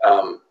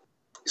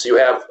so you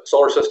have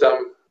solar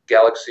system,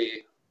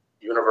 galaxy,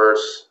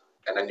 universe,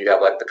 and then you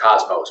have like the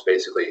cosmos,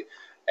 basically.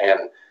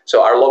 And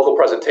so our local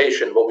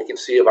presentation, what we can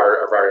see of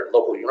our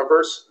local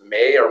universe,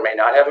 may or may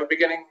not have a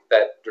beginning.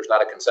 That there's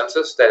not a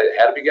consensus that it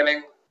had a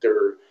beginning.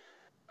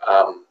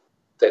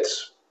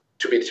 That's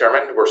to be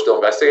determined. We're still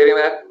investigating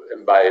that,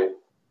 and by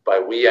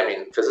we I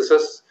mean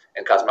physicists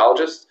and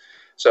cosmologists.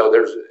 So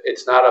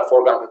it's not a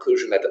foregone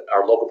conclusion that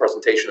our local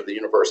presentation of the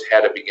universe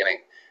had a beginning.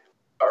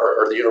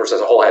 Or the universe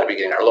as a whole had a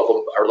beginning. Our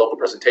local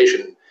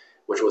presentation,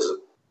 which was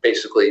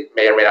basically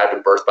may or may not have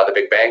been birthed by the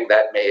Big Bang,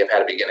 that may have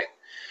had a beginning.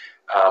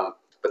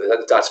 But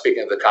that's not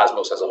speaking of the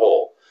cosmos as a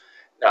whole.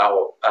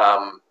 Now,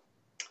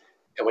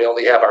 and we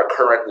only have our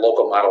current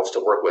local models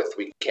to work with.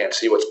 We can't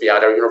see what's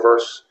beyond our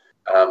universe.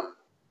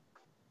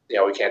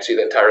 We can't see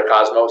the entire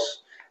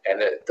cosmos.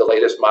 And the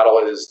latest model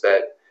is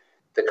that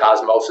the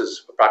cosmos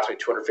is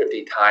approximately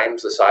 250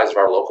 times the size of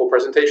our local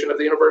presentation of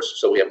the universe.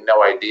 So we have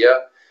no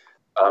idea.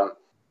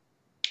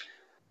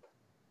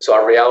 So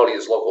our reality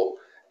is local.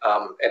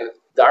 And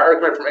the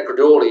argument from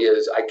incredulity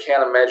is I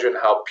can't imagine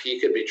how P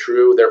could be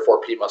true,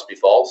 therefore P must be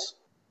false.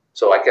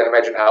 So I can't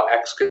imagine how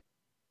X could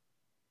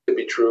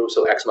be true,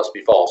 so X must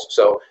be false.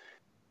 So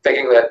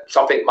thinking that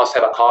something must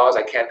have a cause,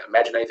 I can't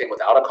imagine anything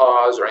without a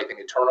cause or anything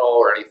eternal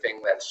or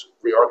anything that's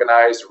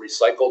reorganized or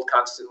recycled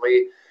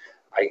constantly.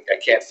 I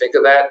can't think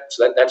of that.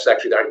 So that's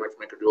actually the argument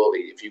from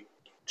incredulity.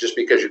 Just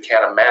because you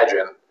can't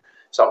imagine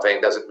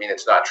something doesn't mean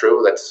it's not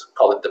true. That's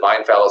called the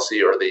divine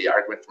fallacy or the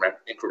argument from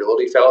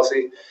incredulity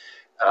fallacy.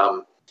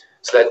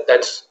 So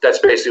that's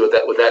basically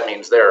what that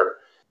means there.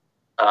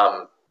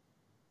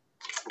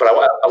 But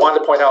I wanted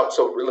to point out,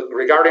 so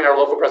regarding our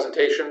local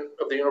presentation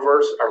of the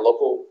universe, our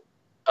local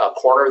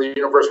corner of the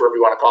universe, whatever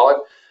you want to call it.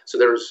 So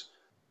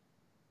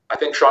I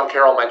think Sean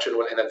Carroll mentioned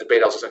in a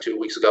debate I was listening to 2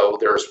 weeks ago,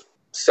 there's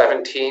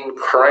 17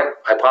 current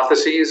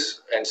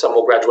hypotheses, and some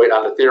will graduate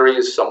onto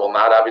theories, some will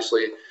not,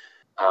 obviously.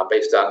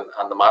 Based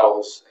on the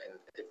models and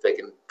if they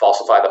can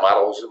falsify the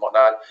models and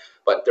whatnot.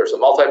 But there's a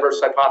multiverse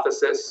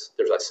hypothesis,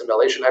 there's a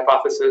simulation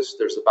hypothesis,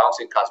 there's a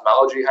bouncing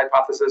cosmology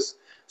hypothesis.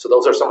 So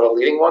those are some of the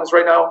leading ones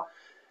right now.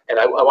 And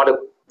I want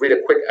to read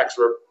a quick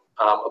excerpt.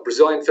 A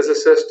Brazilian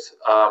physicist,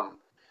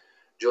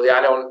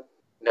 Juliano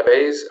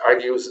Neves,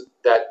 argues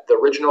that the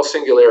original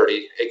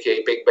singularity,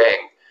 aka Big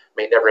Bang,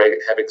 may never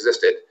have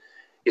existed.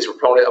 He's a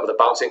proponent of the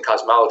bouncing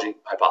cosmology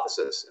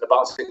hypothesis. And the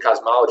bouncing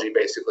cosmology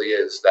basically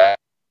is that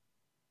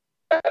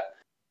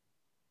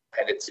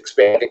and it's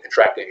expanding,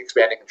 contracting.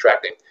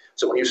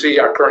 So when you see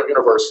our current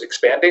universe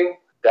expanding,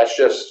 that's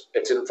just,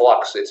 it's in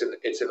flux. It's in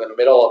the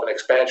middle of an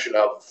expansion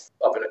of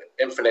an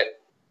infinite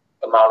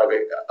amount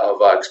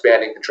of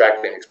expanding,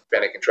 contracting.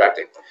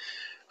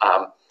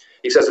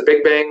 He says the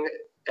Big Bang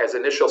as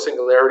initial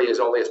singularity is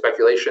only a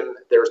speculation.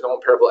 There is no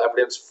empirical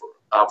evidence for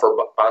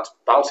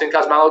bouncing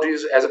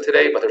cosmologies as of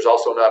today, but there's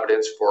also no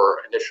evidence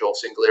for initial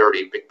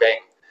singularity Big Bang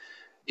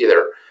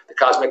either. The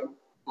cosmic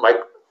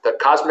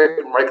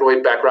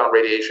microwave background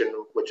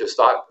radiation, which is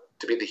thought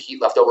to be the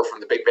heat left over from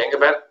the Big Bang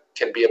event,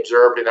 can be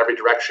observed in every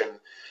direction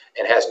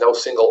and has no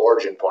single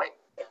origin point.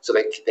 So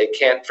they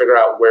can't figure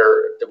out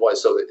where it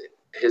was. So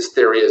his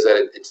theory is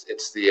that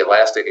it's the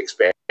elastic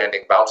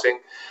expanding bouncing.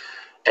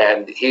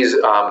 And he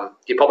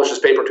published this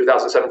paper in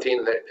 2017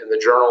 in the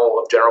Journal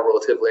of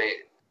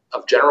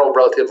General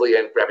Relativity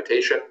and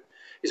Gravitation.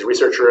 He's a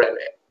researcher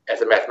at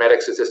the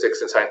Mathematics,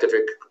 Statistics, and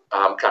Scientific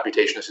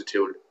Computation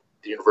Institute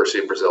at the University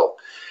of Brazil.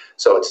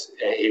 So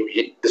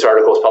this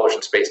article is published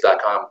in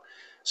space.com.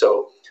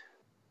 So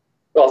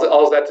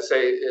all that to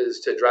say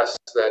is to address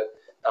that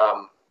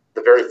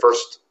the very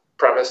first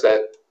premise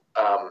that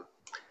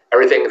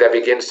everything that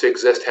begins to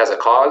exist has a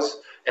cause.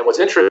 And what's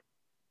interesting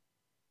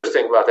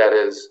about that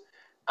is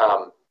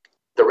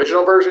the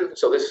original version.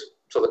 So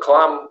the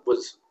Kalam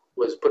was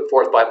put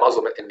forth by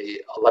Muslim in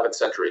the 11th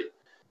century.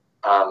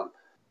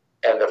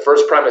 And the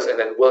first premise, and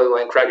then William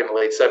Lane Craig in the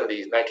late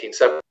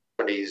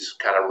 1970s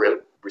kind of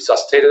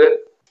resuscitated it.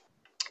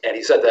 And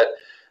he said that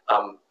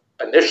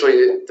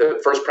initially the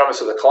first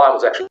premise of the Kalam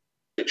was actually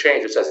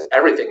changed. It says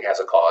everything has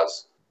a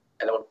cause.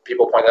 And then when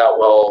people pointed out,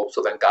 well,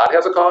 so then God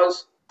has a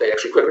cause, they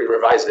actually quickly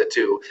revised it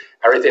to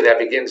everything that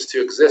begins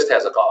to exist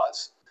has a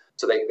cause.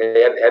 So they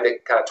had to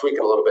kind of tweak it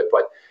a little bit.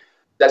 But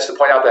that's to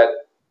point out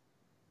that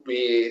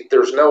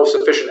there's no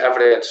sufficient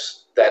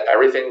evidence that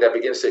everything that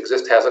begins to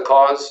exist has a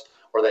cause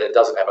or that it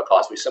doesn't have a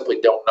cause. We simply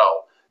don't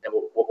know. And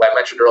what I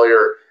mentioned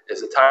earlier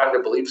is the time to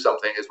believe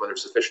something is when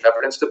there's sufficient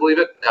evidence to believe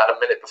it, not a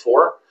minute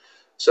before.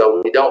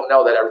 So we don't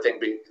know that everything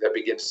that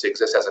begins to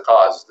exist has a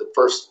cause. The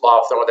first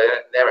law of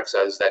thermodynamics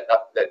says that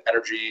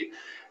energy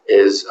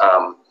is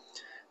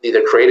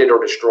neither created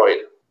or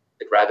destroyed.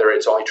 Rather,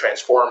 it's only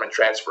transformed and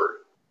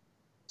transferred.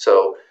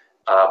 So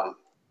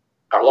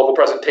our local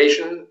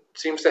presentation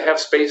seems to have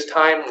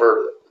space-time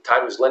where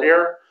time is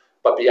linear,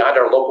 but beyond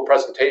our local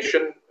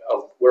presentation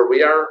of where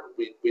we are,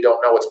 we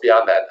don't know what's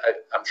beyond that.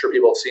 I'm sure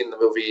people have seen the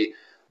movie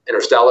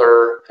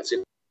Interstellar, have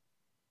seen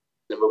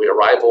the movie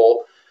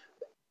Arrival.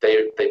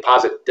 They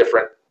posit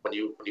different, when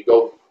you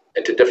go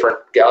into different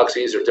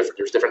galaxies,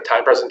 there's different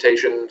time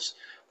presentations.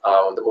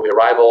 The movie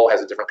Arrival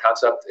has a different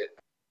concept.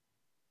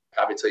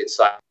 Obviously, it's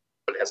sci-fi,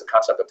 but it has a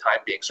concept of time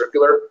being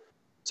circular.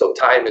 So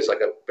time is like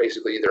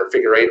basically either a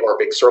figure eight or a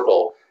big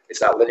circle. It's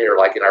not linear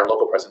like in our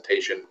local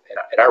presentation.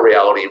 In our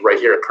reality, right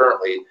here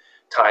currently,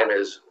 time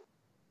is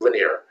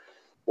linear,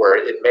 where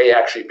it may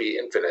actually be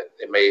infinite.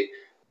 It may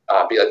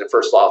be like the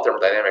first law of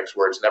thermodynamics,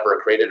 where it's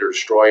never created or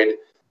destroyed.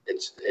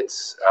 It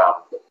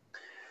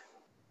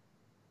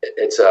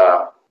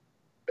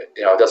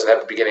doesn't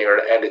have a beginning or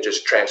an end. It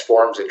just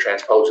transforms and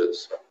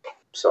transposes.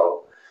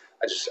 So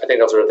I think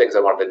those are the things I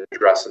wanted to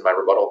address in my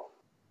rebuttal.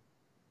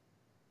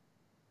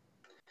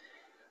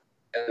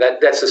 And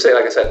that's to say,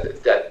 like I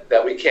said,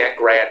 that we can't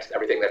grant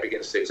everything that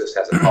begins to exist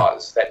has a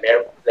cause. That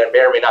may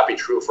or may not be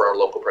true for our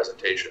local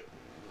presentation.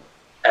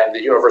 And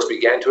the universe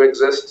began to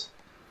exist.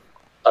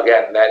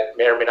 Again, that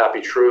may or may not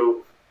be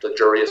true. The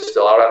jury is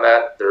still out on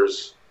that.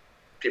 There's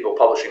people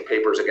publishing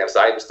papers against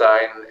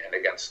Einstein and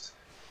against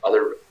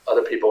other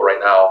people right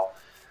now.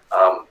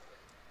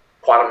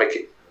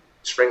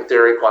 String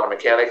theory, quantum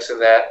mechanics,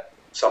 and that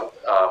some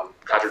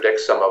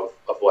contradicts some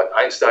of what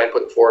Einstein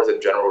put forth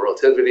in general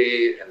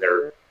relativity, and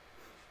they're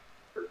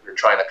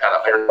trying to kind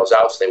of iron those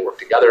out so they work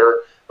together,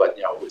 but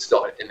it's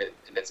still in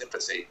its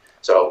infancy.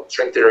 So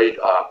string theory,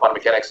 quantum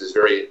mechanics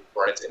we're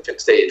in its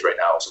infant stage right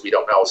now, so we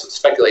don't know. So to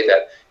speculate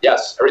that,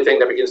 yes, everything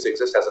that begins to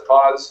exist has a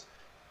cause,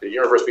 the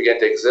universe began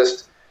to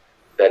exist,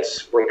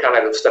 we're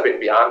kind of stepping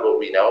beyond what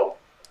we know.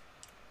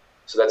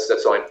 So that's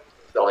the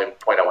only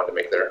point I wanted to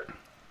make there.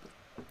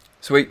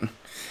 Sweet.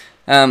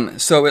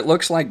 So it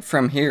looks like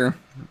from here,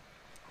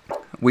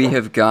 we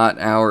have got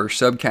our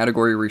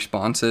subcategory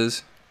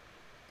responses.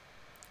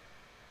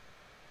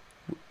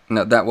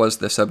 No, that was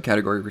the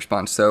subcategory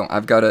response. So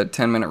I've got a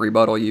 10-minute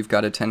rebuttal. You've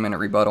got a 10-minute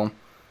rebuttal.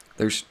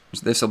 This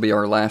will be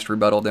our last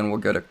rebuttal. Then we'll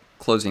go to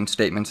closing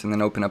statements and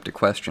then open up to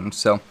questions.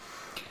 So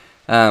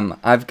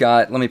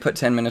let me put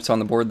 10 minutes on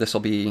the board. This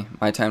will be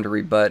my time to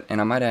rebut, and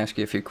I might ask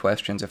you a few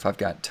questions if I've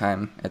got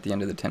time at the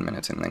end of the 10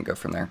 minutes and then go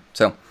from there.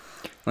 So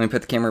let me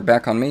put the camera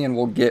back on me and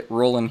we'll get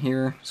rolling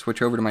here.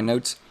 Switch over to my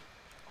notes.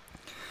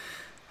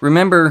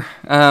 Remember,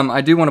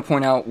 I do want to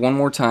point out one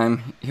more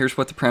time, here's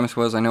what the premise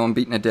was. I know I'm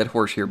beating a dead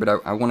horse here, but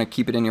I want to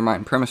keep it in your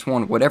mind. Premise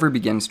 1, whatever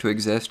begins to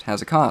exist has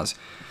a cause.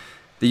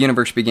 The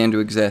universe began to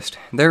exist.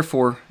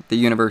 Therefore, the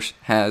universe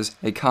has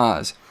a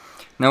cause.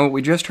 Now, what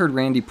we just heard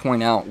Randy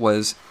point out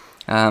was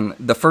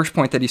the first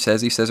point that he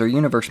says our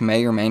universe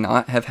may or may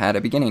not have had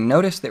a beginning.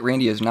 Notice that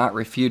Randy is not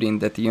refuting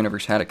that the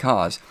universe had a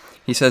cause.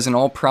 He says in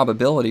all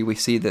probability we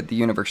see that the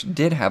universe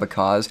did have a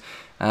cause.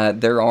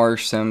 There are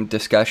some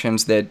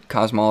discussions that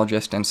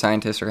cosmologists and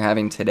scientists are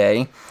having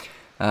today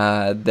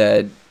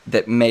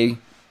that may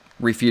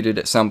refuted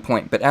at some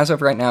point. But as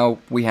of right now,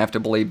 we have to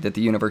believe that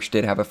the universe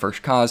did have a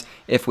first cause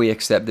if we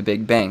accept the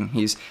Big Bang.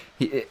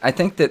 I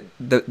think that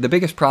the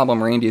biggest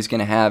problem Randy is going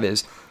to have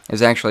is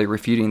actually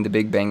refuting the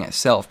Big Bang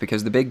itself,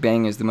 because the Big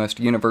Bang is the most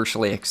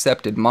universally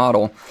accepted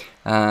model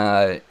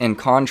in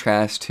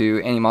contrast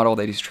to any model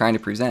that he's trying to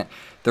present.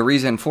 The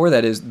reason for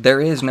that is there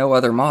is no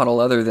other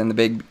model other than the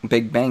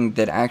Big Bang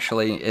that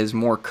actually is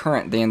more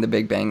current than the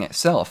Big Bang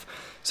itself.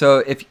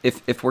 So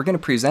if we're going to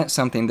present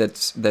something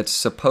that's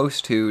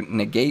supposed to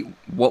negate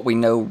what we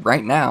know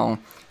right now,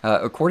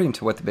 according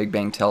to what the Big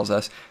Bang tells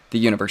us, the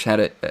universe had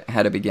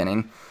a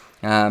beginning,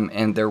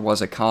 and there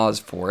was a cause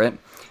for it,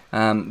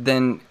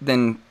 then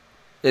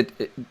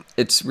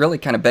it's really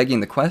kind of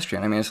begging the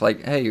question. I mean, it's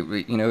like, hey,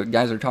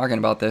 guys are talking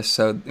about this,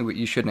 so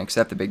you shouldn't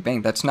accept the Big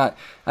Bang. That's not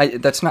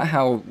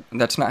how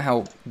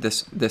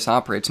this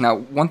operates. Now,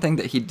 one thing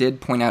that he did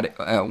point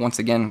out once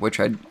again, which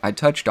I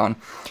touched on,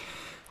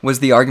 was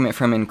the argument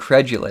from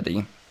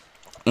incredulity.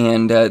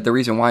 And the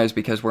reason why is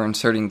because we're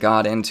inserting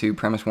God into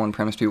premise 1,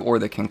 premise 2, or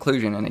the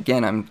conclusion. And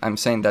again, I'm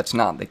saying that's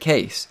not the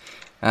case.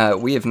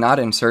 We have not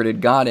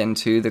inserted God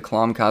into the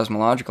Kalam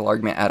cosmological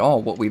argument at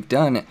all. What we've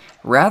done,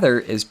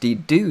 rather, is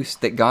deduce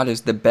that God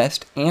is the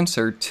best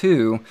answer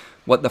to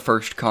what the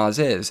first cause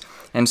is.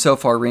 And so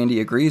far,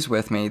 Randy agrees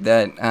with me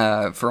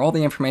that for all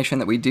the information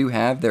that we do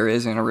have, there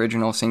is an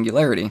original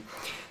singularity.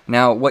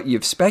 Now, what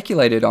you've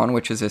speculated on,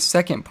 which is a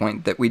second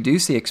point, that we do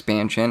see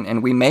expansion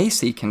and we may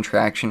see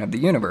contraction of the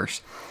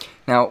universe.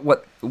 Now,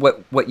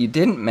 what you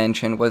didn't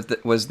mention was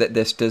that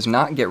this does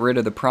not get rid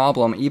of the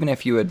problem, even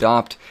if you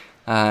adopt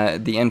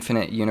the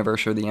infinite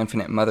universe or the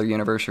infinite mother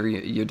universe, or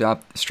you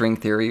adopt string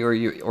theory, or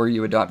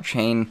you adopt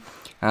chain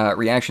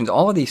reactions.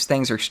 All of these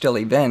things are still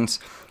events,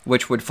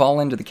 which would fall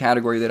into the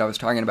category that I was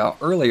talking about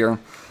earlier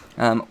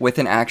with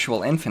an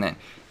actual infinite.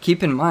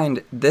 Keep in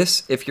mind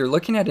this: if you're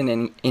looking at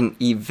an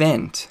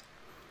event,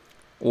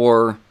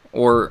 or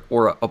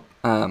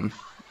not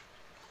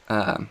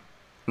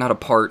a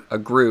part, a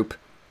group.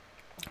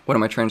 What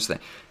am I trying to say?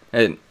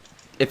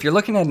 If you're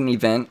looking at an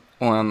event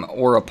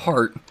or a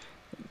part,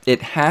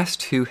 it has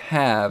to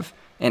have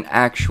an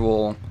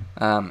actual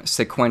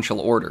sequential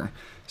order.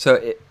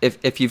 So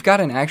if you've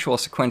got an actual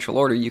sequential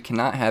order, you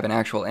cannot have an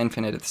actual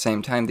infinite at the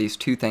same time. These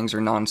two things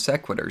are non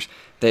sequiturs.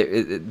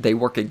 They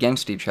work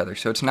against each other.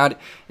 So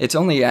it's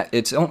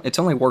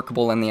only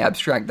workable in the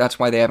abstract. That's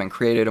why they haven't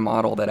created a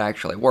model that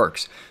actually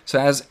works. So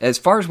as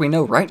far as we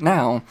know right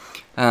now,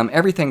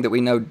 everything that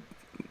we know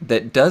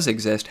that does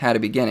exist had a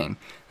beginning.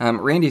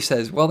 Randy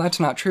says, well, that's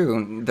not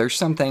true. There's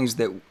some things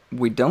that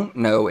we don't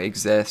know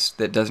exist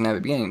that doesn't have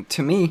a beginning.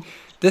 To me,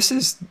 this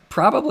is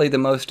probably the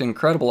most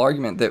incredible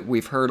argument that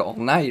we've heard all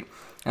night,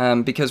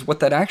 because what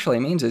that actually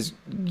means is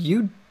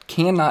you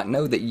cannot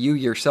know that you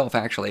yourself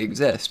actually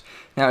exist.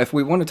 Now, if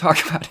we want to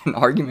talk about an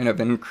argument of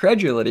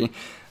incredulity,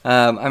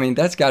 I mean,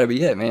 that's got to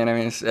be it, man. I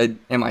mean,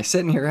 am I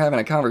sitting here having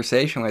a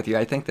conversation with you?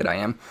 I think that I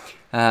am.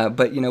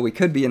 But, we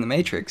could be in the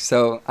Matrix.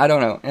 So, I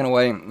don't know. In a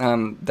way,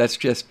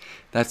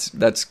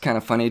 that's kind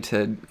of funny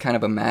to kind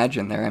of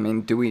imagine there. I mean,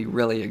 do we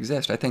really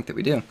exist? I think that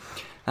we do.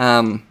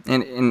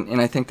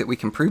 And I think that we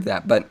can prove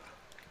that. But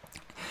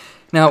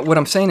now, what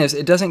I'm saying is,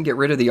 it doesn't get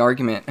rid of the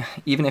argument,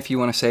 even if you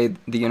want to say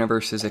the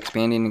universe is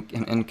expanding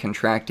and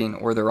contracting,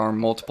 or there are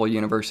multiple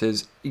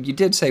universes. You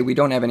did say we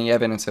don't have any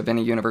evidence of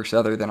any universe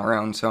other than our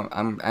own, so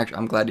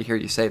I'm glad to hear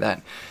you say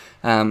that.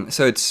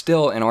 So it's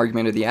still an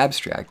argument of the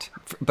abstract.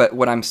 But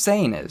what I'm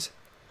saying is,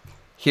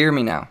 hear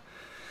me now.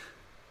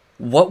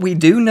 What we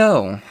do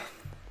know,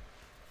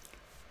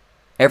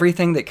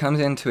 everything that comes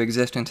into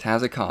existence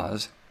has a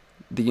cause.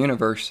 The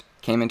universe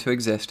came into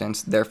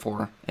existence,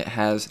 therefore it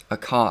has a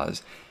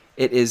cause.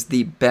 It is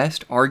the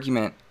best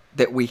argument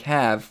that we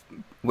have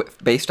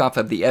based off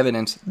of the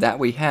evidence that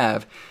we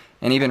have,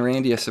 and even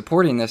Randy is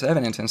supporting this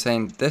evidence and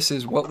saying this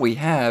is what we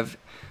have.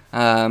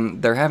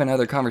 They're having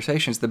other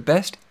conversations. The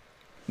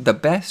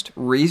best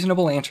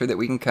reasonable answer that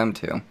we can come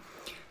to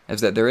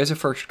is that there is a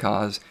first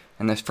cause,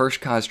 and this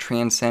first cause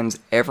transcends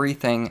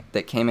everything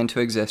that came into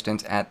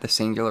existence at the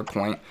singular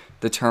point,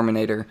 the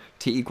terminator,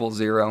 t equals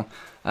 0,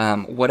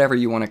 whatever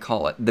you want to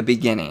call it, the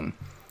beginning.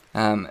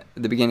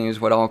 The beginning is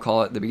what I'll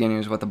call it. The beginning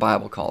is what the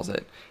Bible calls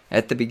it.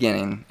 At the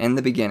beginning, in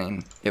the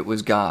beginning, it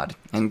was God,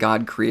 and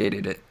God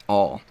created it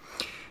all.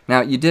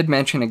 Now, you did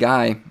mention a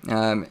guy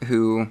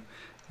who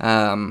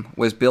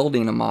was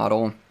building a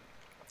model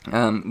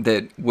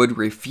that would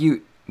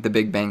refute the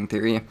Big Bang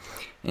Theory,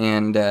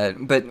 and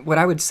but what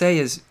I would say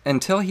is,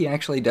 until he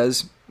actually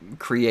does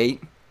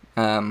create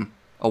a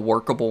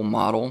workable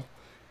model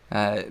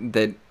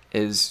that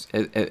is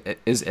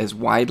as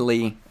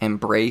widely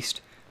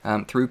embraced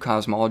through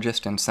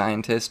cosmologists and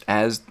scientists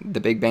as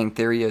the Big Bang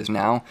Theory is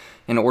now,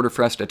 in order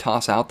for us to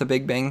toss out the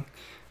Big Bang,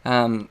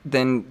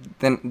 then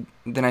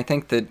I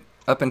think that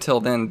up until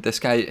then, this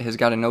guy has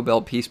got a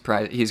Nobel Peace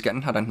Prize. He's got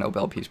not a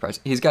Nobel Peace Prize.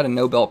 He's got a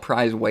Nobel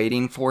Prize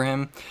waiting for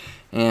him,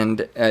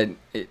 and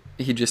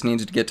he just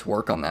needs to get to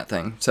work on that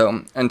thing.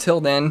 So until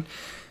then,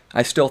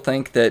 I still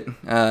think that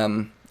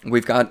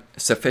we've got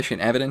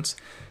sufficient evidence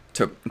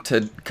to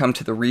come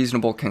to the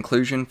reasonable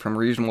conclusion from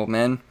reasonable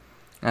men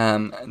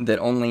that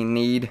only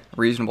need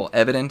reasonable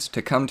evidence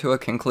to come to a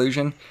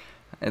conclusion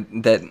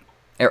that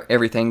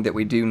everything that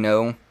we do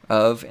know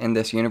of in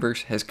this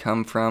universe has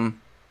come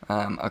from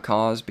a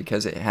cause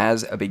because it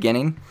has a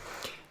beginning,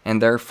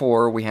 and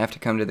therefore we have to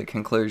come to the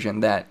conclusion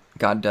that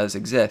God does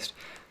exist.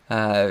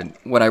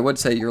 What I would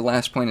say, your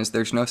last point, is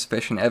there's no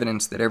sufficient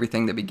evidence that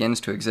everything that begins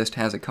to exist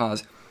has a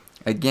cause.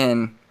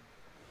 Again,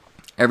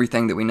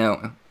 everything we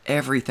know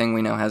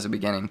has a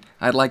beginning.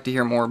 I'd like to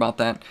hear more about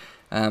that.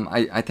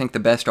 I think the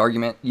best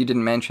argument, you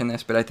didn't mention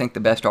this, but I think the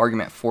best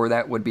argument for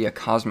that would be a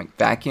cosmic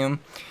vacuum.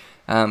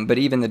 But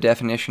even the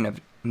definition of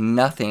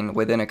nothing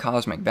within a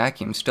cosmic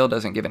vacuum still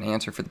doesn't give an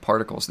answer for the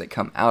particles that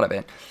come out of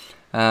it.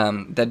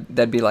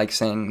 That'd be like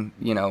saying,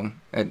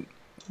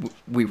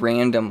 we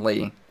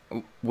randomly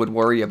would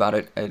worry about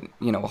a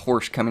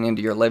horse coming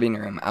into your living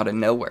room out of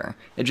nowhere.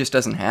 It just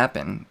doesn't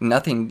happen.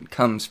 Nothing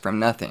comes from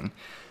nothing.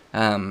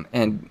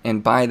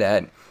 And by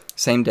that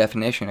same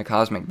definition, a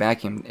cosmic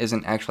vacuum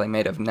isn't actually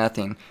made of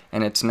nothing,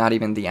 and it's not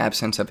even the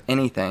absence of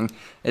anything.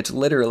 It's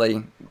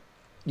literally,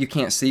 you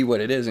can't see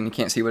what it is and you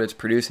can't see what it's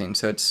producing,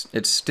 so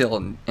it's still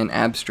an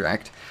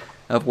abstract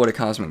of what a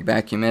cosmic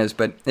vacuum is.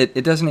 But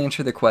it doesn't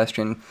answer the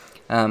question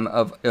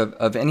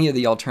of any of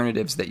the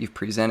alternatives that you've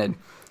presented,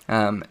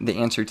 the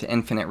answer to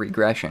infinite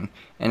regression.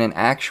 In an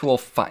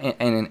actual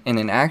in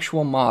an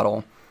actual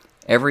model,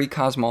 every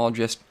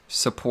cosmologist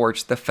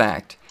supports the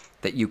fact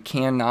that you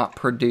cannot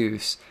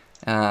produce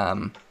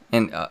an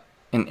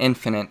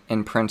infinite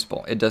in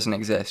principle. It doesn't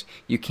exist.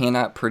 You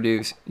cannot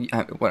produce,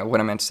 what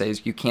I meant to say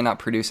is, you cannot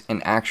produce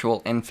an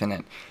actual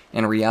infinite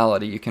in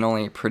reality. You can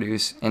only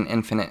produce an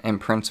infinite in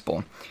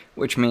principle,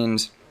 which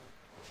means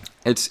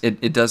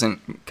it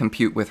doesn't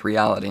compute with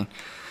reality.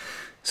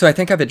 So I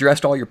think I've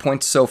addressed all your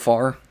points so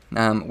far.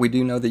 We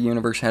do know the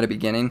universe had a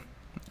beginning.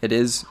 It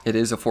is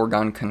a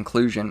foregone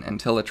conclusion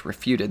until it's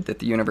refuted that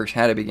the universe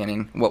had a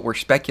beginning. What we're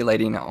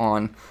speculating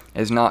on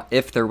is not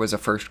if there was a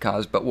first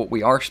cause, but what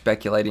we are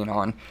speculating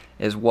on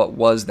is what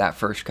was that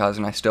first cause,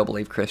 and I still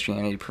believe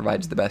Christianity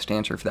provides the best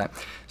answer for that.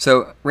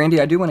 So, Randy,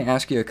 I do want to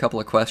ask you a couple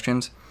of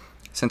questions,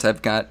 since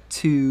I've got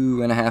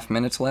 2.5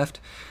 minutes left.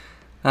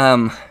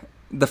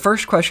 The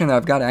first question that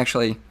I've got,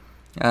 actually,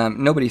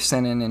 nobody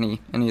sent in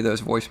any of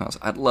those voicemails.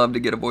 I'd love to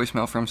get a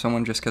voicemail from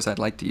someone just because I'd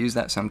like to use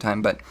that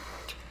sometime, but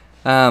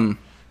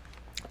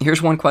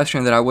here's one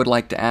question that I would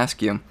like to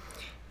ask you,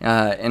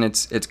 and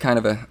it's kind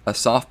of a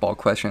softball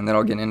question that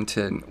I'll get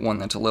into one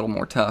that's a little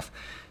more tough.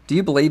 Do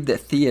you believe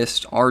that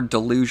theists are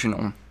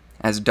delusional,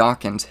 as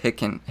Dawkins,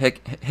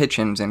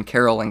 Hitchens, and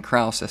Carroll and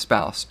Krauss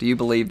espouse? Do you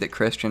believe that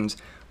Christians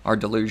are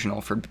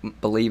delusional for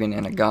believing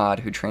in a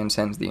God who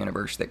transcends the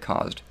universe that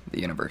caused the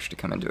universe to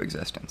come into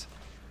existence?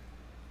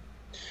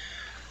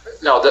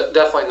 No,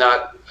 definitely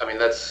not. I mean,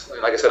 that's,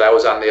 like I said, I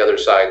was on the other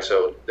side,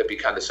 so it'd be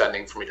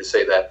condescending for me to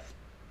say that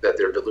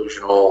they're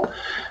delusional,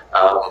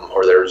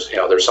 or there's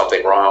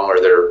something wrong, or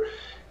to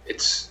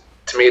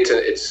me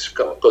it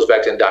goes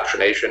back to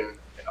indoctrination.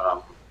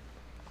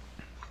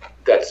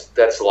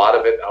 That's a lot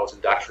of it. I was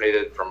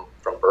indoctrinated from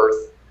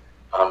birth.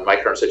 My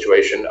current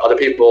situation. Other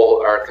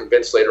people are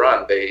convinced later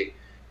on.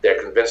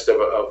 They're convinced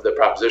of the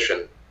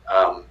proposition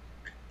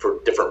for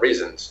different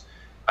reasons.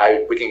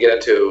 We can get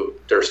into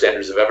their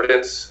standards of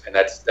evidence, and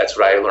that's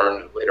what I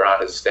learned later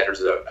on. Is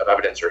standards of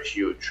evidence are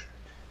huge.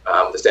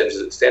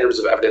 The standards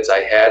of evidence I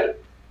had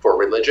for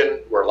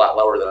religion were a lot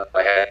lower than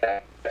I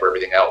had for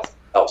everything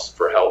else,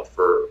 for health,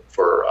 for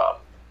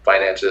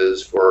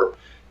finances, for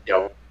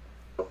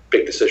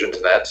big decisions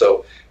and that.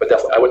 So, but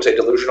definitely, I would say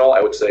delusional.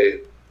 I would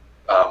say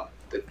that,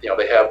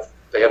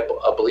 they have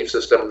a belief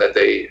system that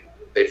they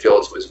feel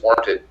is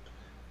warranted,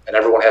 and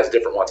everyone has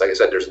different ones. Like I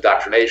said, there's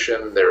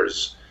indoctrination.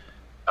 There's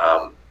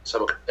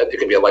it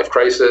could be a life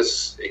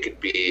crisis. It could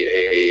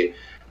be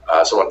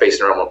someone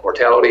facing their own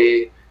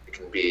mortality. It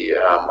can be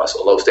a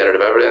low standard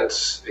of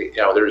evidence.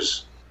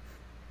 There's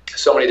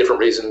so many different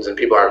reasons, and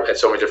people are at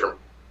so many different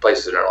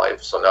places in their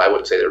life. So no, I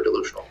wouldn't say they're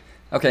delusional.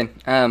 Okay,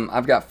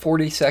 I've got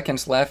 40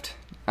 seconds left.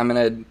 I'm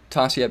going to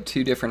toss you up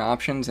two different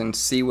options and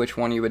see which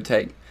one you would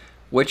take.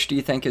 Which do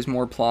you think is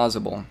more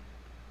plausible?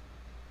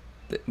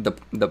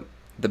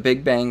 The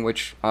Big Bang,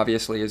 which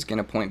obviously is going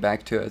to point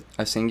back to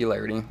a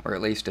singularity, or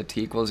at least a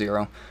t equals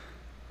 0,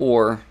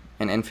 or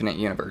an infinite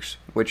universe.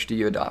 Which do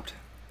you adopt?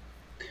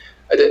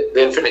 The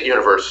infinite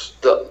universe.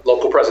 The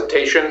local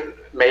presentation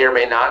may or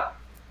may not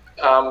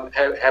have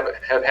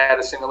had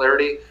a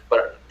singularity,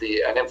 but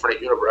an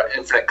infinite universe,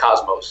 infinite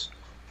cosmos,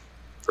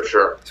 for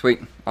sure.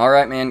 Sweet. All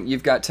right, man.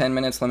 You've got 10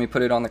 minutes. Let me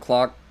put it on the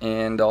clock,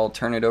 and I'll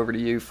turn it over to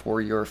you for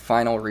your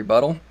final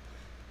rebuttal.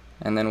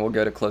 And then we'll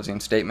go to closing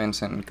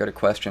statements and go to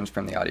questions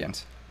from the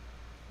audience.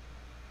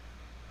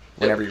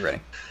 Whenever you're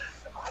ready.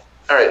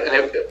 All right, and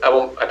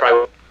I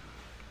probably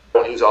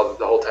won't use the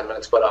whole 10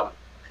 minutes, but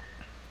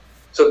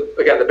so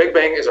again, the Big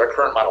Bang is our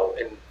current model.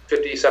 In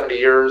 50, 70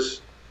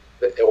 years,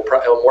 it will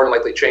more than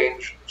likely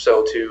change.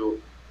 So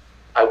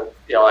I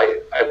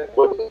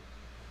wouldn't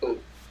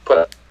put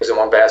eggs in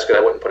one basket. I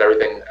wouldn't put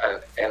everything.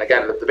 And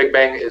again, the Big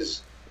Bang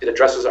it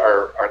addresses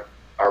our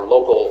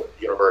local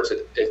universe.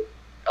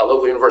 a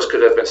local universe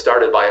could have been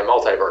started by a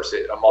multiverse.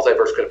 A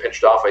multiverse could have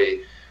pinched off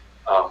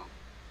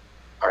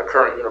our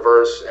current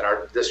universe, and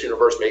this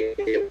universe may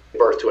give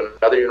birth to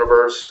another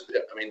universe.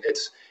 I mean,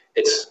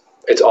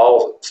 it's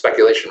all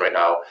speculation right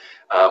now.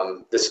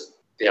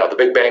 The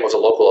Big Bang was a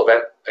local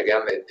event.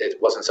 Again,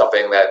 it wasn't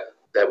something that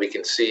we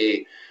can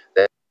see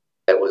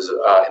that was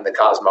in the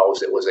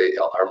cosmos. It was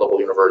our local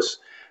universe.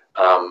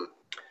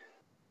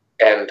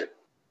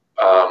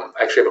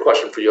 Actually, I have a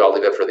question for you. I'll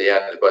leave it for the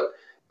end, but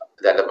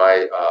the end of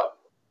my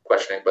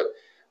questioning. But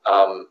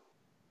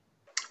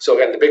so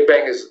again, the Big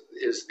Bang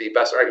is the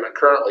best argument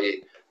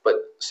currently, but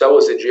so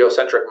is the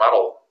geocentric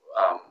model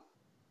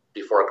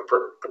before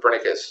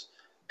Copernicus.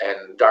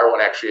 And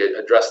Darwin actually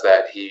addressed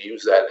that. He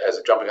used that as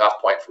a jumping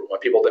off point for when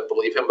people didn't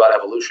believe him about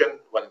evolution.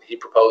 When he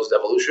proposed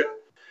evolution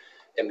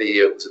in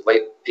the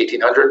late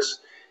 1800s,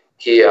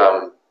 he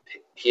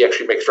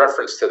actually makes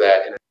reference to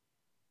that in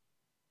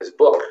his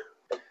book.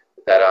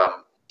 That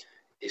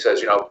he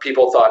says,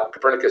 people thought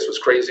Copernicus was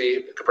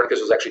crazy.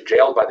 Copernicus was actually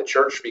jailed by the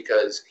church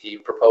because he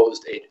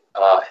proposed a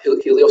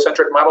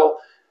heliocentric model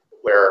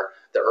where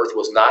the Earth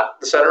was not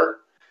the center.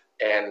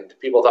 And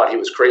people thought he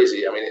was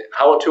crazy. I mean,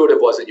 how intuitive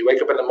was it? You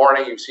wake up in the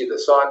morning, you see the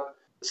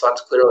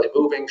sun's clearly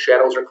moving,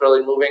 shadows are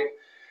clearly moving.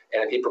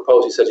 And he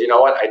proposed, he says, you know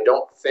what? I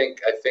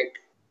think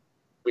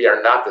we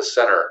are not the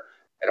center.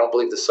 I don't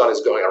believe the sun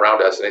is going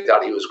around us. And they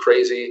thought he was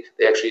crazy.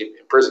 They actually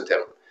imprisoned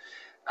him.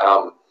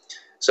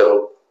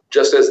 So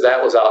just as that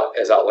was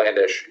as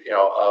outlandish,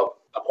 a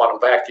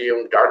quantum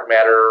vacuum, dark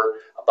matter,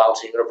 a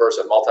bouncing universe,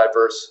 a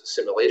multiverse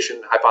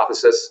simulation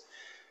hypothesis,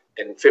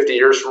 in 50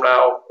 years from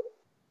now,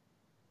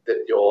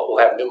 that we'll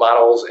have new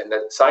models, and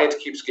that science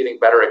keeps getting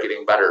better at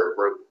getting better.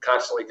 We're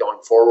constantly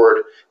going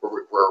forward.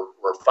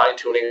 We're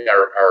fine-tuning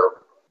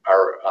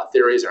our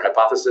theories and our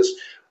hypothesis.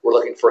 We're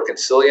looking for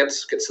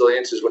consilience.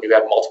 Consilience is when you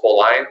have multiple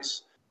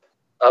lines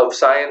of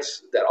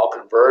science that all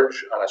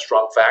converge on a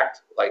strong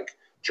fact, like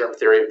germ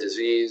theory of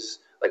disease,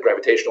 like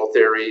gravitational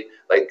theory,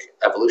 like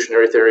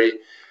evolutionary theory.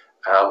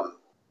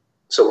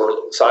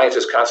 So science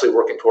is constantly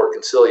working toward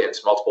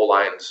consilience, multiple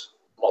lines,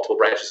 multiple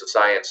branches of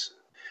science.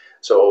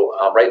 So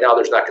right now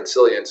there's not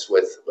consilience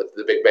with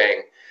the Big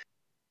Bang.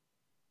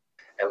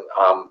 And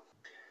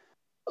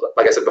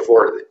like I said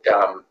before,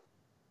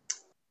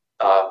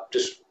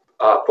 just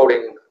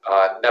quoting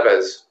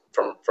Neves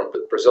from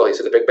Brazil, he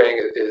said the Big Bang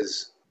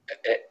is,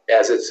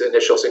 as its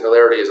initial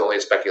singularity, is only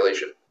a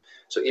speculation.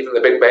 So even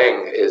the Big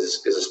Bang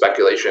is a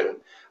speculation.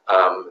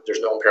 There's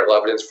no empirical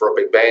evidence for a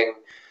Big Bang.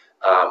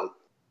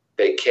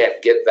 They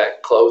can't get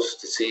that close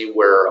to see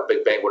where a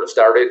Big Bang would have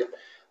started.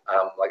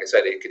 Like I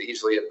said, it could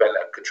easily have been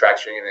a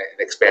contraction and an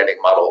expanding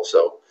model.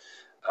 So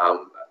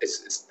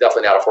it's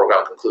definitely not a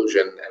foregone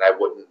conclusion, and I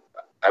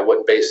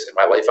wouldn't base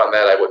my life on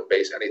that. I wouldn't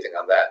base anything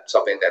on that.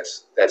 Something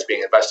that's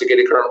being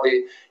investigated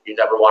currently. You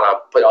never want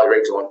to put all your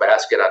eggs in one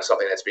basket on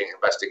something that's being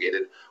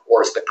investigated,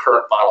 or it's the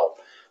current model.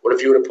 What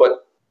if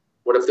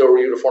there were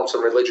you to form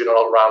some religion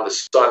around the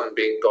sun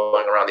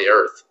going around the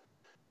Earth?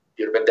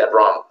 You'd have been dead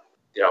wrong.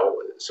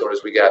 As soon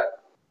as we got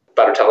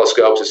better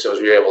telescopes, as soon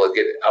as we were able to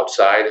get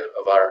outside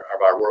of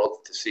our world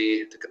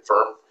to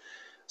confirm.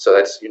 So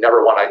you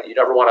never want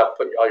to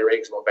put all your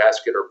eggs in one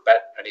basket or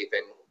bet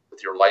anything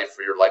with your life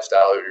or your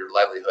lifestyle or your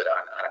livelihood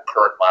on a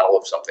current model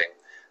of something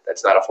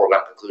that's not a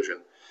foregone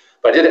conclusion.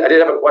 But I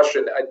did have a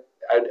question.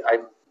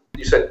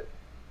 You said,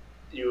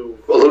 you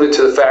alluded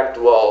to the fact,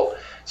 well,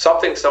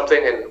 something,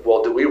 and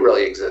well, do we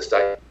really exist?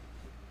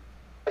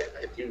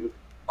 You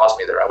lost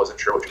me there. I wasn't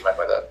sure what you meant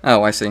by that.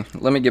 Oh, I see.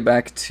 Let me get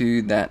back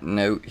to that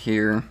note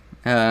here.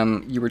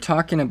 You were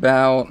talking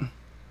about...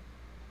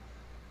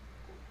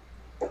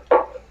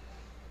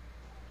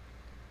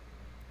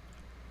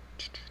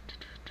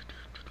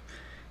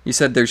 You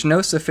said there's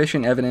no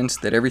sufficient evidence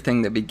that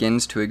everything that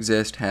begins to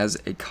exist has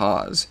a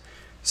cause.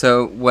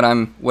 So what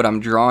I'm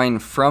drawing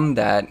from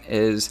that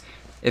is,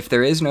 if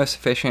there is no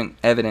sufficient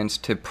evidence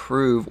to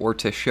prove or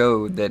to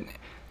show that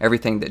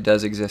everything that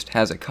does exist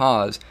has a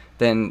cause,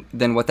 then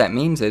what that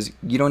means is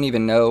you don't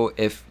even know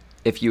if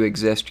you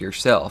exist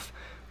yourself.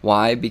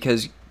 Why?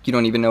 Because you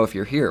don't even know if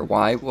you're here.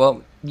 Why?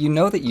 Well, you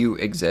know that you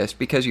exist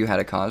because you had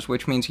a cause,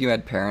 which means you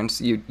had parents.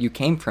 You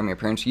came from your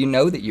parents. You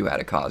know that you had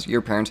a cause.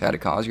 Your parents had a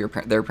cause.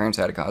 Their parents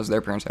had a cause.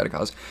 Their parents had a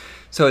cause.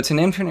 So it's an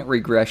infinite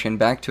regression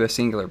back to a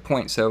singular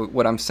point. So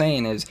what I'm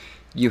saying is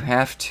you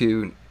have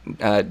to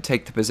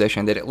take the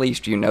position that at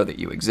least you know that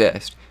you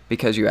exist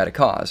because you had a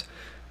cause.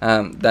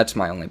 That's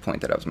my only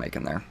point that I was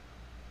making there.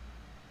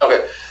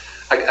 Okay,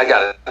 I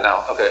got it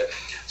now. Okay,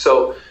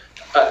 so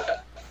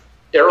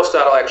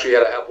Aristotle actually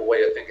had a helpful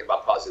way of thinking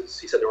about causes.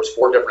 He said there was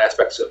 4 different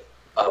aspects of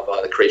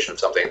the creation of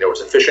something. There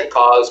was efficient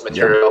cause,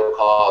 material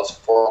cause,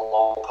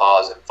 formal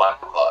cause, and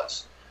final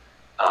cause.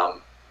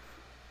 An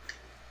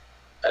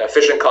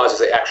efficient cause is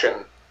the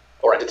action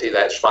or entity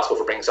that's responsible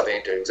for bringing something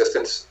into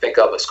existence. Think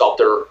of a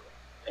sculptor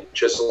and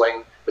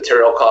chiseling.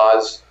 Material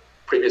cause,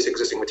 previous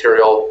existing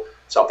material,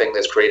 something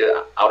that's created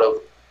out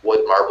of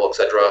wood, marble,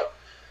 etc.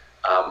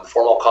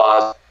 Formal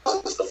cause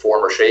is the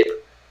form or shape,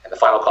 and the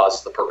final cause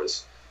is the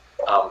purpose.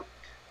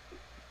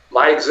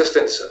 My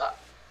existence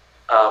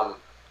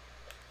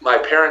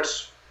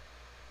parents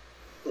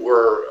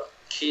were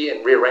key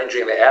in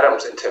rearranging the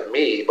atoms into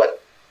me,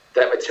 but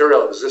that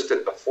material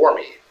existed before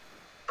me,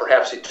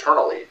 perhaps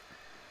eternally.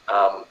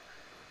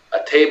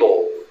 A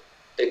table,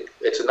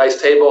 it's a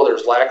nice table,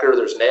 there's lacquer,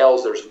 there's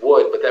nails, there's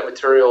wood, but that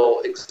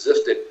material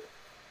existed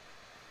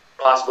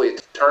possibly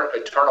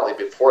eternally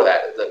before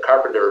that. The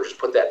carpenter just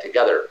put that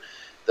together.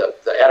 The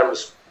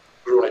atoms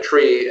grew in a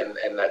tree, and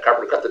the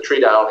carpenter cut the tree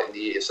down, and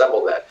he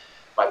assembled that.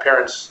 My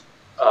parents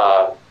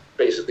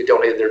basically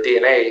donated their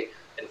DNA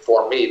and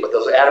formed me, but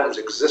those atoms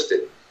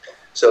existed.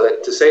 So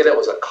that to say that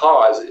was a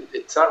cause,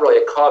 it's not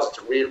really a cause, it's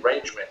a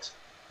rearrangement.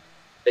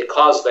 They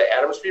caused the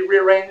atoms to be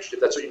rearranged, if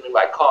that's what you mean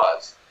by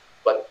cause.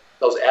 But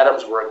those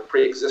atoms were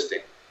pre-existing.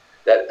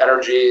 That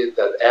energy,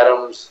 the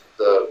atoms,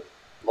 the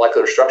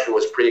molecular structure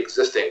was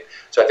pre-existing.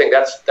 So I think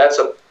that's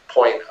a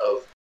point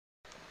of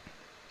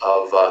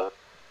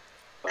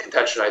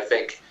contention. I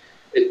think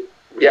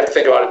we have to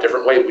think about it a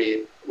different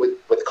way.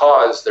 With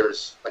cause,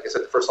 there's, like I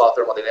said, the first law of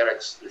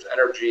thermodynamics, there's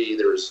energy,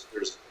 there's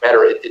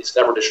matter. It's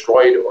never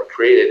destroyed or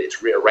created,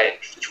 it's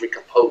rearranged, it's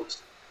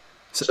recomposed.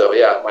 So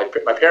yeah,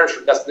 my parents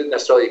didn't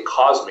necessarily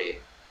cause me.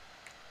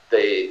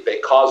 They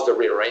caused the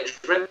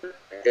rearrangement.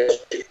 I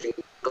guess you can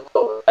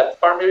go that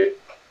far, maybe.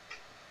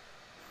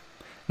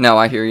 No,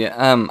 I hear you.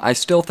 I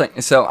still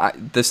think so.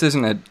 This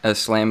isn't a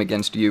slam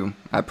against you.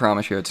 I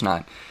promise you, it's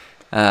not.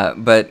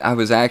 But I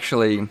was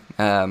actually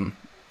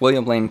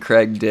William Lane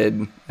Craig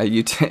did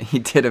he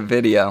did a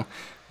video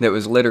that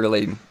was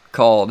literally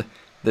called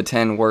 "The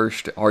 10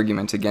 Worst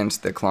Arguments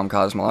Against the Coulomb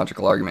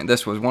Cosmological Argument."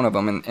 This was one of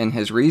them, and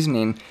his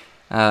reasoning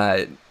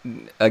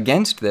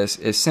against this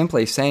is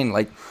simply saying,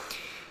 like,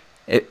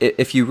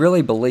 if you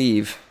really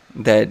believe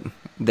that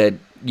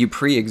you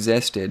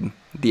pre-existed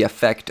the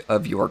effect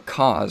of your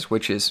cause,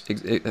 which is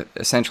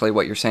essentially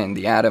what you're saying,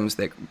 the atoms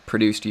that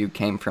produced you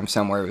came from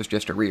somewhere, it was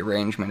just a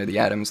rearrangement of the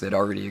atoms that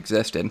already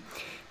existed,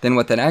 then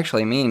what that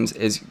actually means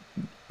is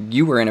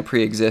you were in a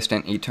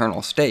pre-existent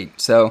eternal state.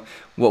 So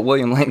what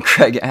William Lane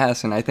Craig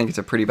asks, and I think it's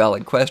a pretty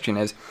valid question,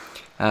 is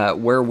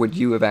where would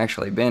you have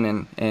actually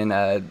been in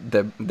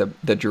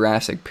the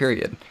Jurassic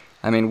period?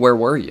 I mean, where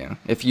were you?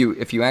 If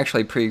you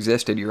actually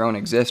pre-existed your own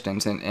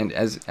existence and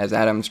as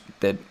atoms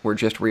that were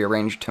just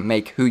rearranged to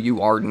make who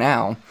you are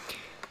now,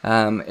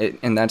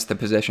 and that's the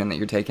position that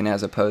you're taking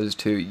as opposed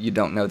to you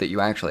don't know that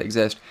you actually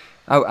exist,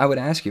 I would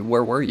ask you,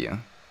 where were you?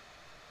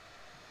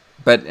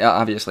 But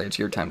obviously it's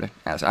your time to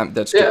ask.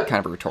 That's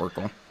kind of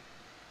rhetorical.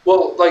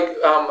 Well, like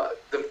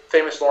the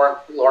famous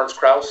Lawrence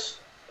Krauss,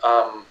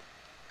 I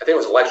think it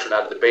was a lecture,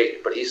 not a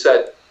debate, but he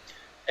said,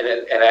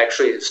 and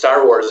actually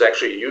Star Wars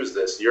actually used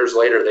this. Years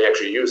later, they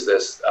actually used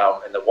this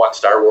in the one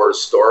Star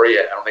Wars story.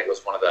 I don't think it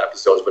was one of the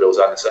episodes, but it was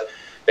on this.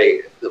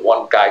 The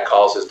one guy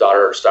calls his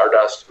daughter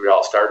Stardust. We're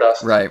all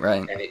Stardust. Right.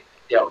 And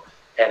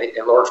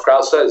and Lawrence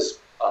Krauss says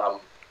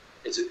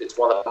it's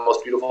one of the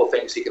most beautiful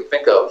things he can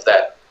think of,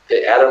 that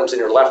the atoms in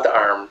your left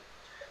arm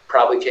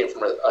probably came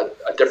from a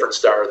different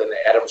star than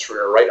the atoms from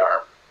your right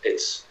arm.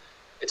 It's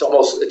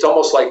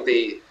almost like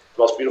the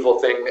most beautiful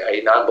thing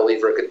a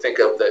non-believer could think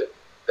of, that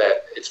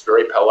it's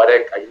very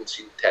poetic. I even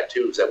see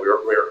tattoos that we're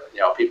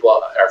people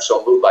are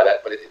so moved by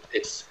that, but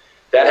it's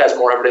that has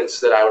more evidence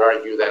that I would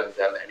argue than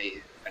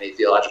any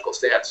theological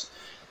stance.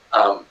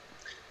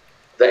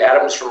 The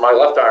atoms from my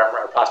left arm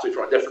are possibly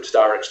from a different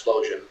star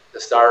explosion. A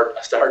star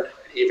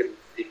he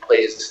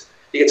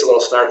gets a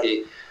little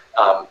snarky.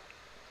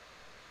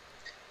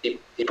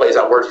 He plays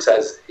on words.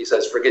 He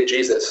says, "Forget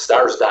Jesus.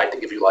 Stars died to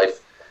give you life,"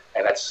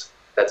 and that's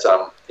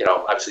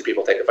obviously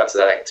people take offense to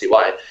that. I can see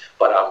why,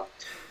 but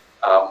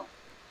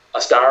a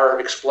star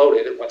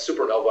exploded. It went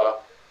supernova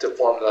to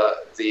form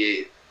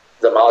the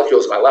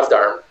molecules in my left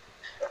arm,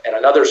 and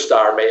another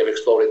star may have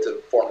exploded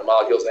to form the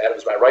molecules and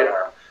atoms in my right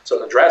arm. So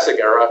in the Jurassic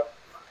era,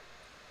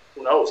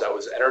 who knows? I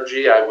was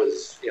energy. I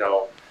was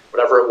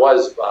whatever it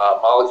was,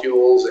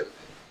 molecules, and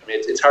I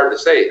mean it's hard to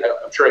say.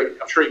 I'm sure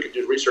you could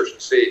do research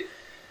and see.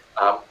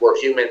 We're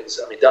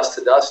humans. I mean, dust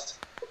to dust.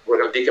 We're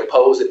going to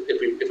decompose.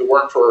 If it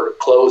weren't for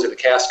clothes and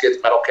caskets,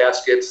 metal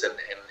caskets, and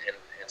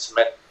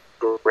cement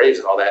graves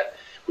and all that,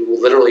 we will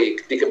literally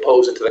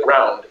decompose into the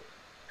ground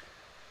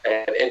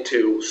and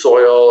into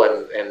soil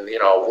and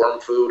worm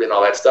food and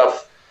all that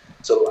stuff.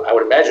 So I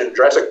would imagine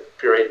Jurassic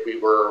period we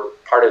were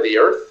part of the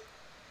earth.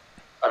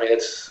 I mean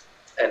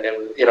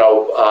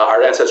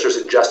our ancestors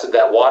ingested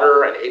that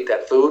water and ate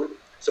that food.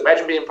 So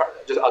imagine being part.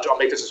 I'll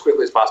make this as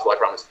quickly as possible. I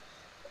promise.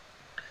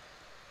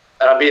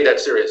 And I'm being that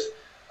serious.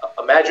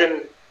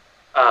 Imagine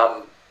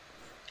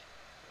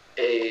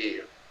a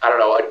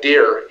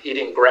deer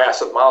eating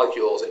grass of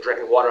molecules and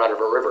drinking water out of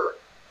a river.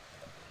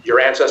 Your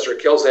ancestor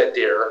kills that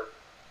deer,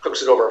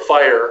 cooks it over a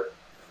fire,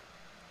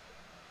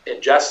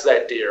 ingests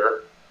that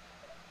deer,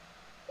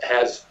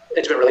 has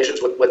intimate relations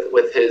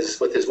with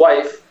his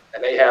wife,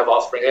 and they have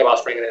offspring,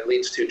 and it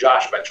leads to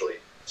Josh eventually.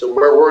 So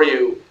where were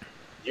you?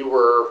 You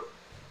were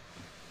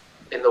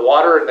in the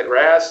water, in the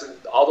grass, and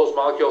all those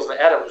molecules and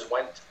the atoms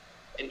went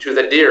into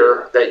the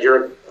deer that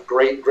your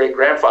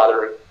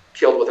great-great-grandfather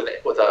killed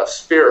with a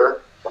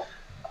spear,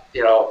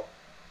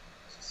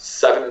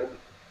 7,000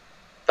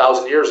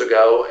 1,000 years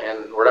ago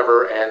and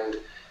whatever, and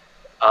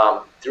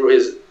through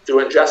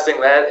ingesting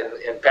that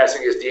and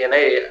passing his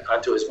DNA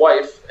onto his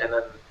wife, and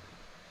then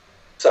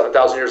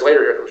 7,000 years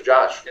later, here comes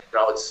Josh.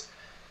 It's,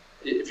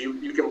 if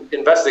you can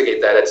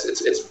investigate that,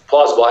 it's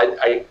plausible.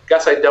 I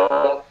guess I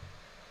don't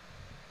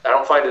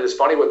find it as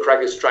funny what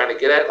Craig is trying to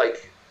get at,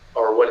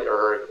 or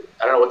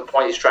I don't know what the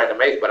point he's trying to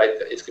make, but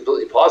it's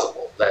completely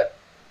plausible that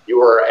you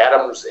were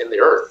atoms in the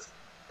earth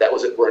that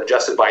were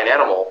ingested by an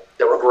animal,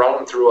 that were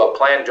grown through a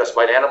plant ingested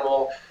by an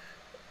animal,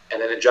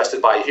 and then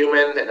ingested by a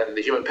human, and then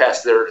the human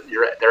passed their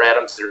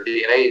atoms, their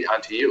DNA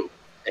onto you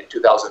in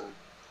 2000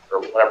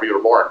 or whenever you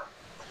were born.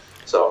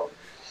 So.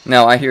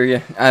 No, I hear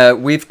you.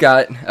 We've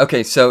got,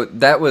 okay, so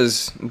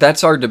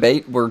that's our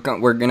debate. We're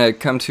gonna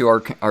come to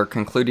our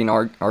concluding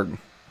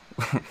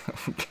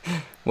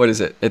what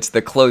is it? It's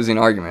the closing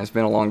argument. It's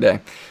been a long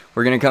day.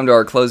 We're going to come to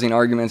our closing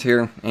arguments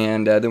here,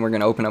 and then we're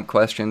going to open up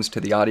questions to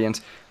the audience.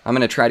 I'm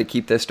going to try to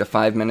keep this to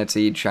 5 minutes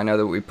each. I know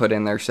that we put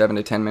in there 7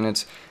 to 10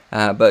 minutes,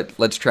 but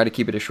let's try to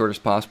keep it as short as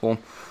possible.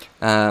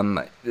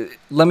 I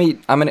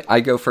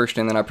go first,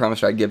 and then I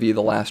promised I'd give you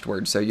the last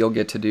word, so you'll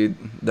get to do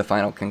the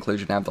final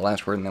conclusion, have the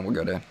last word, and then we'll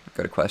go to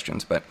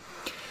questions. But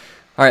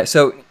all right,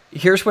 so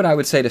here's what I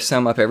would say to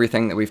sum up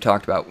everything that we've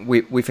talked about.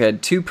 We've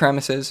had 2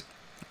 premises,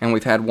 and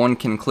we've had 1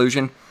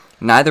 conclusion.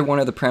 Neither one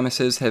of the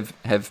premises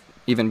have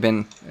even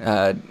been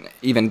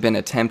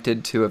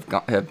attempted to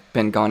have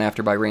been gone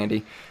after by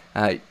Randy.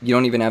 You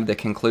don't even have the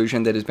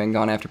conclusion that has been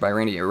gone after by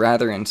Randy.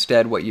 Rather,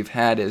 instead, what you've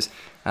had is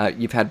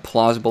you've had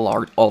plausible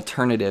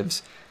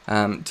alternatives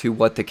to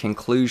what the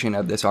conclusion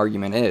of this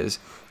argument is,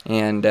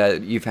 and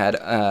you've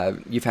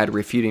had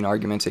refuting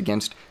arguments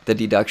against the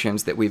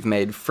deductions that we've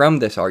made from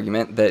this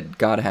argument that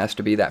God has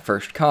to be that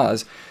first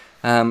cause.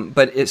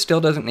 But it still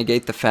doesn't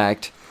negate the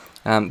fact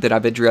that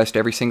I've addressed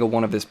every single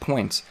one of his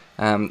points.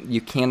 You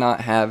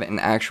cannot have an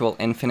actual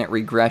infinite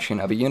regression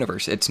of a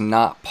universe. It's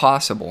not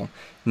possible.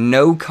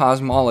 No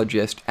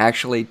cosmologist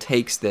actually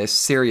takes this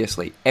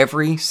seriously.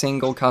 Every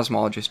single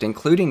cosmologist,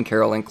 including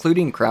Carroll,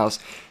 including Krauss,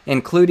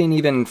 including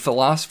even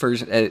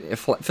philosophers,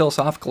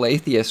 philosophical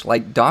atheists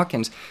like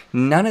Dawkins,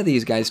 none of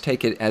these guys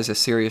take it as a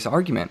serious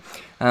argument.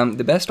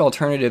 The best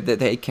alternative that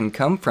they can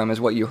come from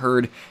is what you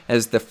heard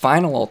as the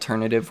final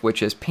alternative,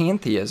 which is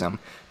pantheism,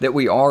 that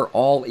we are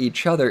all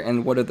each other,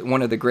 and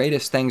one of the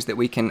greatest things that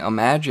we can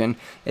imagine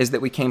is that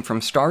we came from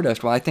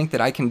stardust. Well, I think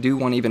that I can do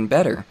one even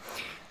better.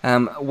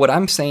 What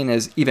I'm saying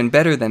is even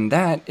better than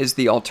that is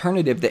the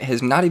alternative that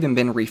has not even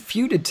been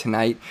refuted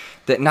tonight,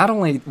 that not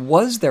only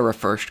was there a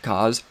first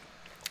cause,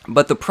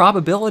 but the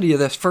probability of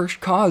this first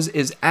cause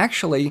is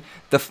actually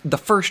the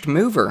first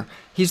mover.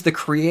 He's the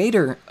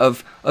creator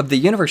of the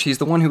universe. He's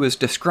the one who is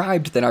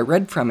described that I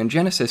read from in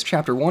Genesis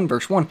chapter 1,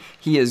 verse 1.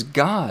 He is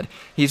God.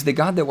 He's the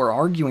God that we're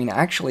arguing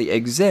actually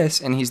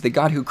exists, and he's the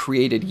God who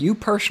created you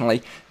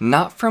personally,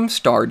 not from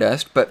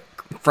stardust, but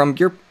from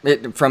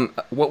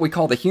what we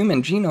call the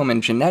human genome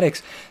and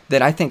genetics,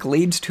 that I think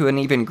leads to an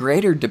even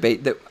greater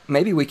debate that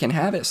maybe we can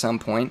have at some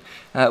point,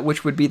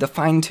 which would be the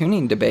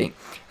fine-tuning debate.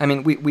 I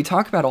mean, we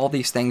talk about all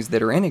these things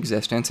that are in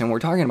existence, and we're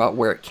talking about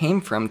where it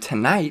came from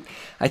tonight.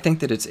 I think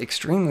that it's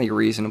extremely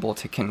reasonable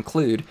to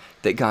conclude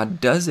that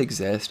God does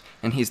exist,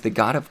 and he's the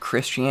God of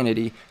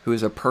Christianity, who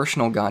is a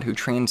personal God who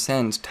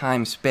transcends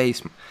time,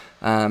 space,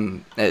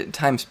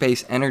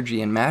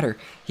 energy, and matter.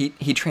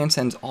 He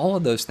transcends all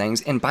of those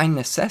things, and by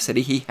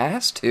necessity he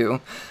has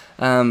to,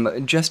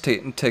 just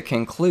to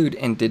conclude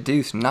and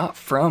deduce, not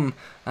from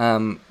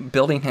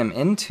building him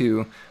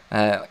into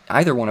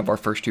either one of our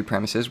first 2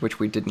 premises, which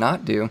we did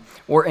not do,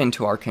 or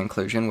into our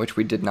conclusion, which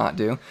we did not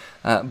do,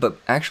 but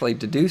actually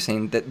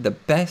deducing that the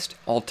best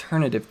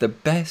alternative, the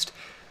best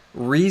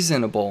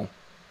reasonable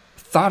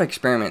thought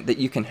experiment that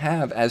you can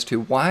have as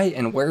to why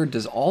and where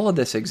does all of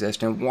this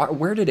exist, and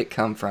where did it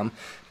come from,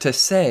 to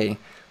say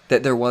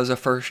that there was a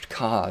first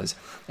cause,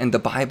 and the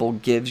Bible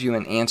gives you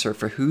an answer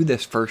for who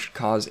this first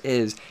cause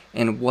is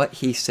and what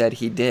he said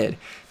he did.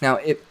 Now,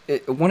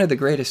 one of the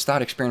greatest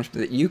thought experiments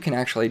that you can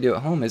actually do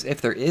at home is,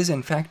 if there is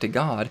in fact a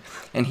God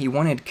and he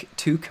wanted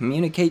to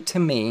communicate to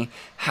me,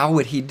 how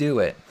would he do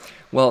it?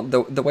 Well,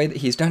 the way that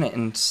he's done it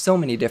in so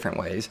many different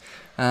ways,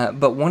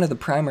 but one of the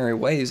primary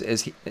ways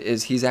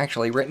is he's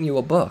actually written you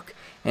a book,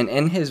 and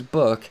in his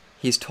book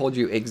he's told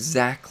you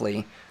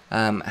exactly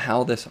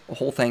how this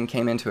whole thing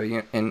came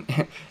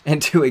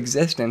into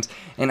existence.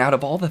 And out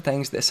of all the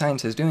things that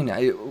science is doing,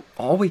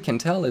 all we can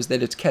tell is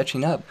that it's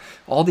catching up.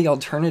 All the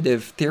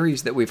alternative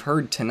theories that we've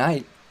heard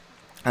tonight,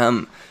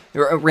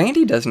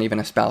 Randy doesn't even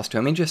espouse to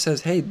him. He just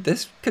says, hey,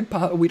 this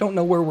we don't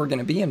know where we're going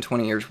to be in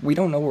 20 years. We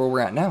don't know where we're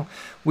at now.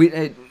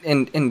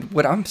 And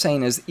what I'm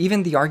saying is,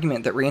 even the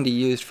argument that Randy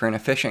used for an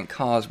efficient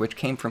cause, which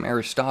came from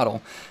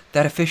Aristotle,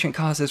 that efficient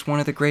cause is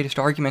one of the greatest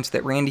arguments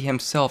that Randy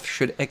himself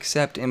should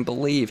accept and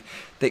believe,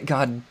 that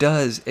God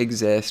does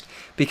exist,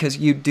 because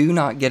you do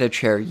not get a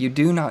chair, you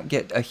do not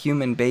get a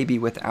human baby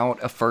without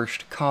a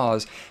first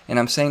cause. And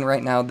I'm saying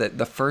right now that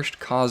the first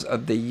cause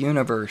of the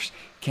universe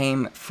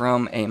came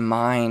from a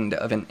mind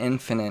of an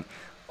infinite,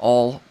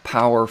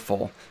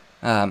 all-powerful,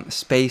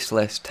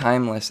 spaceless,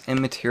 timeless,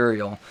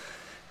 immaterial,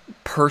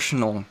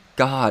 personal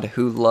God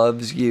who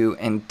loves you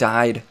and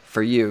died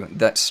for you.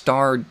 That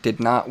star did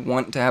not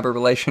want to have a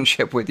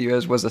relationship with you,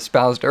 as was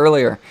espoused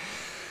earlier.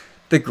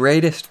 The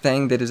greatest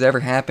thing that has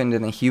ever happened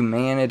in the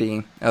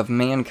humanity of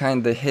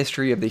mankind, the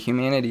history of the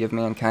humanity of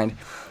mankind,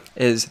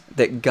 is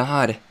that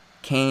God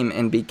came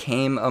and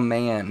became a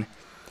man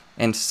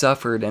and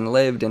suffered and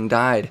lived and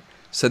died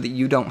so that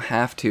you don't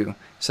have to,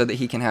 so that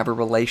he can have a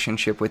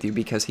relationship with you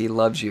because he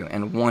loves you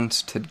and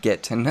wants to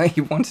get to know you.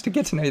 He wants to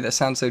get to know you. That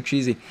sounds so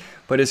cheesy,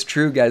 but it's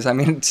true, guys. I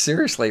mean,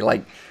 seriously,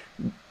 like,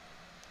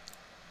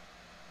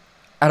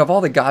 out of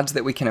all the gods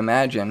that we can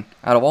imagine,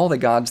 out of all the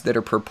gods that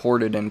are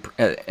purported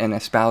and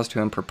espoused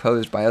to and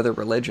proposed by other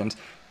religions,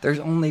 there's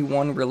only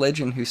one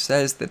religion who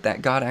says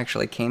that God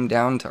actually came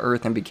down to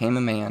earth and became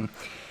a man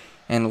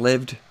and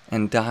lived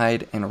and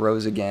died and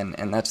rose again,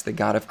 and that's the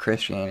God of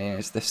Christianity, and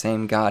it's the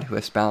same God who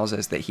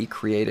espouses that he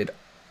created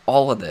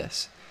all of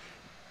this.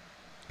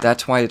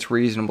 That's why it's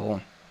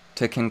reasonable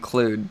to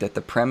conclude that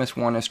the premise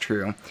 1 is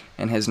true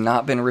and has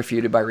not been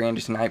refuted by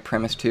Randy tonight.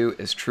 Premise 2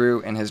 is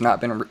true and has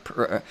not been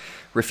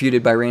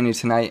refuted by Randy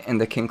tonight, and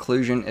the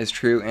conclusion is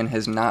true and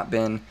has not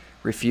been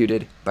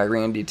refuted by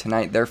Randy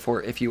tonight.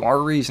 Therefore, if you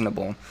are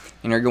reasonable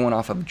and you're going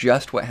off of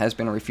just what has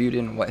been refuted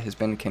and what has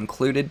been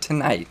concluded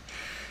tonight,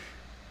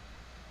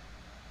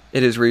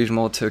 it is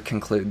reasonable to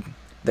conclude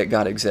that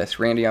God exists.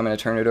 Randy, I'm going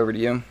to turn it over to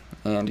you,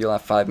 and you'll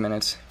have 5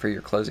 minutes for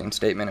your closing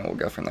statement, and we'll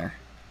go from there.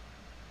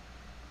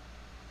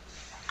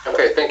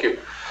 Okay, thank you.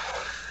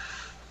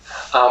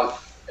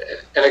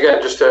 And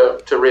again, just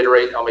to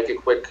reiterate, I'll make it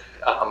quick.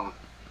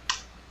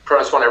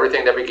 Premise 1,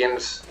 everything that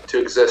begins to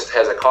exist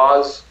has a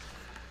cause.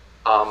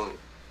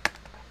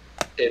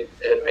 It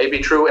may be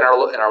true in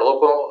our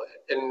local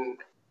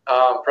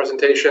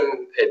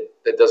presentation.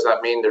 It does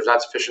not mean there's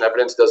not sufficient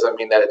evidence. Does not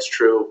mean that it's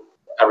true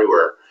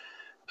everywhere.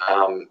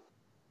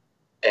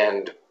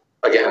 And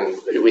again,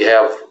 we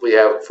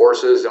have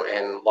forces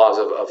and laws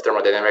of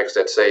thermodynamics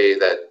that say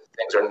that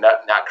things are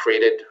not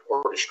created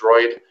or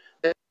destroyed,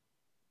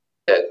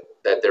 that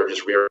they're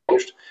just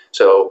rearranged.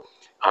 So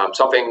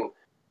something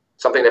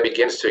that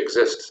begins to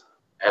exist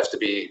has to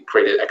be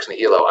created ex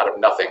nihilo, out of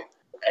nothing.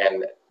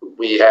 And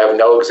we have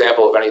no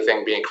example of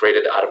anything being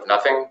created out of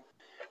nothing,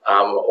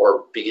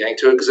 or beginning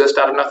to exist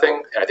out of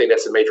nothing. And I think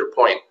that's a major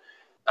point.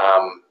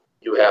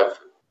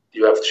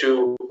 You have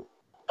two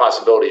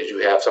possibilities. You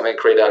have something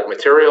created out of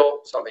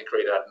material, something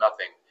created out of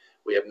nothing.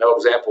 We have no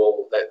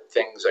example that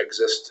things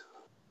exist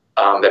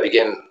that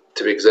begin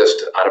to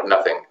exist out of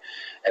nothing,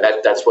 and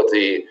that's what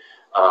the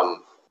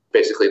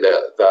basically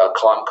the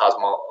Kalam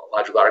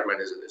cosmological argument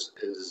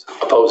is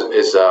proposing,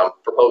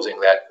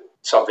 that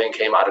something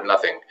came out of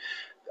nothing.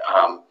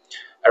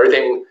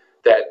 Everything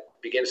that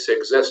begins to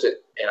exist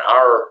in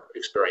our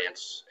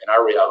experience, in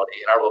our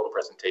reality, in our local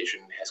presentation,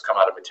 has come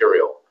out of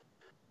material.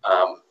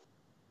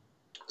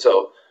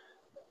 So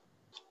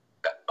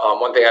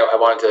one thing I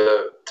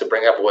wanted to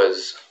bring up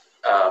was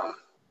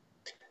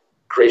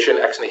creation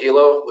ex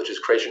nihilo, which is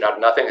creation out of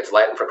nothing. It's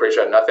Latin for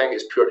creation out of nothing.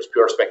 It's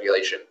pure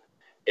speculation.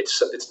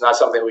 It's not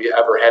something we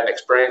ever had an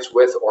experience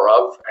with or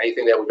of.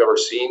 Anything that we've ever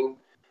seen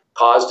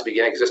caused to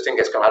begin existing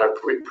has come out of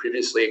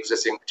previously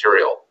existing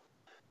material.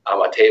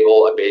 A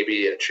table, a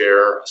baby, a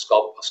chair, a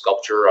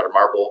sculpture out of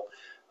marble.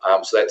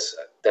 So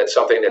that's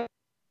something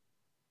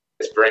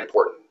that's very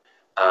important.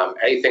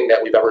 Anything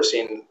that we've ever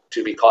seen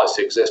to be caused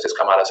to exist has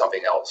come out of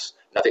something else.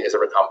 Nothing has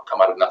ever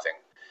come out of nothing.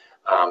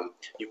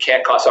 You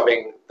can't cause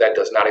something that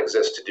does not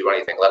exist to do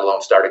anything, let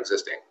alone start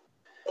existing.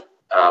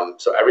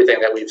 So everything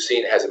that we've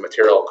seen has a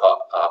material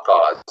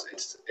cause.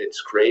 It's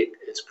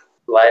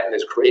Latin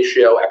is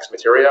creatio ex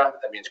materia.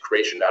 That means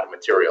creation out of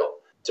material.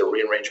 It's a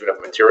rearrangement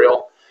of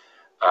material.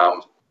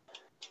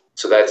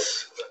 So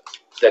that's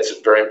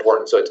very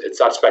important. So it's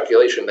not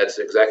speculation. That's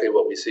exactly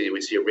what we see.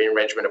 We see a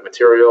rearrangement of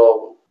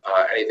material.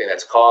 Anything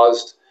that's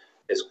caused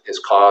is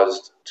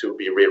caused to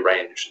be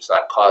rearranged. It's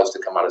not caused to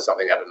come out of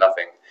something out of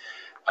nothing.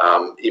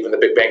 Even the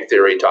Big Bang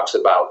Theory talks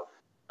about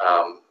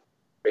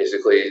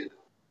basically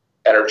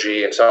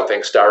energy and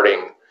something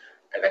starting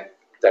and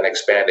then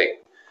expanding.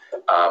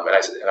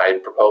 And I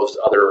proposed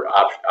other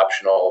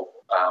optional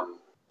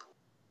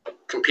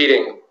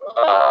competing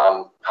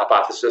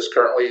hypotheses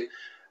currently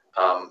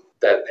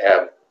that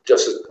have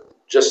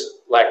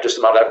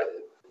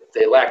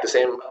they lack the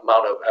same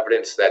amount of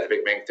evidence that the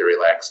Big Bang Theory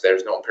lacks.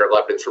 There's no empirical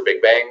evidence for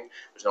Big Bang.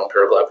 There's no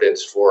empirical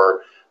evidence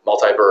for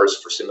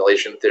multiverse, for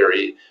simulation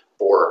theory,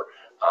 for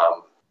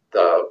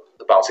the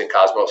bouncing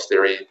cosmos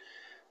theory.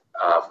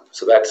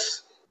 So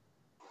that's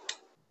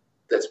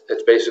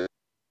basically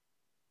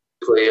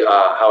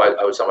how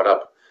I would sum it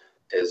up.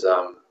 Is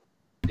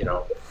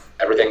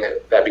everything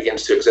that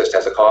begins to exist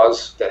has a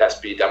cause that has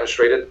to be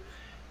demonstrated,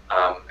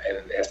 and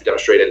it has to be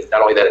demonstrated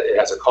not only that it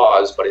has a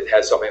cause, but it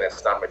has something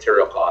that's not a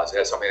material cause. It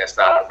has something that's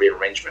not a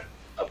rearrangement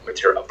of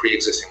material, of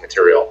pre-existing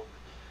material.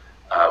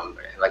 And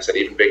like I said,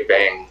 even Big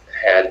Bang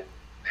had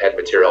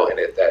material in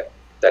it that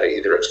it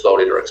either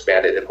exploded or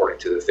expanded according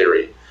to the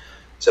theory.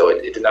 So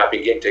it did not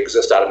begin to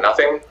exist out of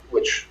nothing,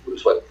 which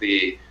was what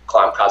the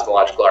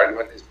cosmological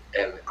argument is,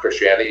 and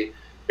Christianity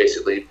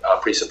basically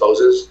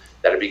presupposes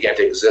that it began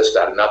to exist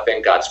out of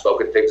nothing. God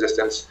spoke it into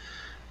existence.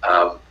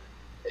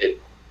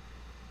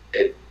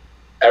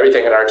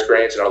 Everything in our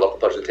experience in our local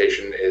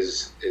presentation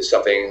is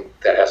something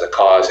that has a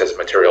cause, has a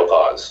material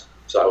cause.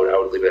 So I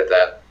would leave it at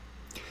that.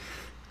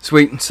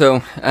 Sweet.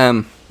 So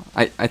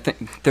I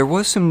think there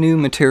was some new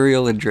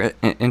material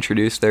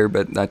introduced there,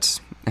 but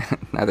that's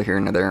neither here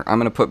nor there. I'm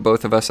going to put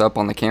both of us up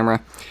on the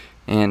camera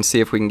and see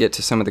if we can get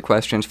to some of the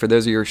questions. For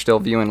those of you who are still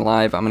viewing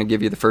live, I'm going to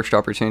give you the first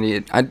opportunity.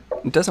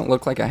 It doesn't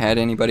look like I had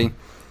anybody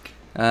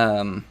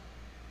do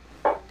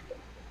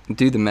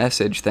the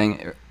message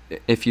thing.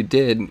 If you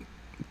did,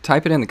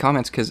 type it in the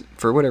comments, because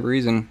for whatever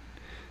reason,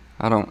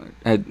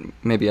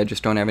 maybe I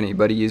just don't have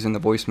anybody using the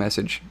voice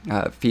message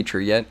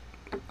feature yet.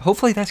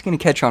 Hopefully that's going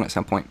to catch on at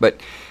some point.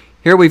 But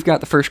here we've got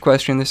the first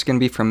question. This is going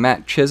to be from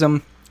Matt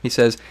Chisholm. He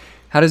says,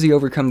 how does he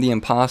overcome the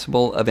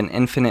impossible of an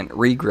infinite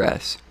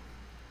regress?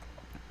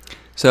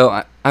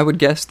 So I would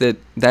guess that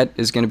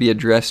is going to be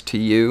addressed to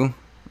you.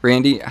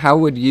 Randy, how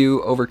would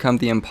you overcome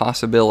the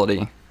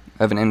impossibility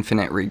of an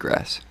infinite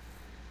regress?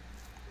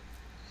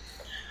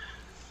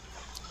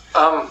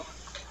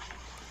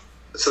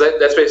 So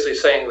that's basically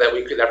saying that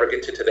we could never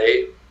get to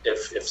today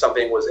if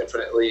something was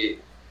infinitely,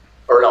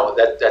 or no,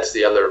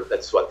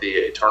 that's what the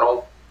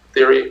eternal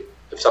theory.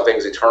 If something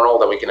is eternal,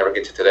 then we can never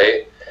get to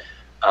today.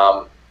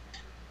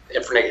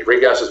 Infinite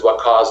regress is what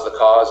caused the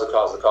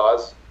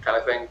cause kind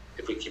of thing.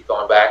 If we keep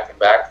going back and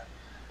back,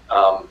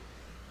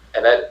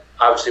 and that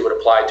obviously would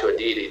apply to a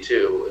deity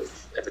too.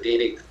 If a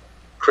deity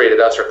created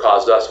us or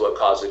caused us, what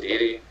caused the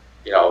deity?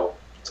 The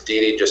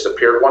deity just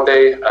appeared one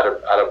day out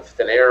of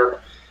thin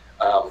air.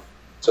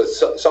 So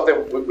it's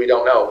something we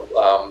don't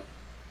know.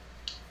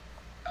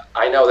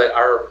 I know that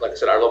our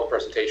local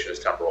presentation is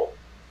temporal.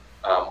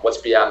 What's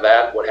beyond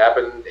that? What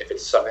happened? If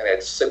it's something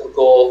that's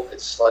cyclical,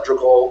 it's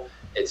cylindrical,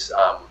 it's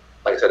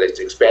like I said, it's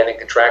expanding,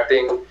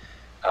 contracting.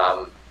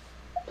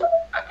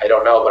 I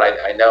don't know, but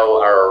I know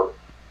our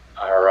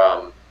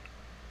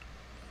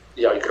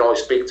you can only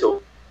speak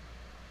to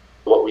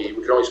what we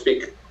can only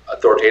speak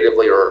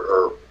authoritatively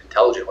or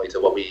intelligently to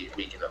what we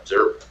can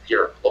observe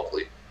here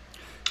locally.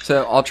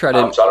 So I'll try to.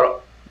 I don't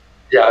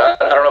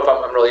know if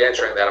I'm really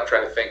answering that. I'm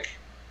trying to think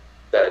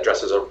that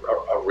addresses a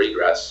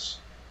regress.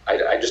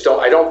 I just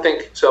don't. I don't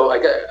think so. I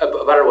get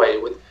a better way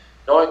with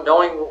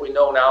knowing what we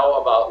know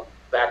now about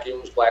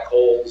vacuums, black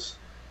holes,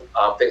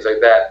 things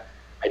like that.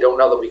 I don't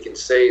know that we can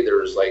say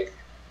there's like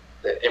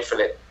that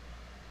infinite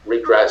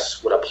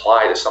regress would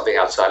apply to something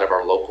outside of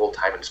our local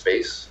time and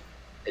space.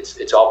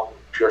 It's all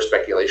pure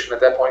speculation at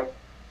that point.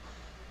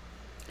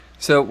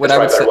 So what that's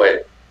I would say.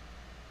 Way.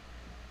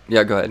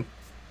 Yeah, go ahead.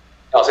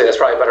 I'll say that's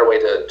probably a better way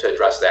to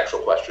address the actual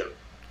question.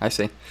 I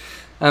see.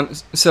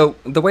 So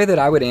the way that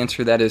I would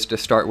answer that is to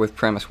start with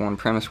premise one.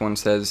 Premise one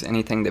says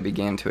anything that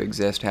began to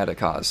exist had a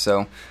cause.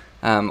 So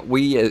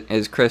we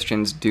as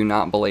Christians do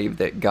not believe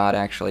that God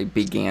actually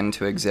began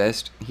to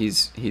exist.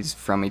 He's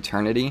from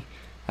eternity.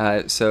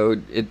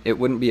 So it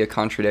wouldn't be a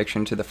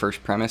contradiction to the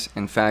first premise.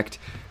 In fact,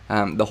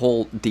 the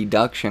whole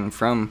deduction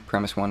from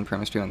premise one,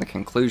 premise two, and the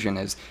conclusion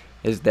is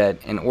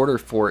that in order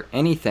for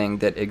anything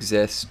that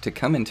exists to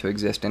come into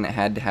existence, it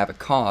had to have a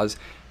cause,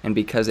 and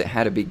because it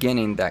had a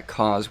beginning, that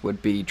cause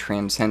would be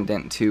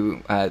transcendent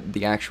to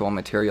the actual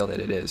material that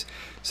it is.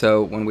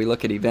 So when we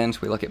look at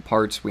events, we look at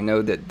parts, we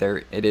know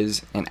that it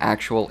is an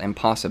actual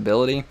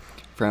impossibility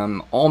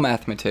from all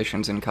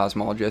mathematicians and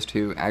cosmologists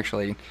who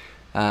actually,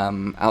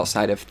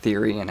 outside of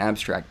theory and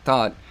abstract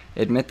thought,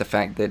 admit the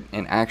fact that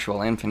an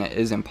actual infinite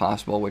is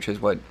impossible, which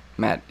is what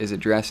Matt is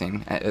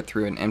addressing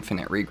through an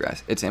infinite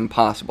regress. It's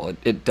impossible.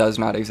 It does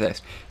not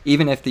exist.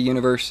 Even if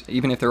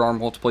there are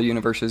multiple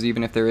universes,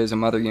 even if there is a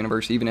mother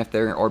universe, even if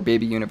there are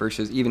baby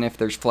universes, even if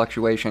there's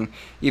fluctuation,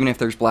 even if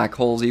there's black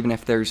holes, even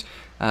if there's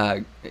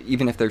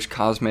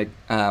cosmic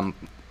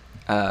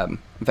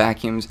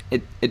vacuums,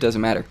 it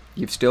doesn't matter.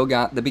 You've still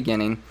got the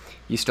beginning.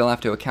 You still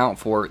have to account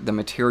for the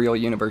material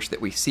universe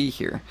that we see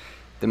here.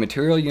 The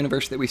material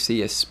universe that we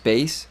see is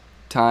space,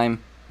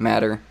 time,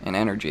 matter, and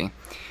energy.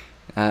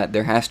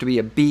 There has to be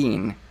a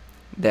being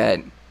that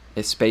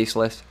is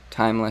spaceless,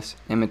 timeless,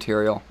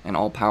 immaterial, and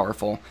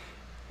all-powerful.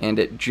 And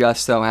it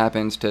just so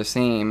happens to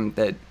seem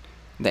that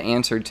the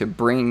answer to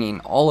bringing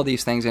all of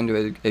these things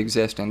into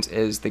existence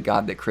is the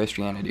God that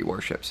Christianity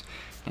worships.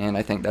 And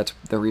I think that's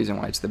the reason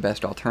why it's the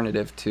best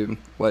alternative to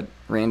what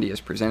Randy has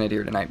presented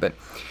here tonight. But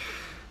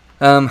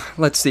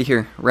let's see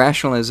here.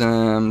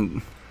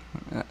 Rationalism.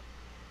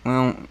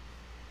 Well, let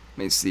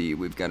me see.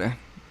 We've got a...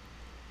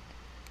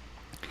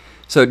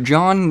 So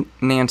John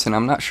Nansen,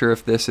 I'm not sure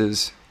if this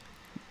is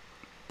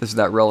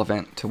that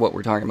relevant to what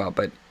we're talking about,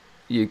 but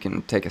you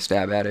can take a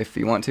stab at it if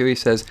you want to. He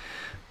says,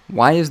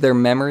 why is there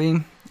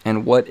memory,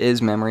 and what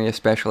is memory,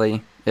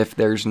 especially if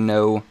there's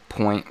no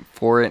point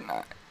for it?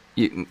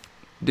 You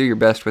do your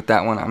best with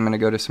that one. I'm going to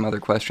go to some other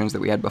questions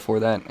that we had before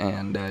that,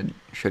 and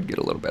should get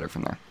a little better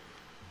from there.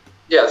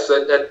 Yeah,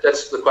 so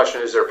that's the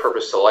question, is there a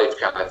purpose to life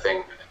kind of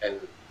thing, and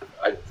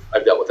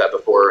I've dealt with that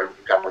before in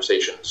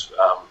conversations.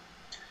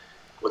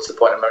 What's the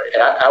point of memory?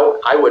 And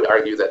I would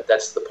argue that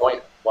that's the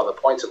point, one of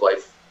the points of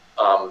life,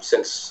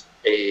 since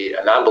a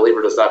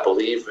non-believer does not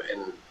believe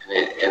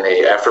in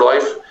a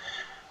afterlife,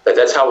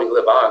 that's how we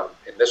live on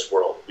in this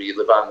world. We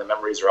live on the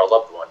memories of our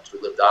loved ones. We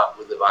live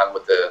on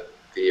with the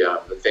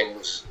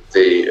things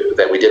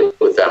that we did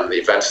with them, the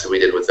events that we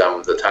did with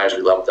them, the times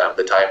we loved them,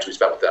 the times we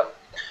spent with them.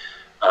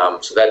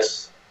 So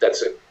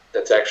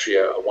that's actually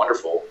a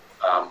wonderful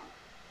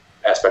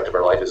aspect of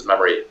our life is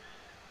memory.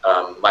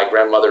 My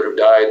grandmother who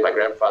died, my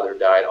grandfather who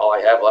died, all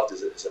I have left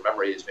is a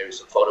memory, is maybe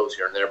some photos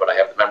here and there, but I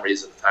have the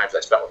memories of the times I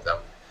spent with them.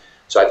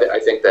 So I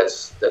think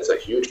that's a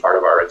huge part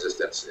of our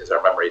existence is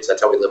our memories.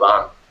 That's how we live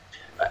on.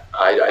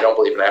 I don't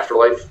believe in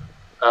afterlife,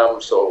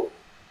 so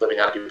living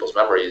on people's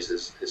memories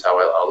is how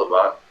I'll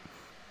live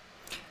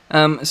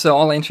on. So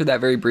I'll answer that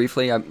very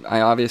briefly.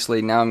 I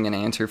obviously, now I'm going to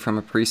answer from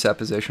a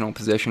presuppositional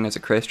position as a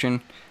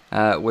Christian,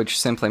 which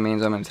simply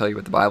means I'm going to tell you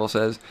what the Bible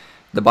says.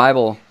 The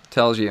Bible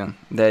tells you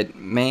that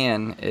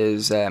man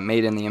is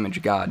made in the image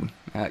of God.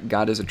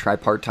 God is a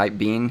tripartite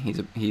being.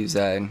 He's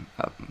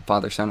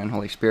Father, Son, and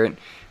Holy Spirit,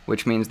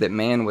 which means that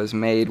man was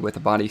made with a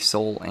body,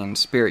 soul, and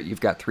spirit.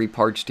 You've got three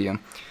parts to you.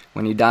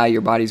 When you die,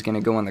 your body's going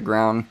to go on the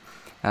ground.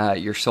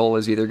 Your soul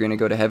is either going to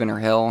go to heaven or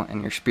hell,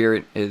 and your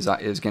spirit is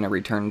going to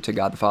return to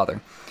God the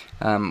Father.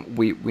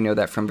 We know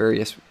that from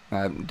various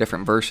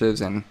different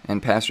verses and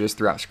passages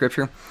throughout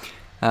Scripture.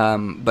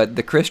 But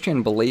the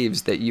Christian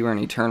believes that you are an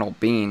eternal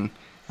being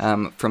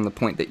from the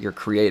point that you're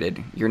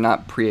created. You're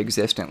not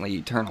pre-existently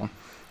eternal,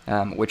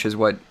 which is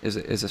what is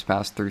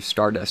espoused through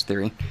Stardust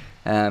theory.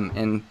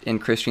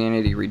 And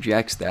Christianity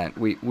rejects that.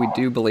 We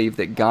do believe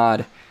that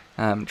God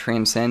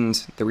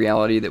transcends the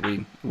reality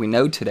that we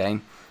know today,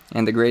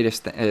 and the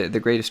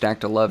greatest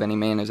act of love any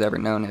man has ever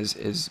known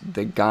is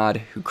the God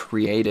who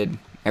created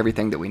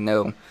everything that we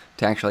know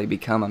to actually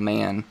become a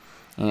man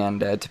and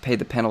to pay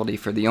the penalty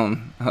for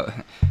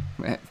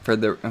for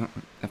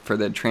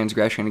the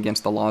transgression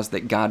against the laws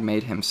that God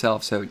made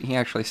himself. So he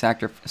actually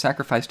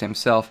sacrificed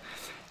himself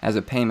as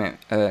a payment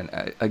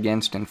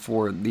against and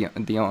for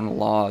the own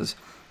laws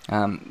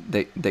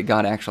that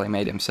God actually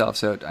made himself.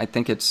 So I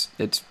think it's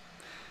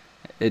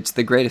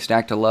the greatest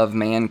act of love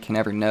man can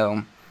ever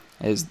know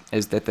is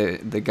that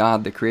the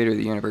God, the creator of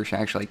the universe,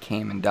 actually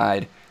came and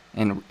died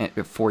and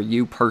for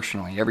you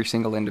personally, every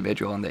single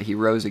individual, and that he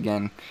rose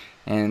again,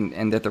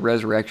 and that the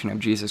resurrection of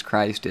Jesus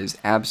Christ is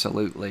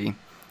absolutely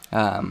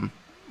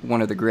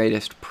one of the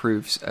greatest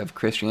proofs of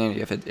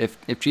Christianity.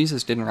 If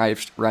Jesus didn't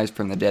rise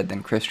from the dead,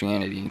 then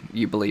Christianity,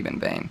 you believe in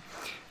vain.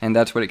 And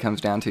that's what it comes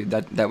down to.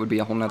 That would be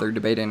a whole nother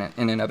debate in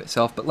and of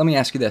itself. But let me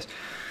ask you this.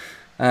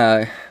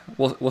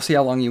 We'll see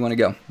how long you want to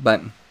go.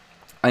 But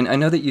I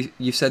know that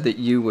you said that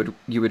you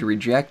would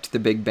reject the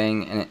Big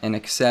Bang and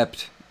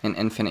accept an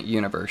infinite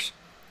universe.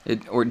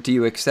 Or do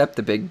you accept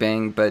the Big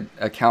Bang but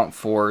account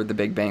for the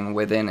Big Bang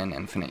within an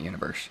infinite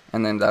universe?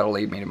 And then that'll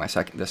lead me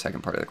to the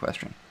second part of the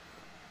question.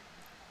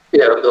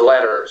 Yeah, the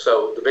latter.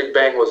 So the Big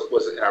Bang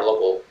was in our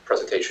local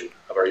presentation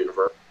of our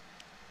universe.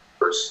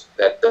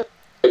 That the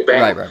Big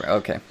Bang. Right.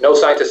 Okay. No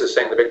scientist is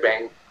saying the Big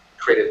Bang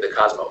created the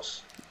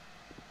cosmos.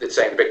 It's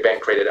saying the Big Bang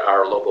created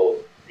our local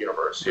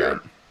universe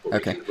here. Right.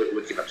 Okay.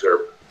 We can observe.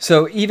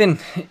 So even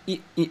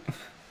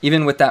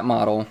with that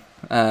model,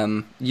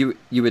 you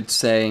would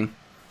say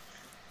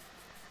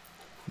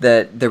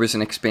that there was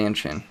an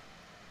expansion,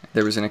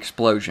 there was an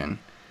explosion,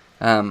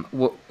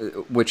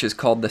 which is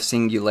called the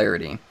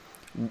singularity.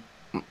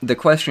 The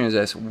question is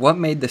this: what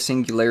made the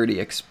singularity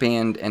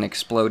expand and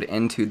explode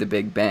into the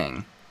Big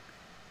Bang?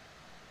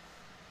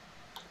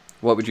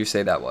 What would you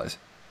say that was?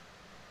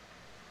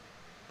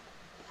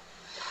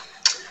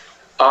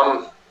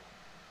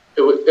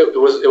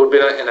 It would be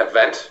an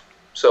event.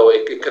 So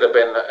it could have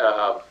been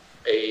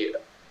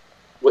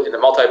in the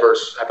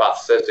multiverse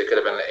hypothesis. It could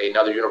have been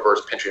another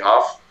universe pinching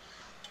off.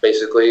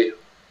 Basically,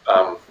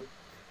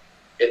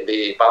 in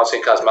the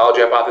bouncing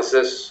cosmology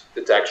hypothesis,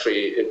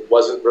 it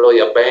wasn't really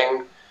a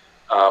bang.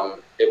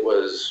 It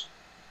was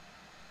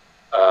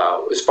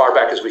as far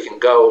back as we can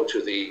go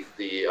to the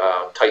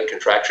tight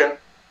contraction,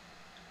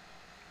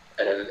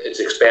 and it's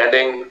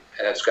expanding,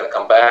 and it's going to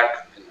come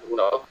back. And who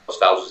knows,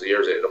 thousands of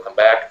years it'll come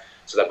back.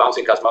 So that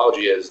bouncing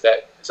cosmology is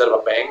that instead of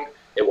a bang,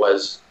 it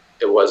was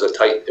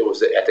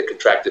at the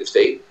contracted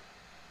state,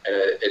 and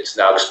it's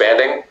now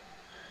expanding.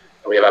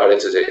 And we have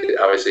evidence that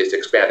obviously it's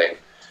expanding.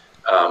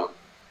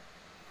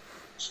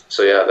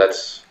 So yeah,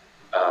 that's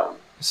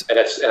when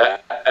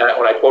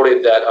I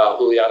quoted that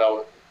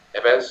Juliano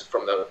Neves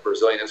from the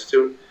Brazilian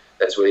Institute,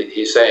 that's what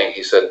he's saying.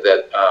 He said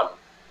that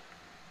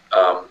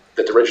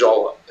that the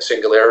original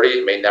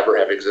singularity may never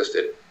have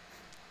existed.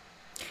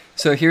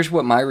 So here's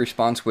what my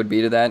response would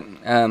be to that.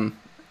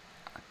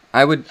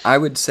 I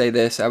would say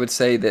this. I would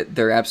say that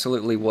there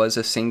absolutely was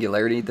a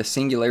singularity. The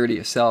singularity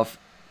itself,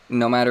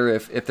 no matter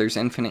if there's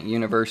infinite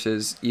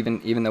universes,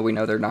 even though we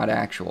know they're not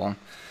actual,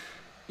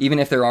 even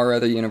if there are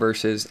other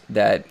universes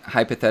that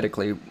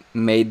hypothetically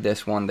made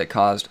this one that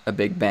caused a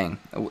Big Bang,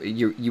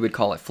 you would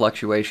call it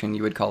fluctuation,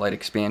 you would call it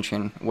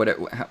expansion,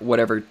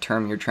 whatever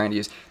term you're trying to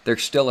use,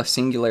 there's still a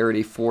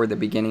singularity for the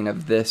beginning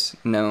of this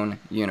known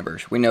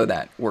universe. We know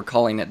that. We're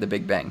calling it the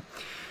Big Bang.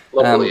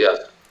 Locally,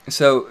 yes.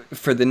 So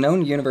for the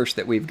known universe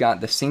that we've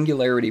got, the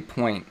singularity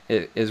point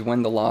is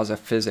when the laws of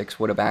physics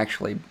would have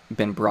actually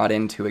been brought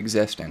into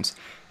existence.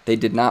 They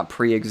did not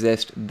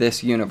pre-exist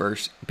this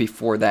universe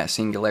before that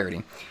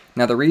singularity.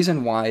 Now, the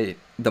reason why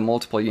the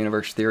multiple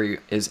universe theory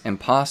is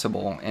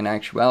impossible in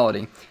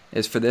actuality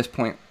is for this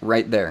point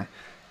right there.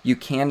 You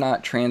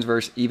cannot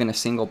transverse even a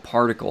single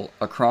particle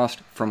across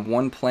from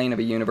one plane of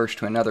a universe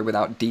to another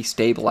without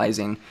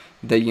destabilizing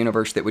the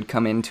universe that would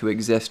come into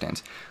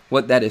existence.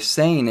 What that is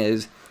saying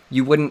is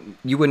you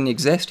wouldn't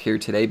exist here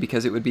today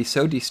because it would be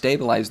so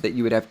destabilized that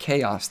you would have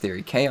chaos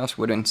theory. Chaos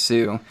would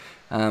ensue.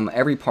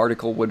 Every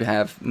particle would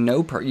have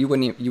you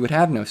would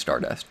have no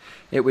stardust.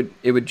 It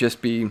would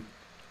just be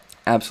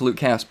absolute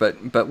chaos.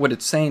 But what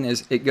it's saying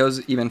is it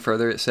goes even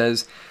further. It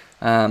says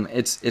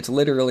it's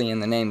literally in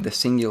the name, the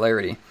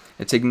singularity.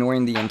 It's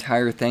ignoring the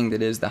entire thing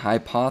that is the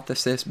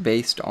hypothesis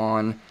based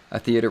on a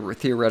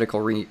theoretical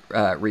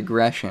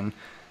regression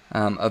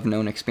of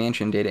known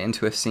expansion data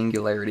into a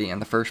singularity in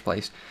the first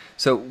place.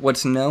 So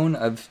what's known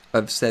of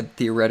said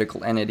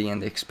theoretical entity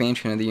and the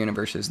expansion of the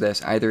universe is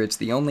this: either it's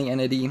the only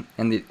entity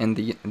in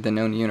the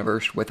known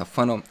universe with a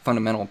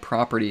fundamental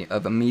property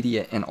of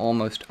immediate and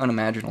almost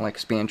unimaginable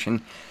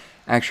expansion,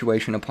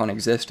 actuation upon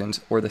existence,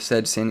 or the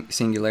said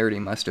singularity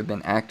must have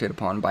been acted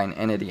upon by an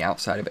entity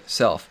outside of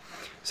itself.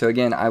 So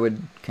again, I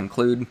would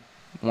conclude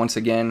once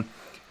again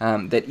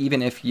that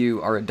even if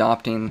you are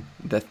adopting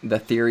the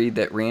theory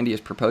that Randy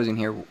is proposing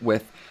here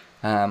with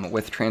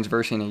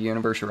transversing a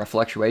universe or a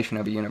fluctuation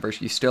of a universe,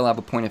 you still have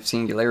a point of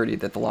singularity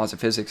that the laws of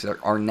physics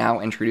are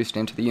now introduced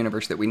into the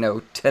universe that we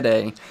know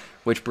today,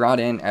 which brought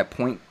in at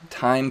point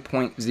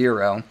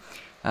zero,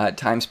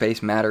 time,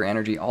 space, matter,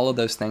 energy, all of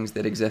those things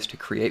that exist to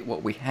create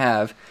what we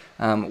have,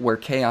 where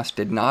chaos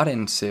did not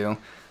ensue.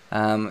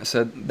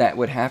 So that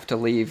would have to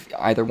leave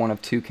either one of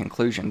two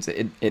conclusions.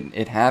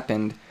 It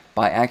happened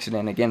by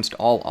accident against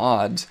all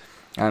odds.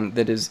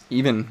 That is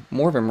even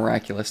more of a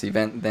miraculous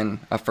event than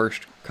a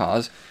first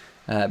cause,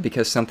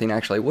 because something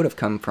actually would have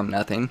come from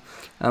nothing,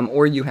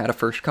 or you had a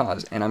first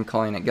cause, and I'm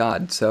calling it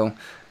God. So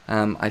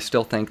I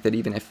still think that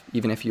even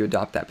if you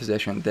adopt that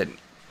position, that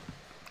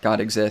God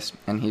exists,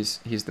 and he's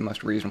the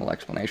most reasonable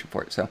explanation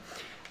for it. So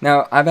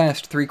now, I've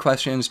asked 3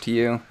 questions to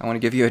you. I want to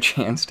give you a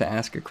chance to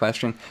ask a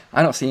question.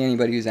 I don't see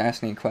anybody who's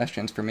asked any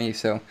questions for me,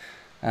 so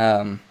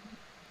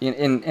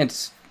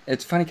it's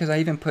funny because I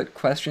even put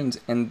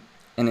questions in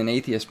an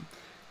atheist,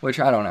 which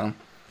I don't know.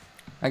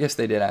 I guess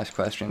they did ask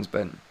questions,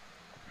 but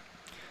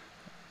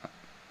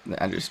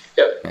I just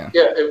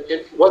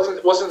it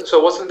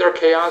wasn't there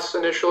chaos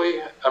initially?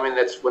 I mean,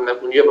 that's when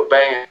you have a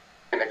bang,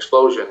 an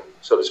explosion,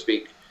 so to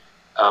speak.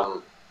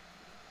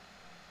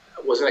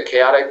 Wasn't it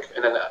chaotic?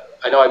 And then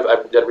I know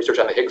I've done research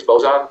on the Higgs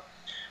boson.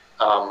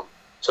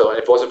 So if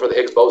it wasn't for the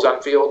Higgs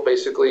boson field,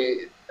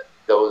 basically,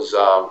 those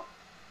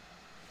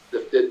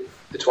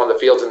it's one of the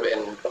fields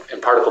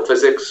in particle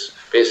physics,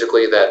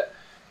 basically, that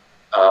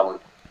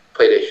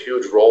played a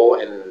huge role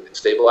in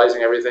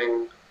stabilizing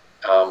everything.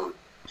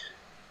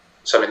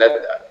 So I mean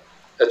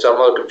that's I'm a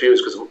little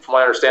confused because from what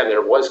I understand,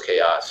 there was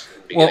chaos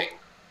in the beginning.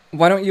 Well,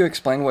 why don't you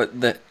explain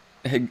what the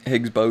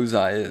Higgs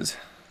boson is?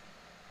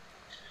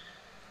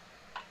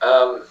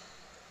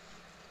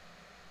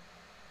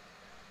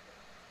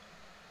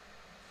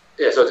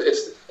 So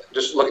it's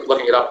just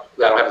looking it up.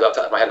 I don't have it off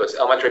the top of my head, but it's an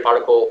elementary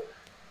particle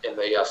in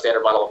the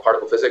standard model of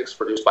particle physics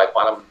produced by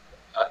quantum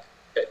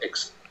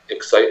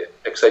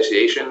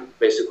excitation,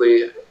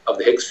 basically, of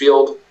the Higgs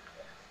field.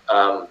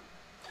 Trying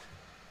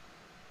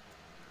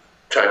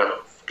to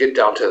get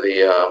down to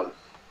the.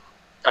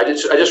 I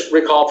just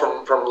recall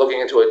from looking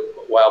into it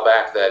a while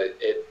back that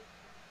it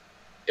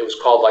was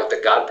called like the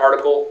God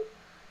particle.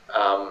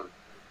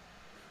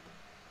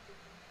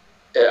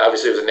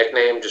 Obviously, it was a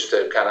nickname just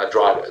to kind of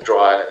draw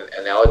an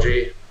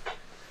analogy,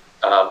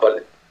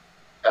 but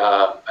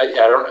I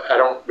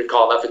don't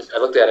recall enough. I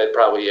looked at it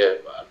probably a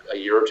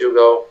year or two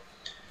ago,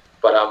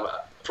 but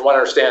from what I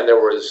understand, there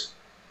was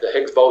the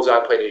Higgs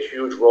boson played a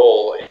huge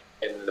role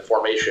in the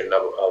formation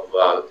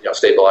of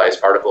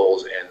stabilized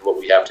particles and what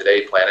we have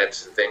today,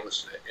 planets and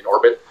things in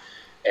orbit.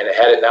 And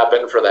had it not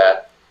been for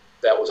that,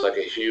 that was like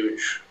a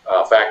huge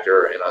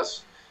factor in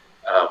us.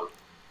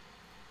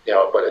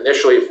 But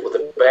initially with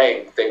the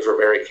bang, things were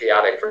very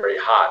chaotic, very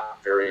hot,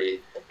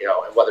 very,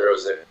 and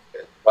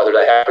whether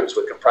that happens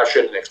with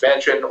compression and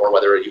expansion or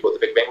whether you go with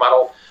the Big Bang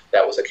model,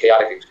 that was a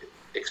chaotic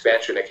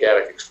expansion, a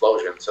chaotic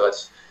explosion. So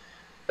that's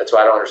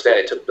why I don't understand.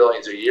 It took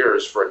billions of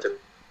years for it to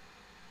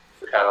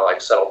kind of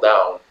like settle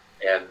down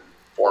and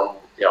form,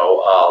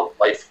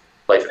 life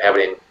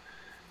inhabiting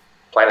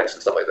planets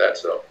and stuff like that.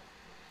 So,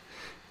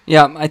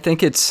 yeah, I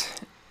think it's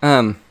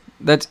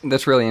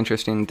that's really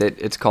interesting that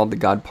it's called the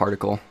God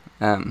particle.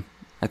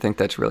 I think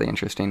that's really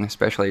interesting,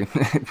 especially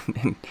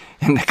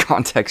in the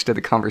context of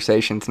the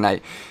conversation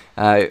tonight.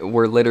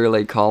 We're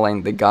literally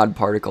calling the God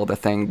particle the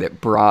thing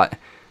that brought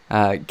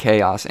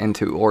chaos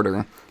into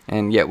order,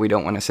 and yet we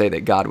don't want to say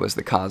that God was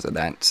the cause of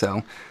that.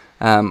 So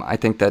I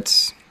think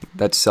that's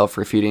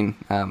self-refuting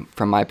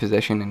from my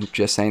position, and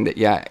just saying that,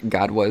 yeah,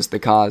 God was the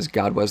cause,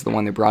 God was the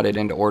one that brought it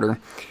into order.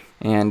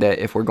 And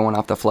if we're going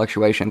off the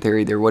fluctuation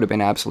theory, there would have been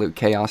absolute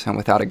chaos, and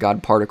without a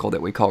God particle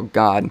that we call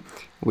God,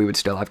 we would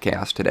still have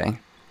chaos today.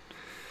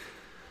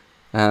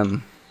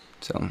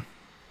 So.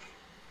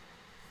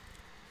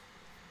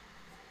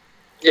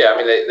 Yeah, I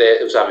mean,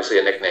 it was obviously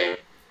a nickname,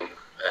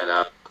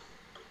 and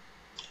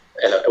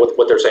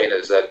what they're saying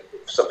is that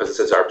some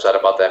physicists are upset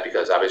about that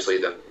because obviously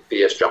the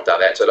theists jumped on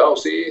that and said, "Oh,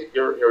 see,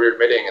 you're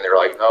admitting," and they're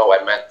like, "No,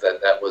 I meant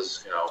that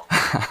was, you know."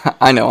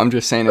 I know. I'm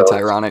just saying it's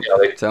ironic. You know,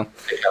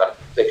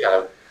 they kind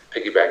of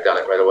piggybacked on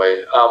it right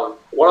away.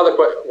 One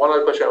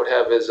other question I would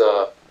have is,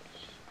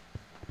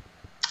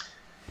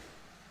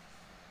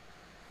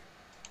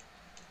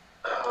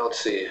 let's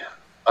see.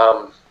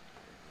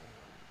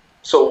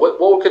 So what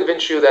would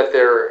convince you that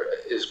there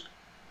is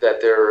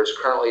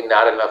currently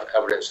not enough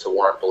evidence to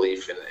warrant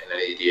belief in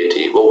any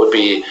deity? What would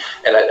be?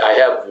 And I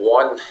have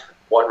one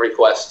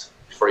request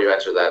before you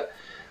answer that.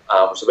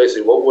 So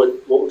basically, what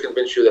would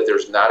convince you that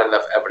there's not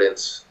enough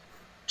evidence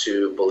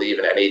to believe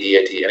in any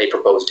deity, any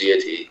proposed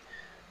deity?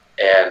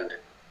 And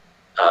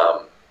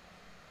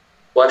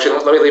well, actually,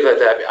 let me leave it at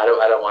that. I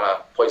don't want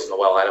to poison the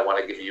well. I don't want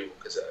to give you,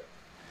 because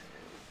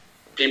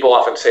people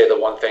often say the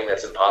one thing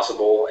that's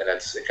impossible, and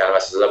it kind of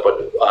messes it up.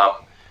 But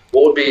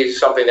what would be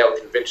something that would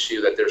convince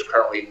you that there's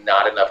currently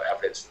not enough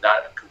evidence,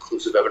 not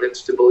conclusive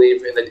evidence to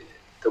believe in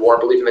to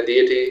warrant belief in the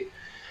deity?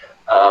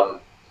 I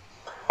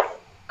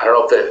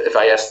don't know if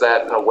I asked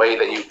that in a way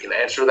that you can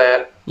answer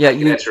that. Yeah,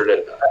 you answered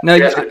it. No,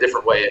 you answered it a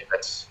different way.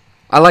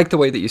 I like the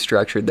way that you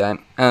structured that.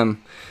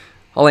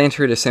 I'll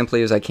answer it as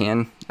simply as I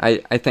can.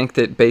 I think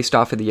that based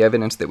off of the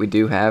evidence that we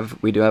do have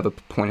a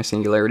point of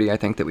singularity. I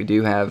think that we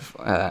do have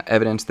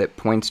evidence that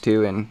points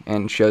to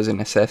and shows a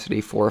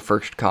necessity for a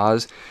first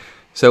cause.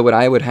 So what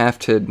I would have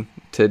to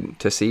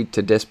see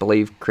to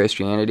disbelieve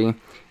Christianity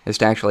is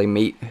to actually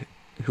meet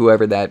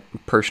whoever that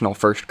personal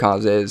first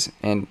cause is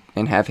and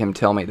have him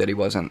tell me that he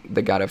wasn't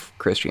the God of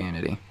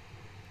Christianity.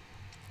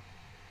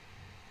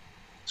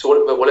 So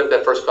what if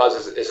that first cause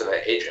isn't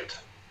an agent?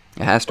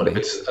 It has to be. If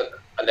it's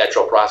a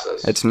natural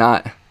process? It's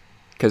not,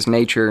 because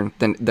nature,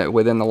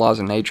 within the laws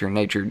of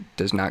nature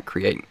does not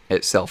create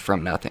itself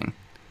from nothing.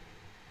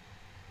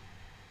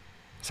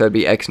 So it'd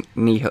be ex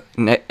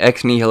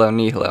nihilo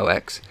nihilo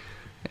ex.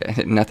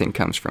 Nothing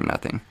comes from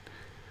nothing.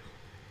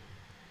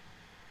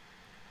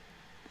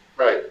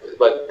 Right,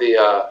 but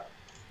the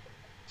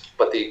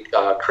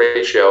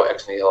creatio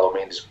ex nihilo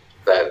means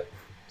that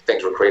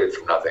things were created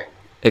from nothing.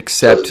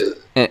 Except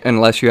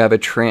unless you have a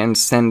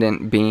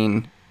transcendent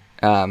being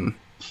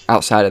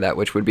outside of that,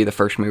 which would be the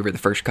first mover, the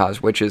first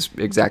cause, which is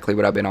exactly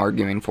what I've been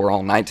arguing for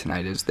all night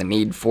tonight, is the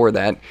need for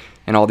that,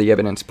 and all the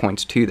evidence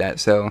points to that.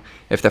 So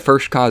if the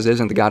first cause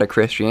isn't the God of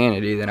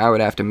Christianity, then I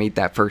would have to meet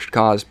that first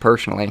cause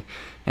personally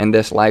in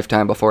this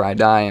lifetime before I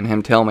die, and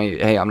him tell me,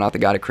 hey, I'm not the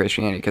God of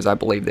Christianity, because I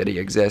believe that he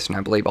exists, and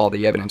I believe all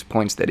the evidence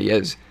points that he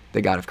is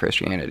the God of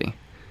Christianity.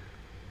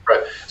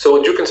 Right. So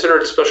would you consider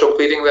it special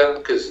pleading then?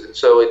 Because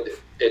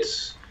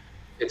it's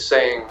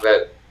saying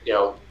that, you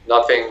know,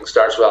 nothing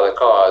starts without a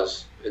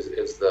cause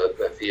is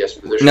the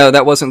theist position. No,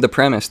 that wasn't the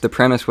premise. The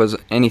premise was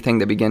anything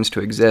that begins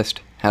to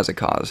exist has a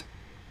cause.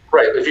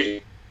 Right. If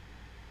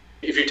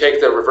you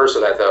take the reverse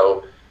of that,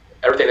 though,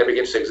 everything that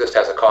begins to exist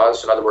has a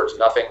cause. In other words,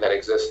 nothing that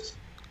exists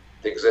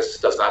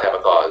does not have a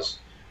cause.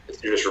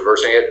 You're just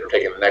reversing it or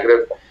taking the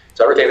negative.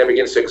 So everything that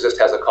begins to exist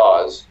has a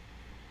cause.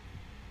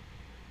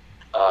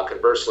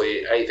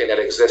 Conversely, anything that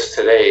exists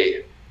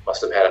today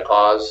must have had a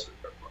cause.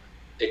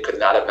 It could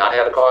not have not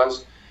had a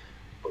cause.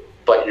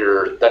 But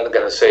you're then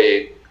going to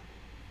say,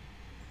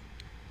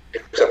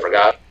 except for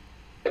God.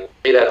 And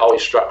me, that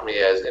always struck me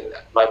as, and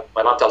my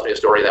mom tells me a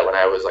story that when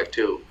I was like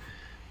 2,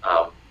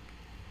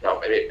 no,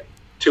 maybe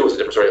 2 was a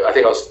different story. I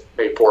think I was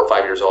maybe 4 or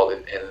 5 years old,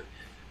 and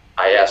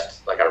I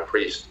asked like our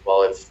priest,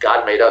 well, if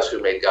God made us,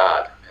 who made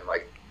God? And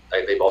like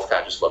they both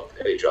kind of just looked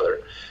at each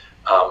other.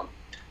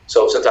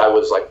 So since I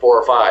was like 4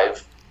 or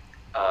 5,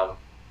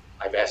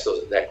 I've asked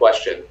that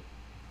question,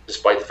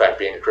 despite the fact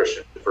being a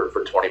Christian for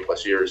 20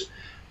 plus years.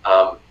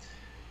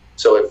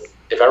 So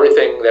if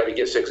everything that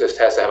begins to exist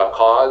has to have a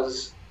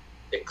cause,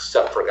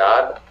 except for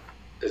God,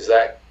 do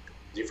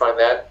you find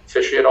that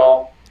fishy at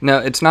all? No,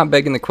 it's not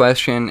begging the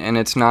question, and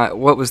it's not.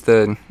 What was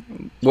that?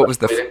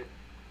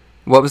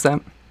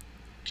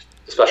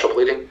 Special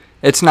pleading?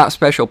 It's not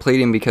special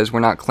pleading because we're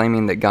not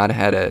claiming that God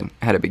had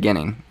a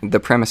beginning. The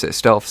premise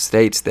itself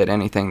states that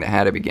anything that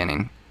had a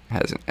beginning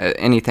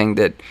anything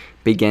that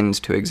begins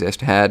to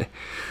exist had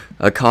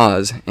a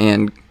cause,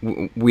 and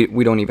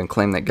we don't even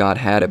claim that God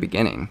had a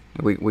beginning.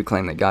 We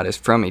claim that God is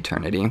from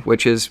eternity,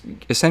 which is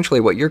essentially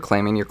what you're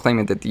claiming. You're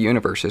claiming that the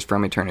universe is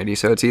from eternity,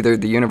 so it's either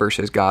the universe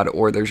is God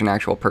or there's an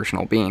actual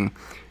personal being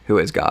who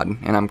is God,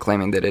 and I'm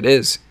claiming that it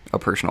is a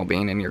personal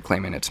being, and you're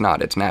claiming it's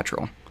not, it's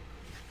natural.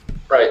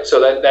 Right, so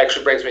that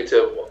actually brings me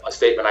to a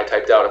statement I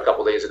typed out a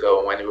couple days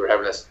ago when we were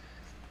having this.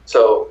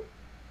 So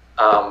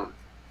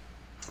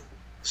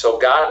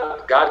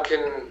God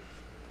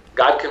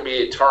can be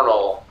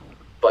eternal,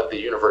 but the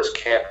universe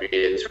can't be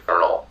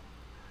eternal.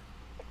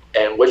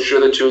 And which are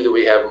the two that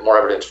we have more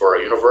evidence for,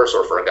 a universe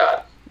or for a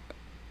God?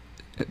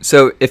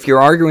 So if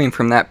you're arguing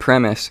from that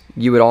premise,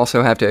 you would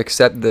also have to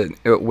accept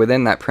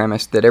within that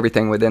premise that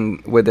everything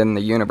within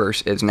the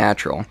universe is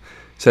natural.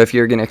 So if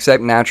you're going to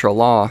accept natural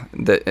law,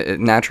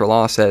 natural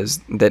law says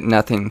that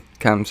nothing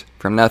comes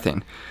from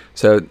nothing.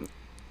 So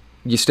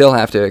you still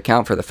have to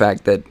account for the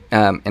fact that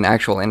an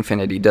actual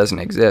infinity doesn't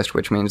exist,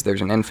 which means there's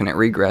an infinite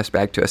regress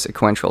back to a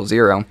sequential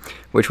zero,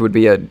 which would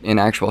be an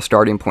actual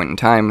starting point in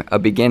time, a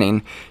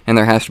beginning, and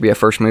there has to be a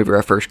first mover,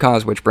 a first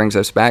cause, which brings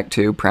us back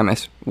to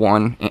premise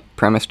 1,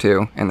 premise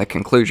 2, and the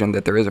conclusion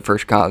that there is a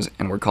first cause,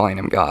 and we're calling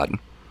him God.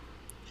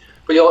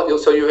 But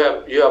so you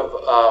have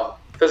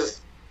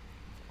physicists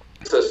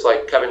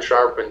like Kevin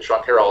Sharp and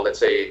Sean Carroll that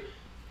say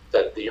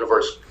that the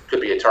universe could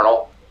be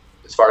eternal.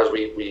 As far as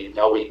we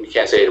know, we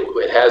can't say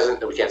it hasn't,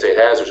 and we can't say it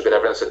has. There's good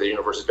evidence that the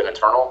universe has been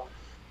eternal.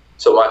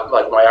 So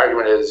my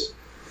argument is,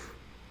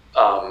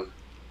 when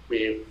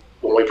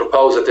we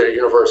propose that the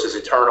universe is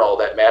eternal,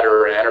 that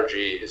matter and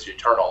energy is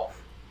eternal.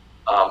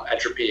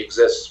 Entropy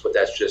exists, but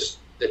that's just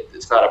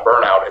it's not a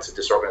burnout. It's a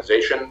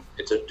disorganization.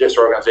 It's a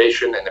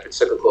disorganization, and if it's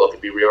cyclical, it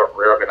can be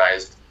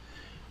reorganized.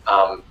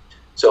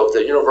 So if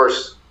the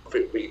universe,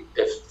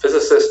 if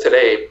physicists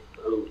today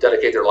who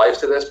dedicate their lives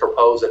to this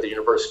propose that the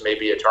universe may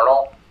be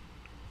eternal,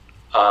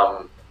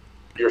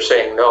 you're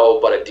saying no,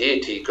 but a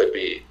deity could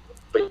be.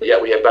 But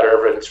yet we have better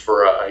evidence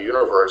for a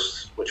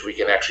universe which we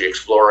can actually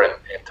explore and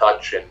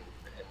touch, and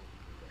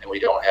we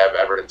don't have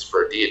evidence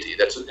for a deity.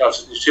 That's,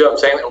 you see what I'm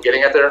saying that I'm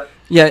getting at there?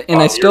 Yeah,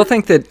 and I still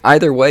think that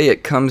either way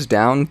it comes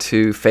down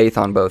to faith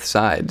on both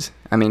sides.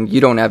 I mean,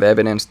 you don't have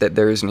evidence that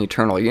there is an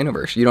eternal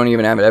universe. You don't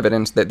even have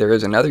evidence that there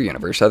is another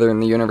universe other than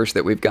the universe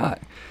that we've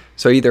got.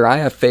 So either I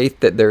have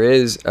faith that there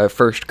is a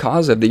first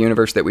cause of the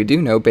universe that we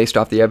do know based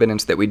off the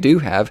evidence that we do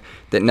have,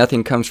 that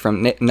nothing comes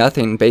from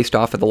nothing based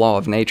off of the law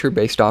of nature,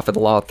 based off of the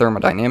law of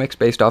thermodynamics,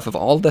 based off of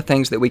all the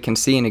things that we can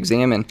see and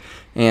examine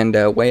and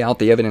weigh out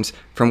the evidence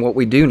from what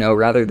we do know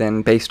rather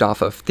than based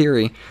off of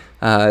theory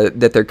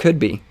that there could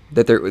be.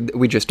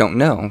 We just don't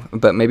know,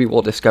 but maybe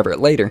we'll discover it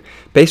later.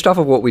 Based off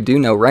of what we do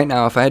know right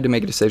now, if I had to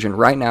make a decision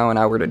right now and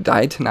I were to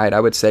die tonight,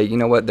 I would say, you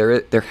know what,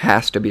 there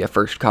has to be a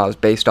first cause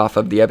based off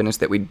of the evidence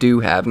that we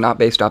do have, not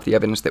based off the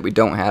evidence that we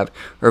don't have,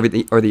 or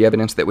the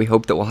evidence that we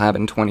hope that we'll have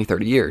in 20,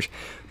 30 years.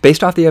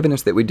 Based off the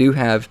evidence that we do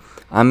have,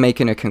 I'm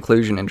making a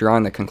conclusion and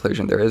drawing the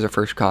conclusion there is a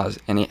first cause,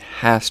 and it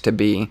has to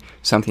be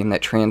something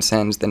that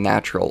transcends the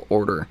natural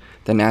order,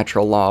 the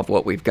natural law of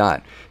what we've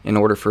got, in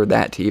order for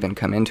that to even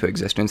come into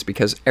existence,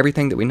 because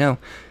everything that we know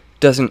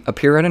doesn't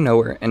appear out of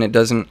nowhere, and it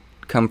doesn't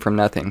come from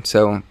nothing.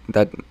 So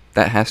that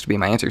has to be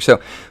my answer.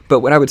 So, but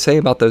what I would say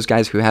about those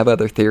guys who have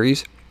other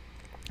theories,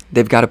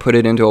 they've got to put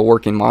it into a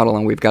working model,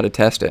 and we've got to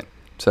test it.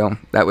 So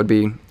that would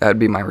be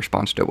my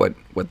response to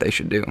what they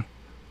should do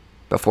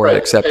before I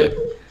accept it.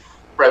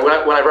 Right. When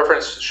I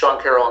referenced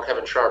Sean Carroll and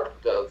Kevin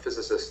Sharp, the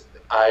physicists,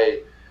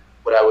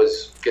 what I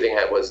was getting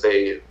at was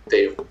they've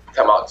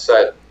come out and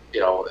said,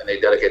 and they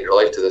dedicated their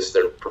life to this.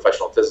 They're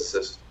professional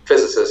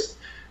physicists,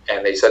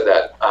 and they said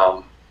that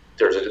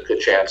there's a good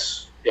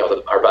chance,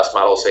 our best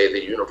models say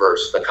the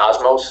universe, the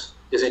cosmos,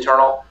 is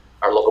eternal.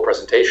 Our local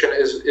presentation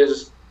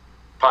is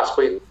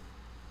possibly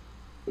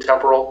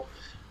temporal,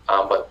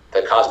 but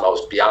the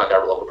cosmos beyond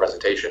our local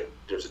presentation,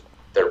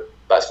 their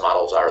best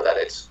models are that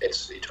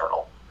it's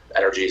eternal.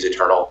 Energy is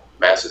eternal,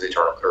 mass is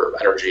eternal, or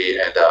energy,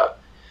 and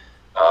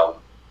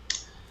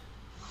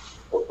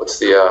what's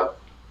the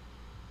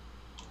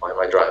why am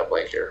I drawing a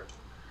blank here?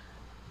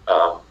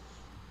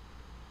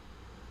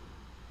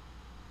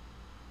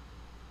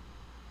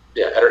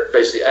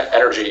 Basically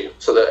energy.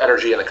 So the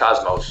energy in the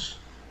cosmos,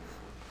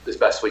 as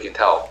best we can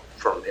tell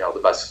from the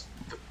best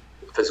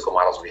physical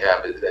models we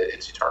have,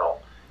 it's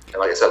eternal. And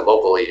like I said,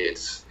 locally,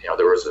 it's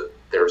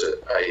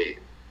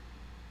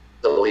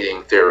the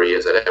leading theory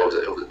is that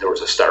there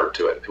was a start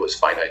to it. It was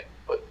finite,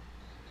 but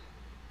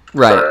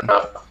right.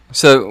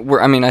 So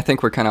I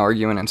think we're kind of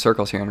arguing in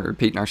circles here and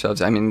repeating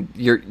ourselves. I mean,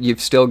 you've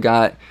still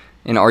got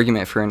an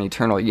argument for an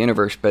eternal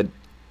universe, but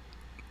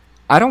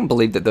I don't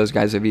believe that those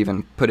guys have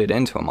even put it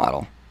into a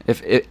model.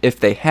 If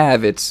they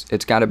have,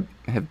 it's got to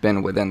have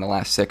been within the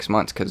last 6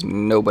 months, because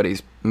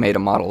nobody's made a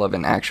model of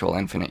an actual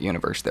infinite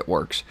universe that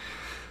works.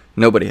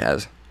 Nobody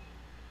has.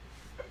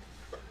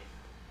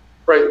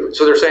 Right.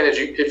 So they're saying that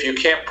if you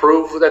can't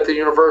prove that the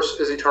universe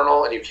is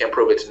eternal and you can't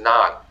prove it's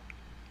not,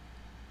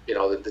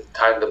 the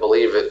time to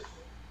believe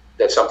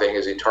that something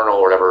is eternal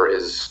or whatever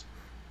is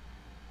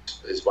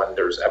when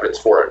there's evidence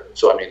for it.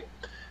 So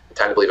the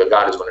time to believe in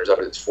God is when there's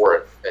evidence for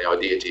it, a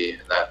deity,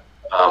 and that.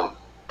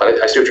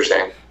 But I see what you're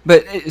saying.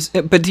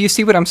 But do you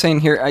see what I'm saying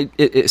here?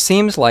 It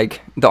seems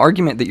like the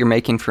argument that you're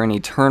making for an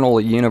eternal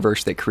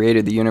universe that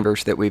created the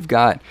universe that we've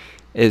got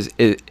is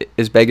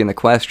begging the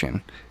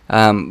question.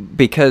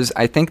 Because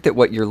I think that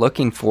what you're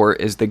looking for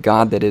is the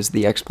God that is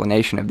the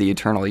explanation of the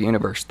eternal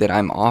universe that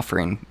I'm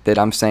offering, that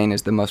I'm saying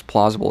is the most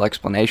plausible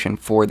explanation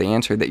for the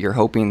answer that you're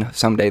hoping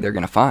someday they're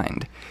going to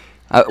find.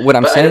 What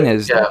I'm saying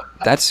is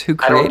that's who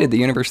created the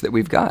universe that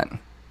we've got.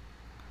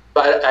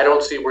 But I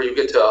don't see where you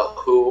get to a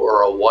who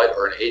or a what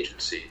or an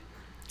agency.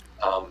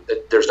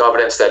 There's no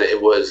evidence that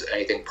it was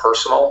anything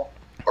personal.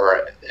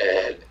 or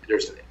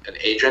there's an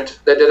agent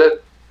that did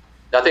it.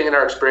 Nothing in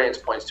our experience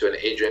points to an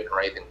agent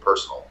or anything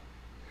personal.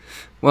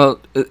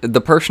 Well,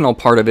 the personal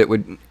part of it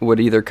would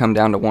either come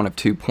down to one of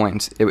 2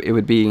 points. It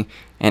would be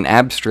an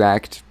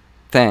abstract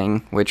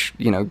thing, which,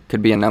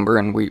 could be a number,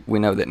 and we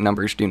know that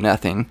numbers do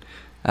nothing.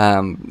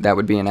 That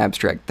would be an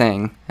abstract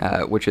thing,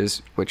 which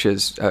is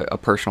a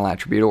personal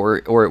attribute,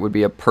 or it would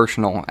be a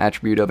personal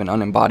attribute of an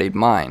unembodied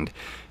mind.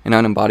 An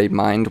unembodied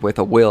mind with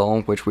a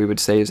will, which we would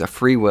say is a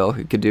free will,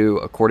 who could do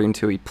according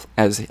to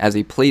as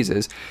he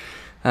pleases.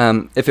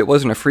 If it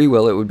wasn't a free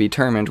will, it would be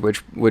determined,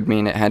 which would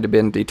mean it had to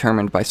been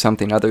determined by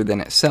something other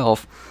than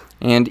itself.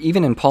 And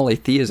even in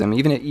polytheism,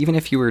 even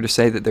if you were to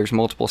say that there's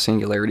multiple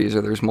singularities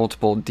or there's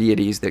multiple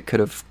deities that could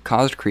have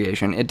caused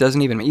creation, it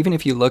doesn't even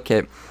if you look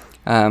at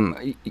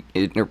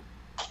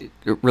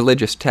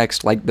religious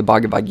texts like the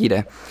Bhagavad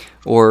Gita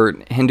or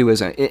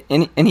Hinduism,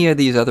 any of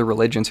these other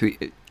religions who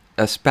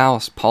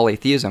espouse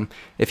polytheism,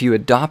 if you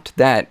adopt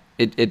that,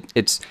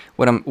 it's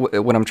what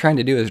I'm trying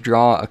to do is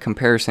draw a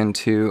comparison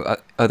to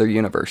other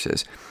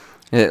universes.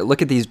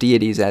 Look at these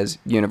deities as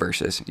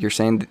universes. You're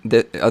saying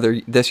that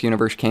this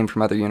universe came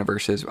from other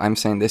universes. I'm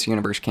saying this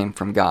universe came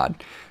from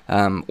God,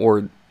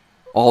 or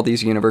all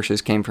these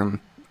universes came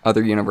from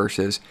other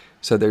universes.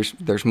 So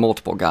there's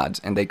multiple gods,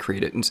 and they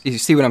created. And you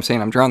see what I'm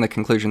saying? I'm drawing the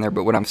conclusion there.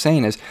 But what I'm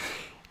saying is,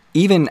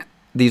 even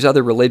these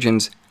other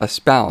religions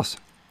espouse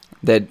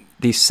that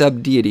these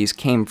sub-deities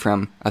came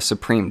from a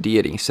supreme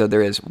deity. So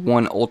there is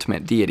one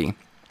ultimate deity.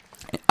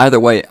 Either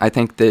way, I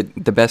think that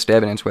the best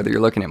evidence, whether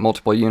you're looking at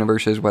multiple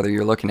universes, whether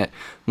you're looking at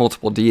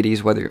multiple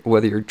deities, whether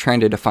you're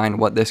trying to define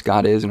what this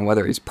God is and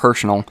whether he's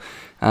personal,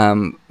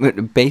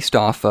 based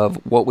off of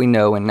what we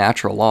know in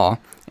natural law,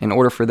 in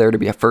order for there to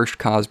be a first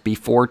cause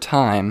before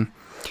time,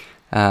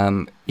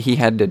 he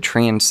had to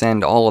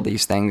transcend all of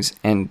these things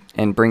and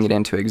bring it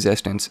into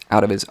existence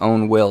out of his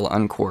own will,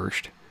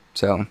 uncoerced.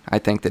 So I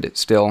think that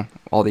it's still,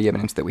 all the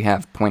evidence that we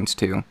have points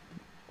to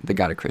the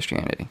God of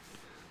Christianity.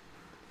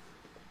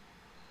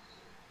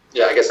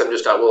 Yeah, I guess I'm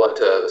just not willing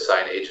to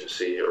assign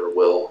agency or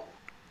will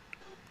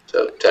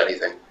to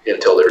anything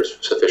until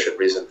there's sufficient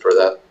reason for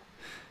that.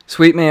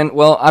 Sweet, man.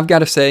 Well, I've got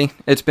to say,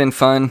 it's been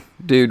fun.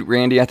 Dude,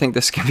 Randy, I think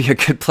this could be a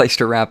good place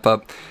to wrap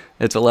up.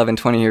 It's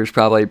 11:20 here,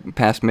 probably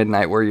past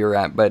midnight where you're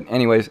at. But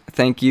anyways,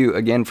 thank you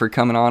again for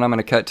coming on. I'm going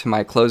to cut to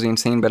my closing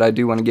scene, but I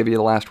do want to give you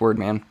the last word,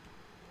 man.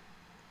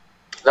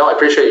 No, I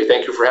appreciate you.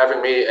 Thank you for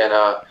having me. And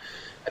I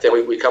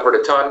think we covered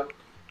a ton.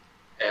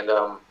 And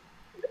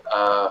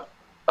I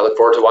look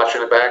forward to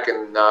watching it back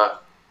and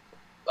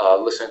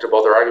listening to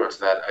both their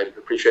arguments. And that I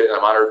appreciate it. And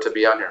I'm honored to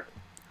be on here.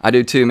 I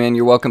do too, man.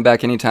 You're welcome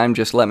back anytime.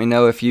 Just let me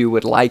know if you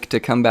would like to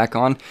come back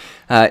on.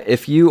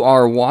 If you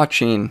are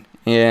watching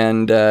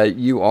and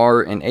you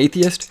are an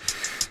atheist,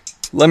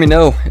 let me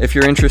know if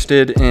you're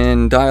interested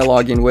in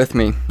dialoguing with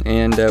me,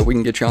 and we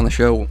can get you on the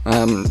show.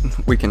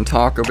 We can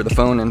talk over the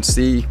phone and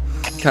see,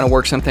 kind of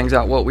work some things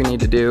out, what we need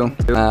to do,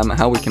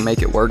 how we can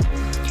make it work.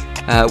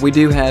 We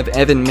do have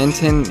Evan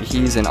Minton.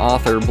 He's an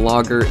author,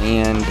 blogger,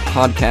 and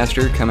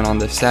podcaster coming on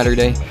this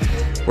Saturday.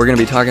 We're going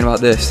to be talking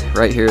about this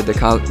right here, the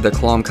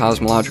Kalam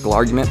cosmological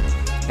argument,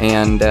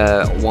 and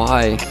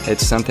why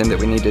it's something that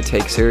we need to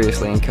take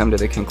seriously and come to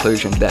the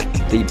conclusion that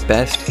the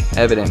best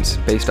evidence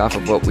based off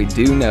of what we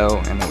do know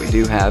and that we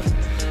do have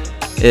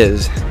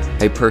is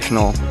a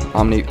personal,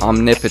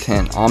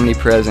 omnipotent,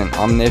 omnipresent,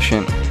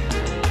 omniscient,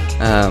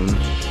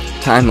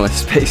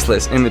 timeless,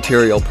 spaceless,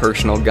 immaterial,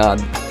 personal God,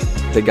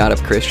 the God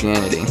of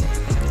Christianity.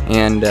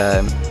 And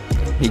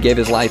he gave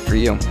his life for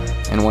you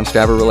and wants to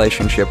have a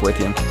relationship with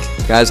you.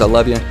 Guys, I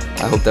love you.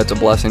 I hope that's a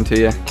blessing to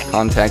you.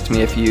 Contact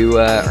me if you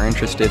are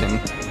interested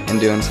in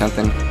doing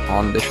something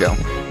on the show.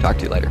 Talk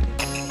to you later.